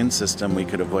strong immune system, we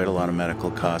could avoid a lot of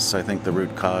medical costs. So I think the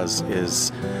root cause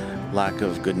is lack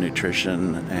of good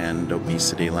nutrition and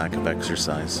obesity, lack of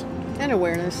exercise. And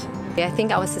awareness. I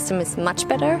think our system is much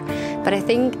better, but I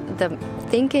think the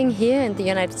thinking here in the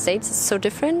United States is so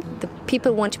different. The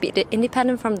people want to be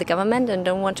independent from the government and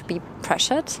don't want to be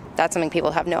pressured. That's something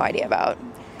people have no idea about.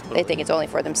 They think it's only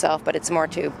for themselves, but it's more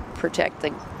to protect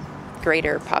the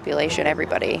greater population,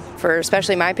 everybody. For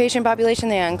especially my patient population,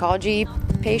 the oncology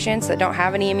patients that don't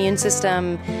have any immune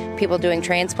system, people doing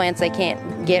transplants, they can't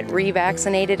get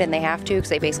revaccinated, and they have to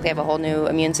because they basically have a whole new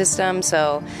immune system.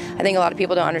 So I think a lot of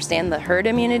people don't understand the herd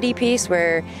immunity piece,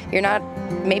 where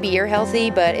maybe you're healthy,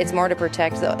 but it's more to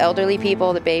protect the elderly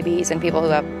people, the babies, and people who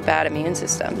have bad immune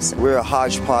systems. We're a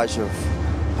hodgepodge of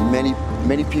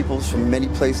many peoples from many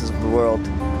places of the world.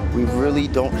 We really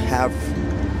don't have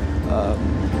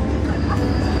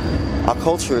our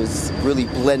culture is really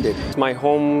blended. My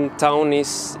hometown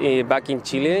is back in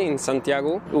Chile, in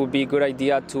Santiago. It would be a good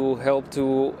idea to help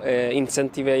to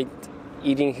incentivize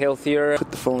eating healthier.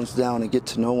 Put the phones down and get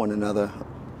to know one another,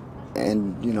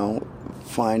 and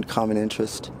find common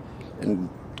interest and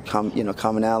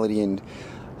commonality, and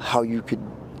how you could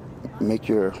make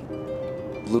your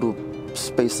little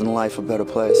space in life a better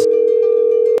place.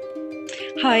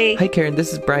 Hi. Hi, Karen.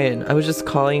 This is Brian. I was just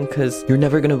calling because you're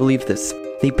never gonna believe this.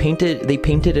 They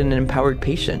painted an empowered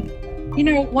patient.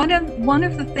 One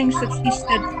of the things that he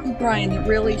said to Brian that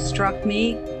really struck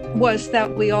me was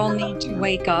that we all need to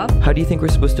wake up. How do you think we're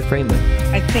supposed to frame it?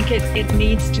 I think it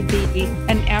needs to be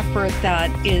an effort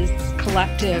that is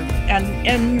collective,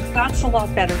 and that's a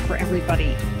lot better for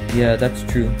everybody. Yeah, that's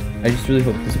true. I just really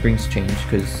hope this brings change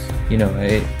because,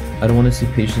 I don't want to see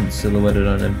patients silhouetted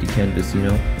on empty canvas,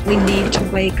 We need to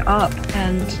wake up,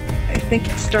 and I think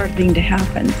it's starting to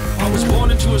happen. I was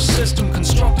born into a system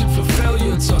constructed for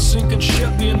failure. It's a sinking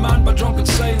ship being manned by drunken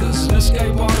sailors. An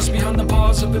escape artist behind the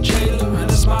bars of a jailer. An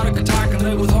asthmatic attack and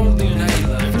they withhold the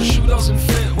inhaler. If the shoe doesn't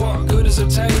fit, what good is a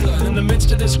tailor? In the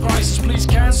midst of this crisis, please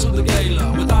cancel the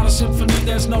gala. Without a symphony,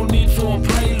 there's no need for a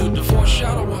prelude to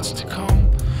foreshadow what's to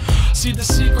come. See, the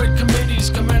secret committees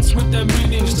commence with their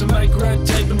meetings to make red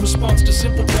tape in response to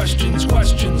simple questions.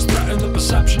 Questions threaten the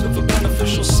perception of a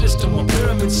beneficial system, a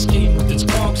pyramid scheme with its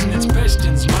cogs and its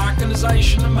pistons.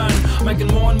 Mechanization of man, making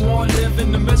more and more live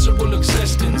in a miserable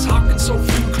existence. How can so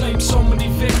few claim so many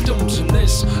victims? And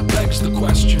this begs the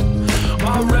question.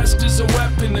 My arrest is a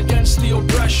weapon against the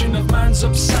oppression of man's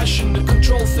obsession to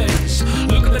control things.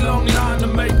 Look at the long line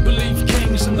of make-believe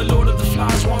kings, and the Lord of the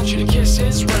Flies wants you to kiss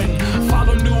his ring.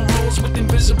 Follow new rules with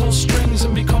invisible strings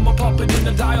and become a puppet in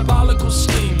a diabolical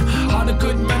scheme. How do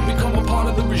good men become a part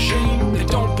of the regime? They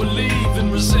don't believe in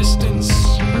resistance.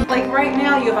 Right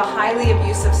now you have a highly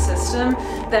abusive system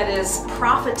that is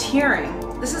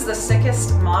profiteering. This is the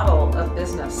sickest model of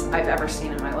business I've ever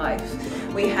seen in my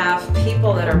life. We have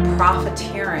people that are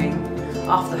profiteering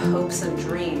off the hopes and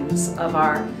dreams of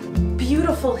our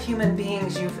beautiful human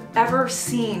beings you've ever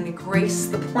seen grace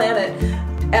the planet,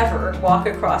 ever walk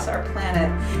across our planet,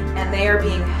 and they are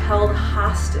being held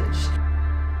hostage.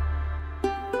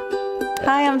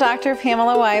 Hi, I'm Dr.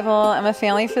 Pamela Weibel. I'm a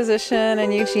family physician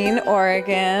in Eugene,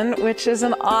 Oregon, which is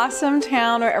an awesome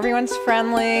town where everyone's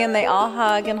friendly and they all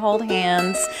hug and hold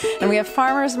hands. And we have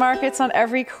farmers markets on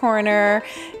every corner.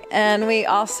 And we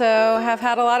also have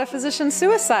had a lot of physician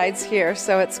suicides here,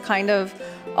 so it's kind of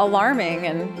alarming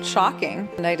and shocking.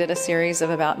 And I did a series of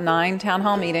about 9 town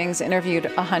hall meetings,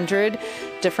 interviewed 100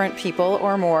 different people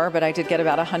or more, but I did get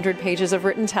about 100 pages of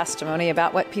written testimony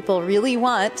about what people really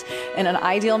want in an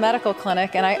ideal medical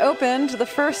clinic, and I opened the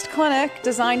first clinic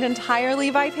designed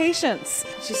entirely by patients.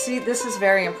 You see, this is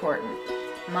very important.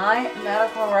 My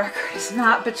medical record is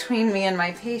not between me and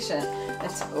my patient.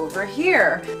 It's over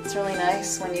here. It's really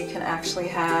nice when you can actually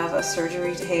have a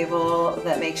surgery table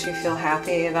that makes you feel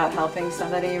happy about helping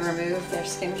somebody remove their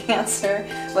skin cancer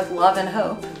with love and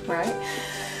hope, right?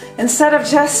 Instead of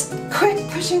just quick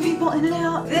pushing people in and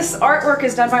out. This artwork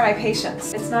is done by my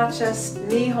patients. It's not just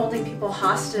me holding people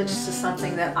hostage to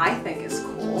something that I think is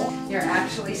cool. You're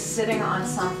actually sitting on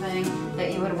something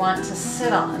that you would want to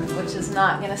sit on, which is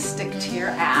not going to stick to your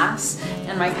ass.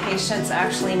 And my patients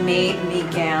actually made me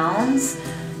gowns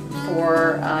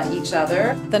for each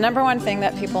other. The number one thing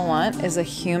that people want is a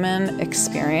human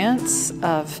experience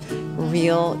of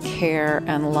real care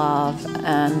and love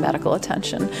and medical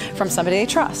attention from somebody they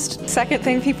trust. Second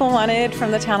thing people wanted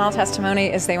from the town hall testimony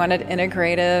is they wanted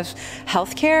integrative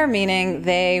healthcare, meaning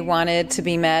they wanted to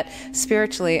be met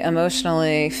spiritually,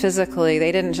 emotionally, physically.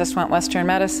 They didn't just want Western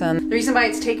medicine. The reason why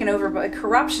it's taken over by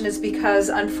corruption is because,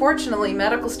 unfortunately,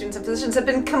 medical students and physicians have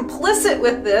been complicit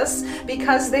with this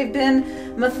because they've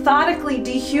been methodically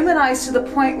dehumanized to the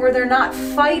point where they're not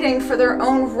fighting for their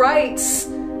own rights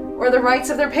or the rights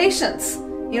of their patients.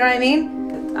 You know what I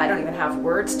mean? I don't even have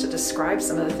words to describe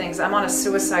some of the things. I'm on a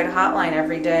suicide hotline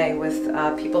every day with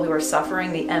people who are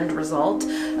suffering the end result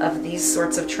of these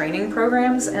sorts of training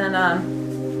programs, and I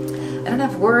don't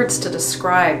have words to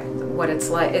describe what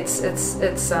it's like. It's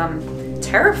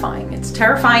terrifying. It's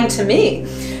terrifying to me.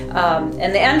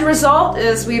 And the end result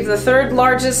is we have the third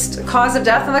largest cause of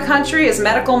death in the country is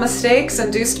medical mistakes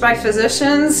induced by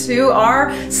physicians who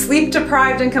are sleep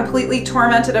deprived and completely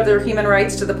tormented of their human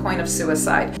rights to the point of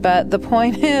suicide. But the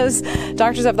point is,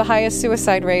 doctors have the highest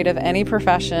suicide rate of any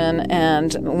profession,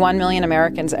 and 1 million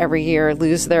Americans every year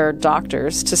lose their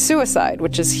doctors to suicide,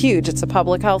 which is huge. It's a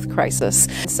public health crisis.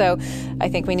 So I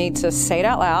think we need to say it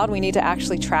out loud. We need to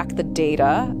actually track the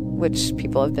data, which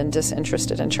people have been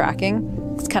disinterested in tracking.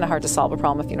 It's kind of hard to solve a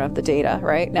problem if you don't have the data,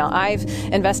 right? Now, I've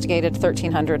investigated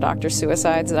 1,300 doctor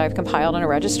suicides that I've compiled in a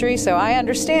registry, so I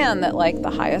understand that, like, the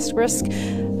highest risk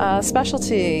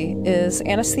specialty is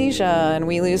anesthesia, and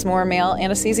we lose more male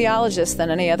anesthesiologists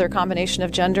than any other combination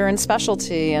of gender and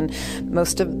specialty, and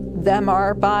most of them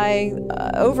are by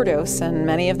overdose, and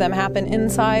many of them happen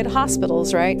inside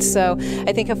hospitals, right? So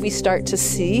I think if we start to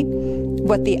see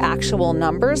what the actual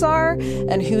numbers are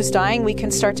and who's dying, we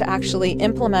can start to actually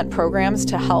implement programs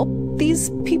to help these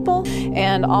people.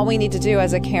 And all we need to do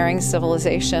as a caring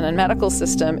civilization and medical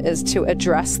system is to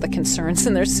address the concerns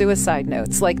in their suicide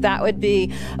notes. Like, that would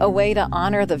be a way to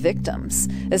honor the victims,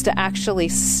 is to actually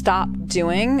stop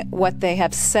doing what they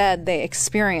have said they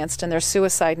experienced in their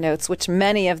suicide notes, which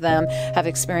many of them have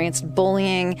experienced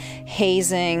bullying,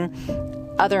 hazing,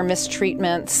 other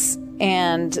mistreatments,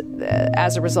 and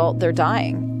as a result, they're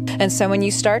dying. And so when you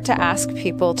start to ask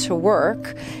people to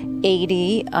work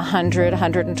 80, 100,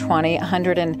 120,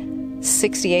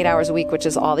 168 hours a week, which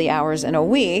is all the hours in a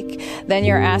week, then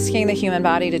you're asking the human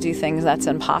body to do things that's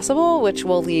impossible, which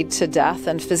will lead to death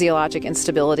and physiologic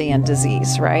instability and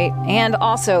disease, right? And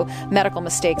also medical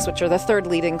mistakes, which are the third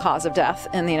leading cause of death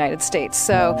in the United States.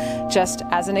 So just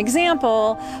as an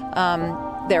example,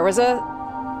 there was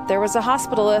a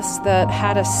hospitalist that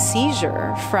had a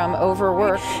seizure from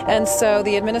overwork. And so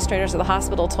the administrators of the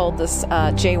hospital told this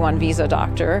J1 visa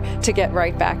doctor to get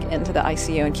right back into the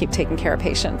ICU and keep taking care of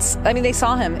patients. I mean, they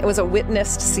saw him. It was a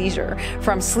witnessed seizure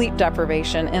from sleep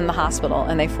deprivation in the hospital,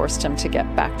 and they forced him to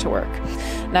get back to work.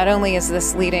 Not only is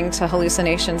this leading to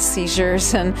hallucinations,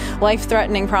 seizures, and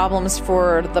life-threatening problems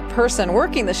for the person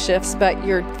working the shifts, but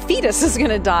your fetus is going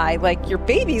to die. Like, your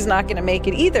baby's not going to make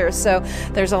it either. So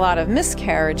there's a lot of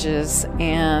miscarriages,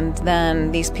 and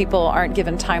then these people aren't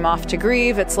given time off to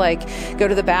grieve. It's like, go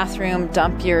to the bathroom,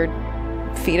 dump your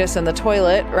fetus in the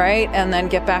toilet, right, and then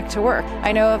get back to work.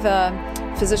 I know of a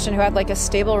physician who had like a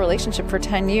stable relationship for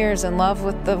 10 years, in love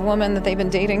with the woman that they've been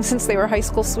dating since they were high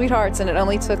school sweethearts, and it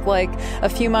only took like a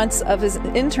few months of his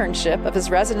internship, of his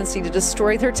residency, to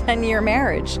destroy their 10-year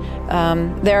marriage.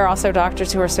 There are also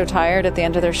doctors who are so tired at the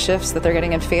end of their shifts that they're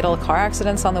getting in fatal car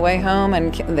accidents on the way home,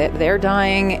 and they're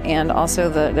dying, and also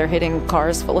they're hitting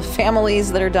cars full of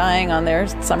families that are dying on their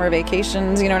summer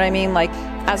vacations, you know what I mean? Like,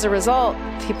 as a result,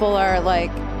 people are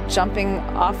like jumping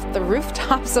off the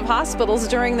rooftops of hospitals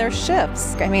during their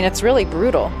shifts. I mean, it's really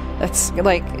brutal. It's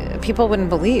like, people wouldn't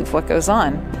believe what goes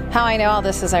on. How I know all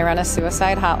this is I run a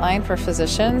suicide hotline for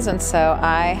physicians, and so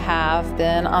I have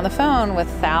been on the phone with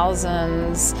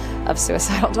thousands of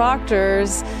suicidal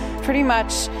doctors. Pretty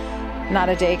much not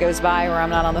a day goes by where I'm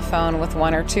not on the phone with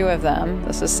one or two of them.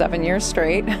 This is 7 years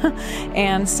straight.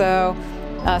 And so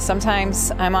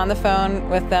sometimes I'm on the phone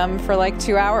with them for like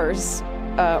 2 hours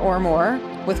or more,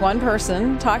 with one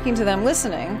person, talking to them,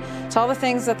 listening, to all the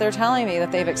things that they're telling me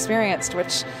that they've experienced,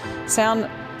 which sound,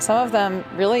 some of them,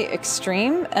 really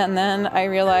extreme. And then I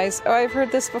realize, oh, I've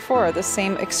heard this before. The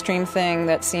same extreme thing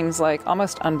that seems like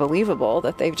almost unbelievable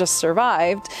that they've just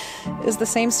survived is the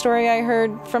same story I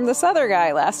heard from this other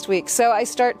guy last week. So I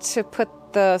start to put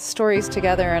the stories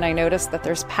together, and I notice that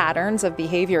there's patterns of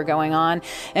behavior going on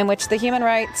in which the human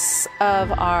rights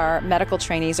of our medical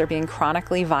trainees are being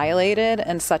chronically violated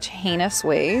in such heinous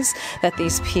ways that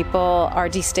these people are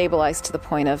destabilized to the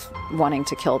point of wanting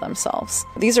to kill themselves.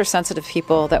 These are sensitive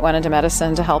people that went into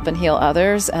medicine to help and heal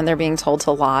others, and they're being told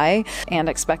to lie and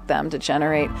expect them to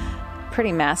generate a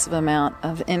pretty massive amount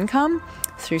of income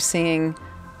through seeing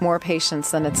more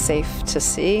patients than it's safe to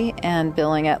see and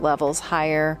billing at levels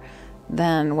higher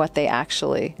than what they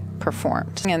actually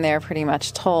performed. And they're pretty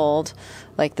much told,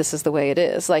 like, this is the way it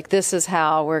is. Like, this is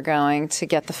how we're going to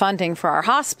get the funding for our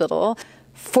hospital,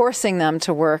 forcing them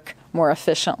to work more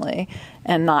efficiently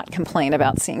and not complain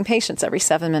about seeing patients every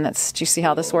 7 minutes. Do you see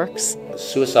how this works?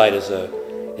 Suicide is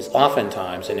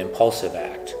oftentimes an impulsive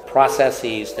act.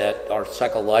 Processes that are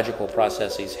psychological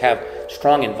processes have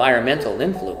strong environmental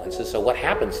influences, so what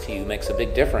happens to you makes a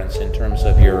big difference in terms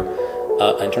of your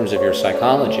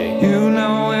psychology. You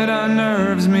know it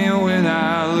unnerves me when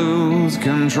I lose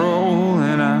control,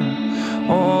 and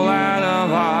I'm all out of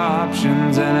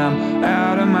options, and I'm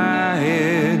out of my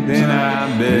head. Then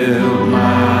I build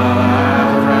my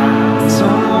life around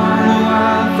someone who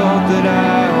I thought that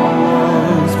I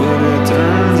was, but it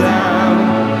turns out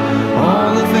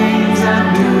all the things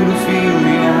I do to feel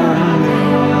young, they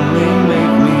only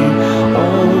make me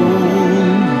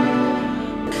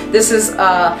old. This is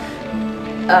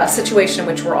a situation in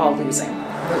which we're all losing.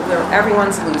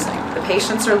 Everyone's losing. The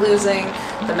patients are losing,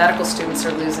 the medical students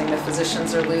are losing, the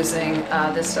physicians are losing.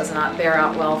 This does not bear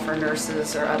out well for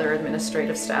nurses or other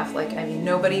administrative staff.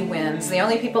 Nobody wins. The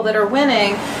only people that are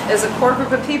winning is a core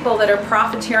group of people that are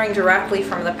profiteering directly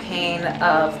from the pain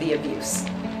of the abuse.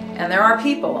 And there are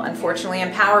people, unfortunately,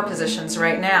 in power positions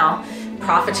right now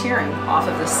profiteering off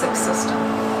of this sick system.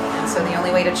 And so the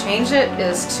only way to change it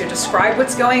is to describe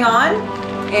what's going on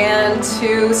and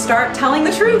to start telling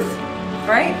the truth,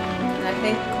 right? And I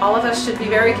think all of us should be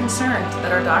very concerned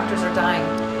that our doctors are dying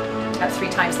at 3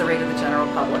 times the rate of the general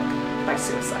public by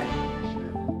suicide.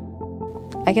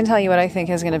 I can tell you what I think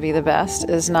is going to be the best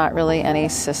is not really any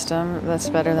system that's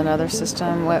better than other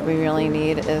system. What we really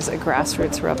need is a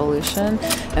grassroots revolution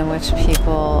in which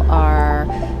people are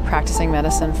practicing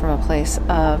medicine from a place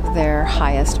of their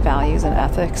highest values and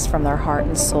ethics, from their heart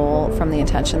and soul, from the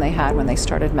intention they had when they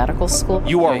started medical school.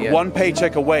 You are one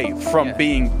paycheck away from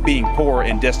being poor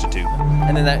and destitute.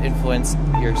 And then that influences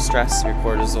your stress, your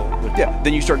cortisol.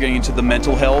 Then you start getting into the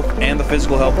mental health and the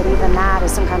physical health. But even that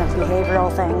is some kind of behavioral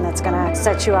thing that's going to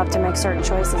set you up to make certain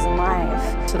choices in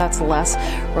life. So that's less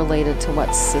related to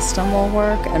what system will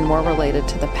work and more related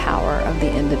to the power of the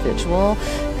individual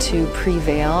to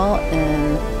prevail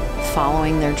in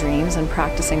following their dreams and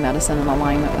practicing medicine in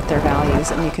alignment with their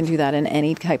values. And you can do that in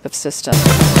any type of system.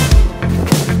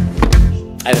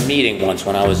 I had a meeting once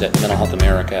when I was at Mental Health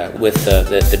America with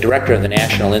the director of the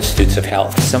National Institutes of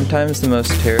Health. Sometimes the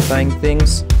most terrifying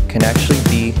things can actually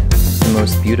be the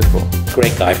most beautiful.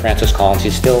 Great guy, Francis Collins,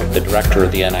 he's still the director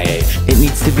of the NIH. It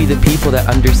needs to be the people that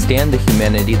understand the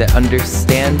humanity, that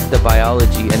understand the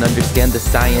biology, and understand the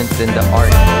science and the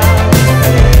art.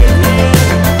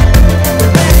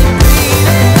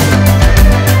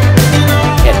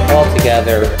 And all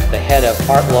together, the head of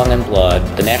Heart, Lung, and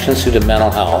Blood, the National Institute of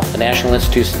Mental Health, the National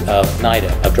Institute of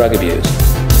NIDA, of Drug Abuse.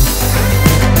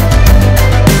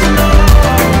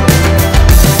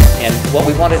 And what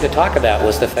we wanted to talk about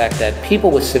was the fact that people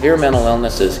with severe mental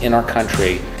illnesses in our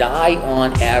country die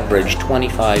on average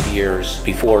 25 years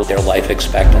before their life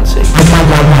expectancy.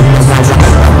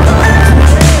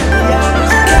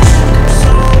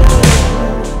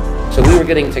 So we were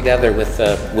getting together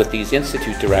with these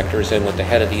institute directors and with the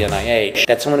head of the NIH,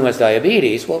 that someone who has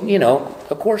diabetes, well, you know,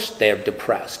 of course they're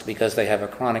depressed because they have a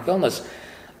chronic illness.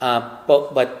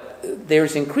 But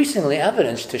there's increasingly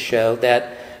evidence to show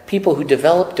that people who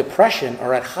develop depression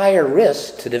are at higher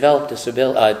risk to develop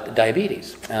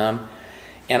diabetes. And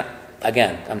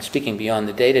again, I'm speaking beyond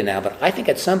the data now, but I think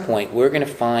at some point we're going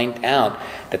to find out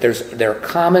that there are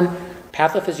common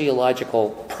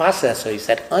pathophysiological processes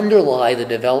that underlie the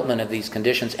development of these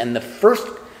conditions, and the first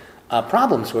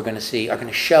problems we're going to see are going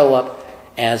to show up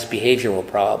as behavioral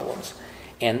problems.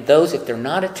 And those, if they're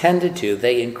not attended to,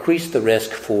 they increase the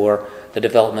risk for the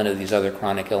development of these other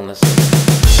chronic illnesses.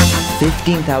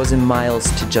 15,000 miles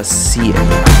to just see it.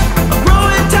 I'm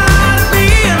growing tired of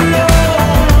being alone.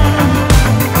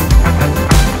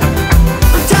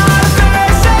 I'm tired of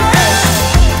facing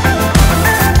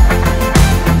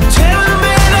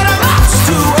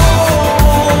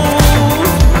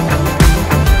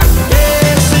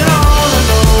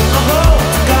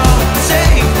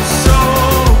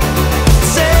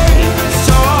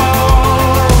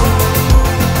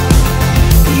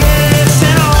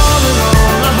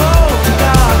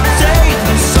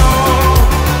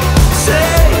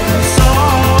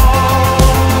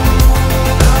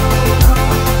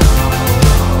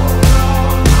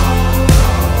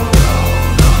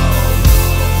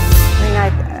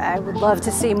love to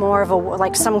see more of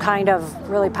like some kind of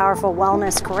really powerful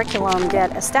wellness curriculum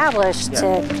get established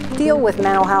to deal with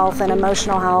mental health and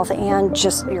emotional health and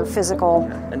just your physical,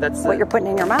 and that's what you're putting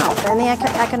in your mouth. And the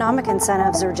economic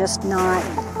incentives are just not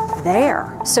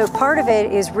there. So part of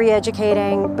it is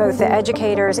re-educating both the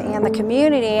educators and the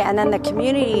community, and then the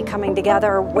community coming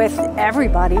together with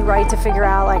everybody, right, to figure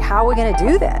out like how we're going to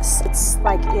do this. It's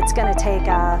like it's going to take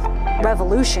a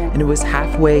revolution. And it was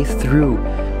halfway through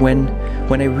when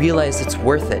I realized it's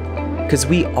worth it, because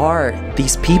we are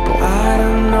these people. I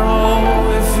don't know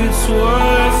if it's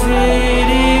worth it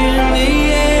in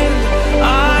the end.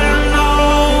 I don't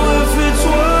know if it's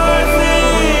worth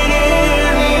it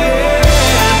in the end.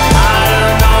 I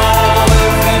don't know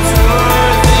if it's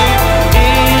worth it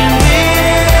in the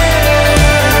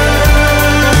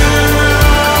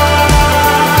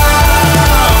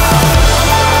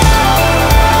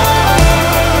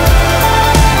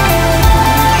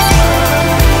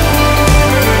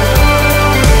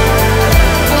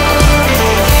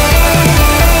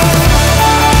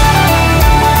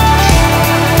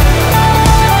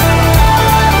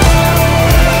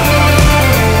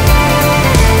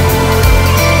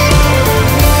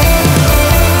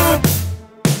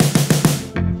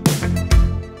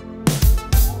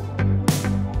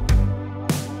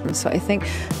So I think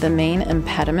the main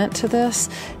impediment to this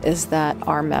is that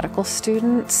our medical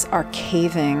students are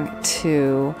caving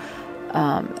to,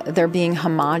 they're being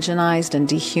homogenized and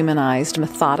dehumanized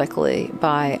methodically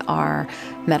by our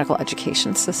medical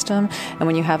education system. And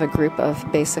when you have a group of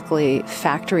basically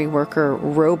factory worker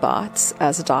robots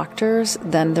as doctors,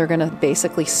 then they're going to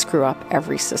basically screw up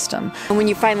every system. And when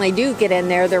you finally do get in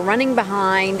there, they're running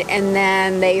behind, and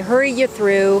then they hurry you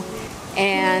through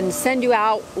and send you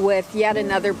out with yet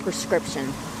another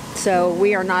prescription. So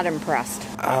we are not impressed.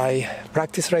 I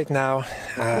practice right now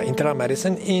internal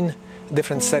medicine in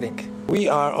different setting. We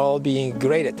are all being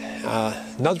graded,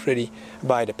 not really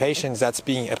by the patients, that's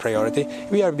being a priority.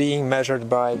 We are being measured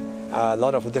by a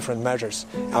lot of different measures.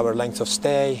 Our length of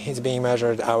stay is being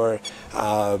measured, our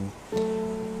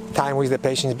time with the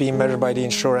patient is being measured by the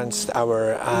insurance,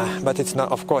 but it's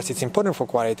not, of course, it's important for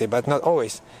quality, but not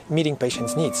always meeting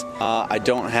patients' needs. I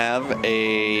don't have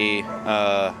a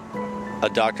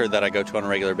doctor that I go to on a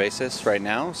regular basis right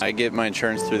now. I get my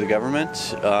insurance through the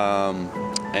government,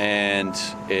 and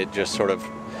it just sort of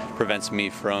prevents me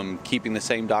from keeping the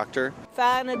same doctor.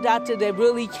 Find a doctor that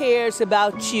really cares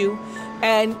about you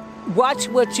and watch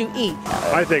what you eat.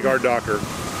 I think our doctor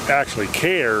actually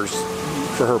cares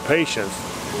for her patients,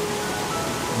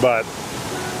 but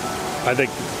I think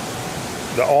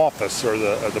the office or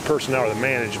the personnel or the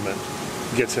management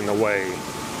gets in the way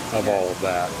of all of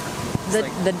that.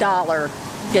 The dollar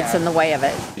gets in the way of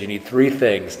it. You need three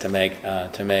things to make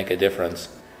a difference.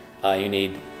 You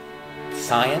need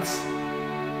science,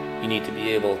 you need to be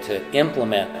able to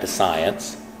implement the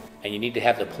science, and you need to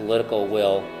have the political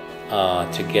will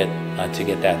to get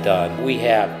that done. We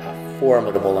have a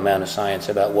formidable amount of science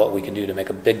about what we can do to make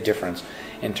a big difference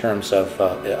in terms of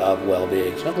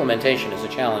well-being. So implementation is a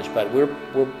challenge, but we're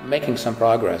making some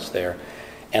progress there.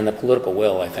 And the political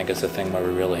will, I think, is the thing where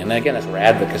we really, and again, that's where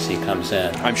advocacy comes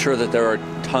in. I'm sure that there are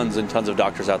tons and tons of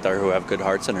doctors out there who have good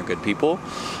hearts and are good people.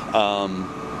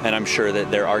 And I'm sure that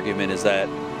their argument is that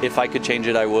if I could change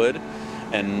it, I would.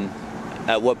 And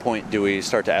at what point do we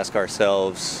start to ask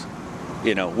ourselves,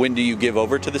 you know, when do you give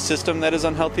over to the system that is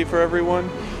unhealthy for everyone?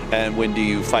 And when do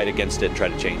you fight against it and try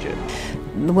to change it?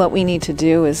 What we need to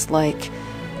do is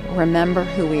remember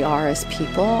who we are as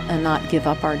people and not give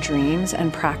up our dreams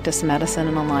and practice medicine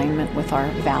in alignment with our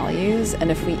values. And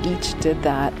if we each did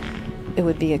that, it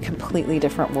would be a completely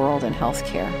different world in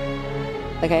healthcare.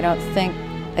 I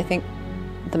think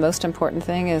the most important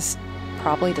thing is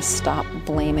probably to stop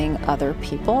blaming other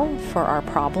people for our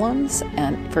problems,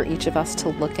 and for each of us to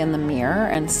look in the mirror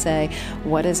and say,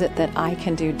 what is it that I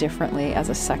can do differently as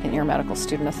a second-year medical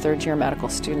student, a third-year medical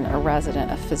student, a resident,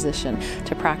 a physician,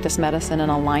 to practice medicine in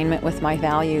alignment with my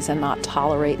values and not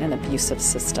tolerate an abusive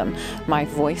system. My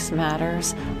voice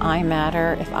matters. I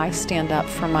matter. If I stand up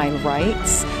for my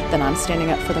rights, then I'm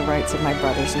standing up for the rights of my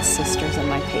brothers and sisters and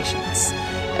my patients.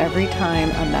 Every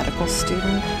time a medical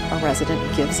student or resident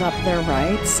gives up their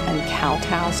rights and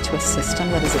kowtows to a system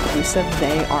that is abusive,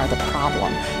 they are the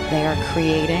problem. They are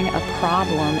creating a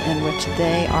problem in which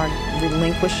they are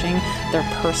relinquishing their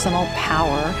personal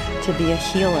power to be a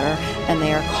healer, and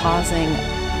they are causing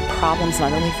problems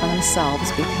not only for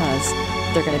themselves, because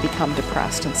they're going to become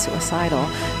depressed and suicidal.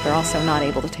 They're also not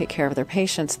able to take care of their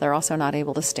patients. They're also not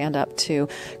able to stand up to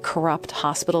corrupt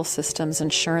hospital systems,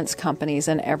 insurance companies,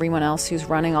 and everyone else who's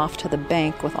running off to the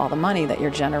bank with all the money that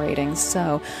you're generating.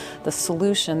 So the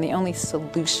solution, the only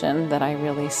solution that I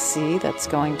really see that's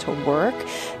going to work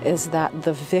is that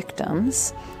the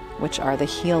victims, which are the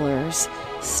healers,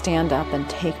 stand up and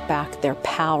take back their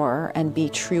power and be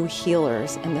true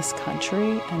healers in this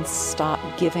country and stop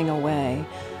giving away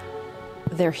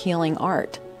their healing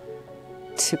art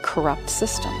to corrupt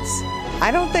systems.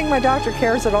 I don't think my doctor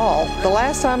cares at all. The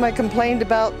last time I complained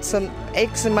about some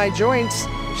aches in my joints,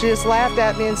 she just laughed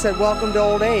at me and said, "Welcome to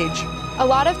old age." A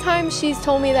lot of times she's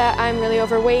told me that I'm really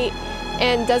overweight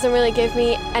and doesn't really give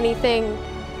me anything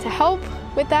to help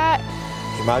with that.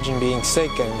 Imagine being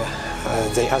sick and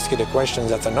they ask you the questions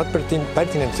that are not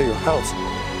pertinent to your health,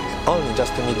 only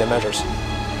just to meet the measures.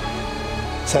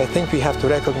 So I think we have to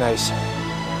recognize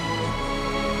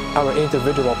our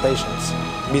individual patients,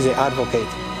 be the advocate,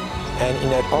 and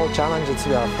in all challenges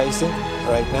we are facing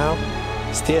right now,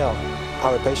 still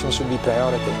our patients should be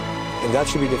priority, and that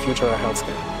should be the future of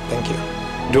healthcare. Thank you.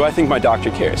 Do I think my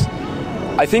doctor cares?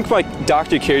 I think my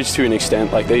doctor cares to an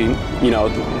extent. Like they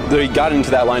got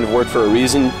into that line of work for a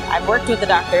reason. I've worked with a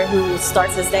doctor who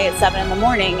starts his day at 7 in the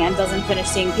morning and doesn't finish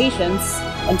seeing patients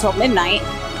until midnight,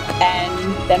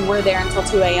 and then we're there until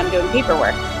 2 a.m. doing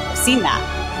paperwork. I've seen that,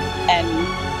 and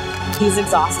he's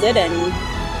exhausted, and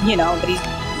but he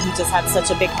just had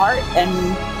such a big heart,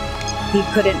 and he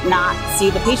couldn't not see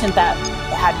the patient that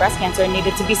had breast cancer and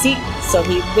needed to be seen. So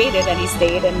he waited and he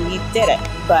stayed and he did it.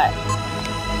 But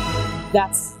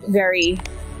that's very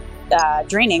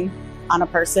draining on a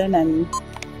person, and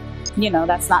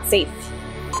that's not safe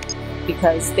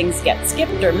because things get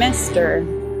skipped or missed or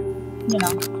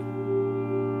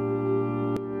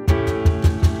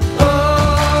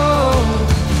Oh,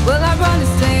 well, I run to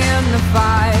stay in the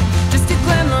fight, just a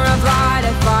glimmer of light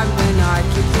I find when I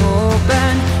keep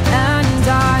hoping, and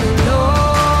I know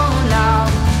now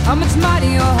how much mighty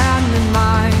your hand in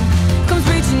mine comes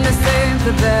reaching to save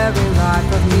the very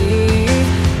life of me.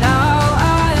 Now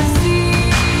I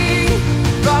see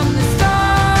from the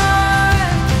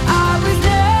start I was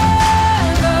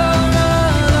never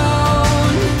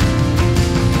alone.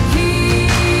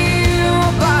 Here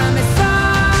by my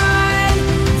side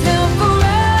till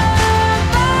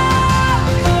forever.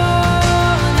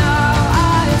 Now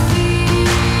I see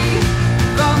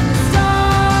from the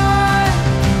start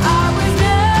I was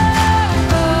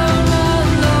never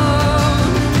alone.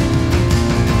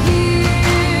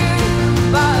 Here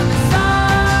by my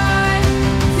side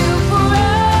till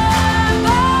forever.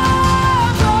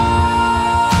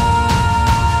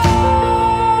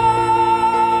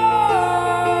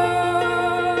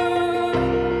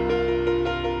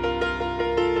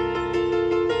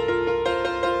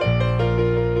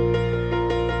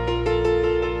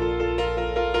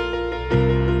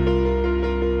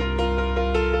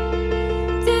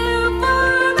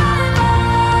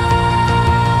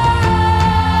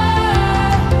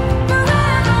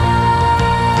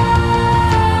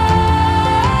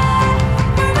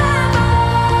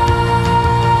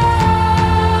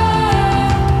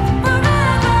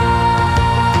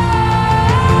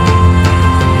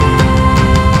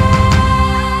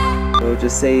 So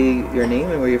just say your name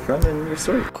and where you're from and your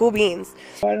story. Cool beans.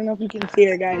 I don't know if you can see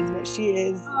her, guys, but she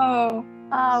is. Oh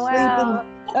wow.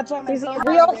 That's why She's a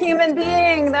real human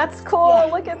being. That's cool. Yeah.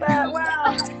 Look at that.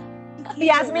 Wow.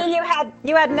 Yasmin, you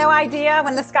had no idea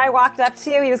when this guy walked up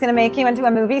to you he was going to make you into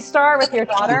a movie star with your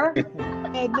daughter?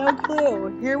 I had no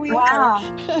clue. Here we Wow.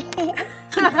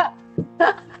 are.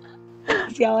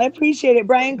 Yeah, I appreciate it,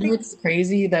 Brian. It's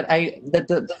crazy that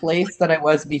the place that I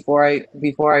was before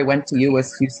I went to you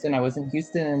was Houston. I was in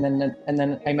Houston, and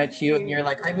then I met you, and you're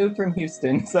like, I moved from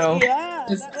Houston. So yeah,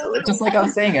 just like I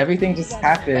was saying, everything just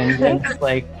happened, and it's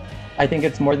like, I think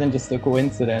it's more than just a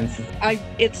coincidence.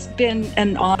 It's been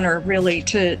an honor, really,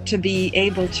 to be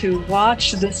able to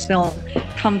watch this film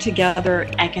come together.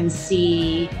 I can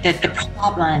see that the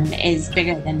problem is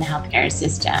bigger than the healthcare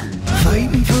system.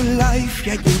 Fighting for life,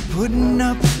 yeah, you're putting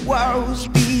up walls,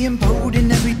 being pulled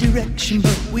in every direction,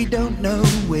 but we don't know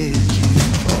where to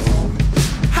fall.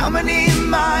 How many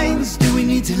minds do we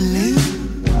need to lose?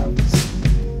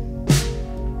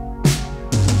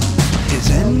 Is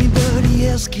anybody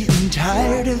else getting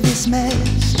tired of this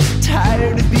mess?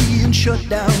 Tired of being shut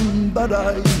down, but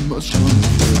I must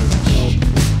confess,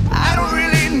 I don't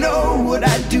really know what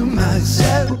I'd do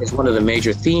myself. It's one of the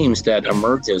major themes that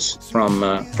emerges from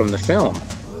the film,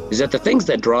 is that the things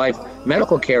that drive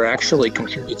medical care actually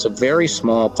contributes a very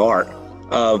small part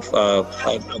of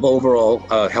overall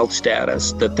health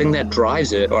status. The thing that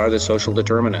drives it are the social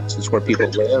determinants. It's where people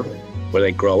live, where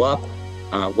they grow up,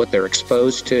 what they're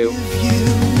exposed to.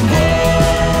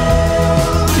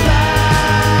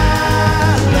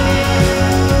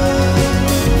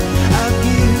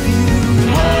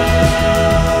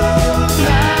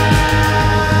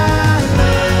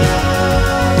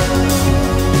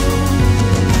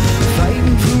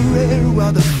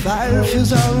 Fire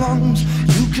fills our lungs.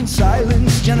 You can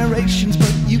silence generations,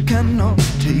 but you cannot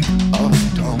take our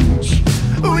tongues.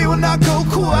 We will not go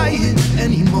quiet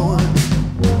anymore.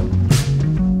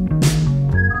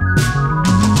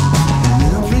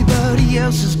 Everybody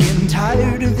else is getting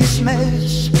tired of this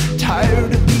mess,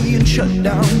 tired of being shut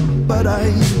down, but I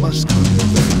must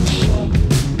confess,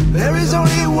 there is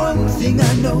only one thing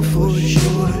I know for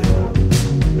sure.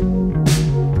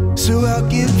 So I'll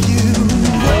give you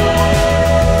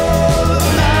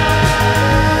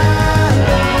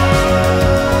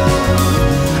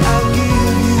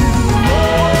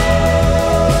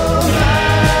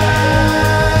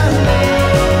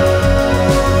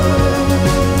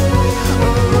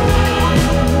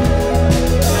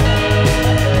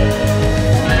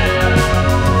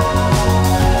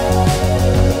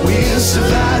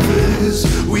survivors,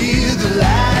 we're the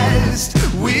last,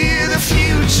 we're the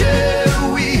future,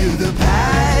 we're the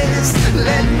past.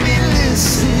 Let me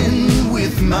listen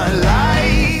with my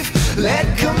life,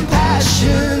 let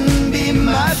compassion be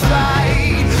my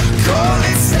fight. Call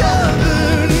it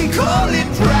stubborn, call it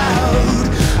proud,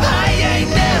 I ain't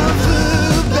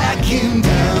never backing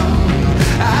down.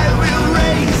 I will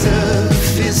raise a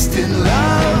fist in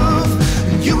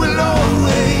love, and you will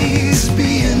always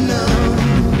be enough.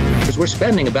 We're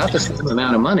spending about the same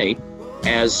amount of money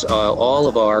as all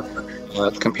of our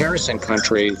comparison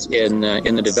countries in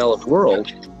the developed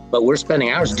world, but we're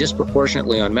spending ours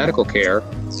disproportionately on medical care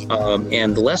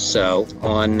and less so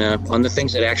on the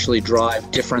things that actually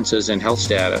drive differences in health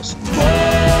status.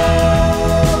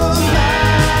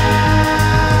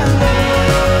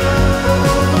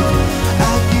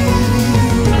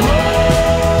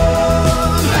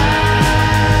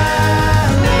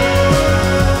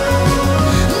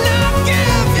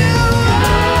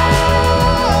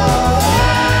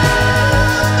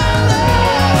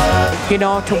 You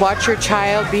know, to watch your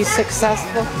child be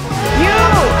successful. You!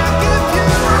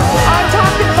 I'm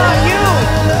talking about you!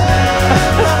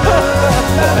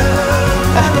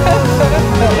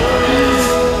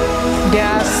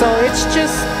 Yeah, so it's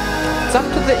up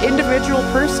to the individual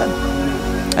person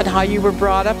and how you were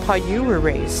brought up, how you were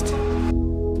raised.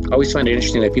 I always find it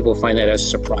interesting that people find that as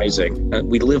surprising.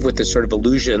 We live with this sort of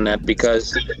illusion that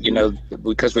because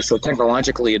we're so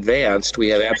technologically advanced, we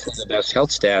have absolutely the best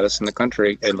health status in the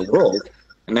country and the world,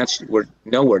 and we're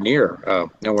nowhere near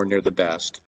the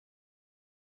best.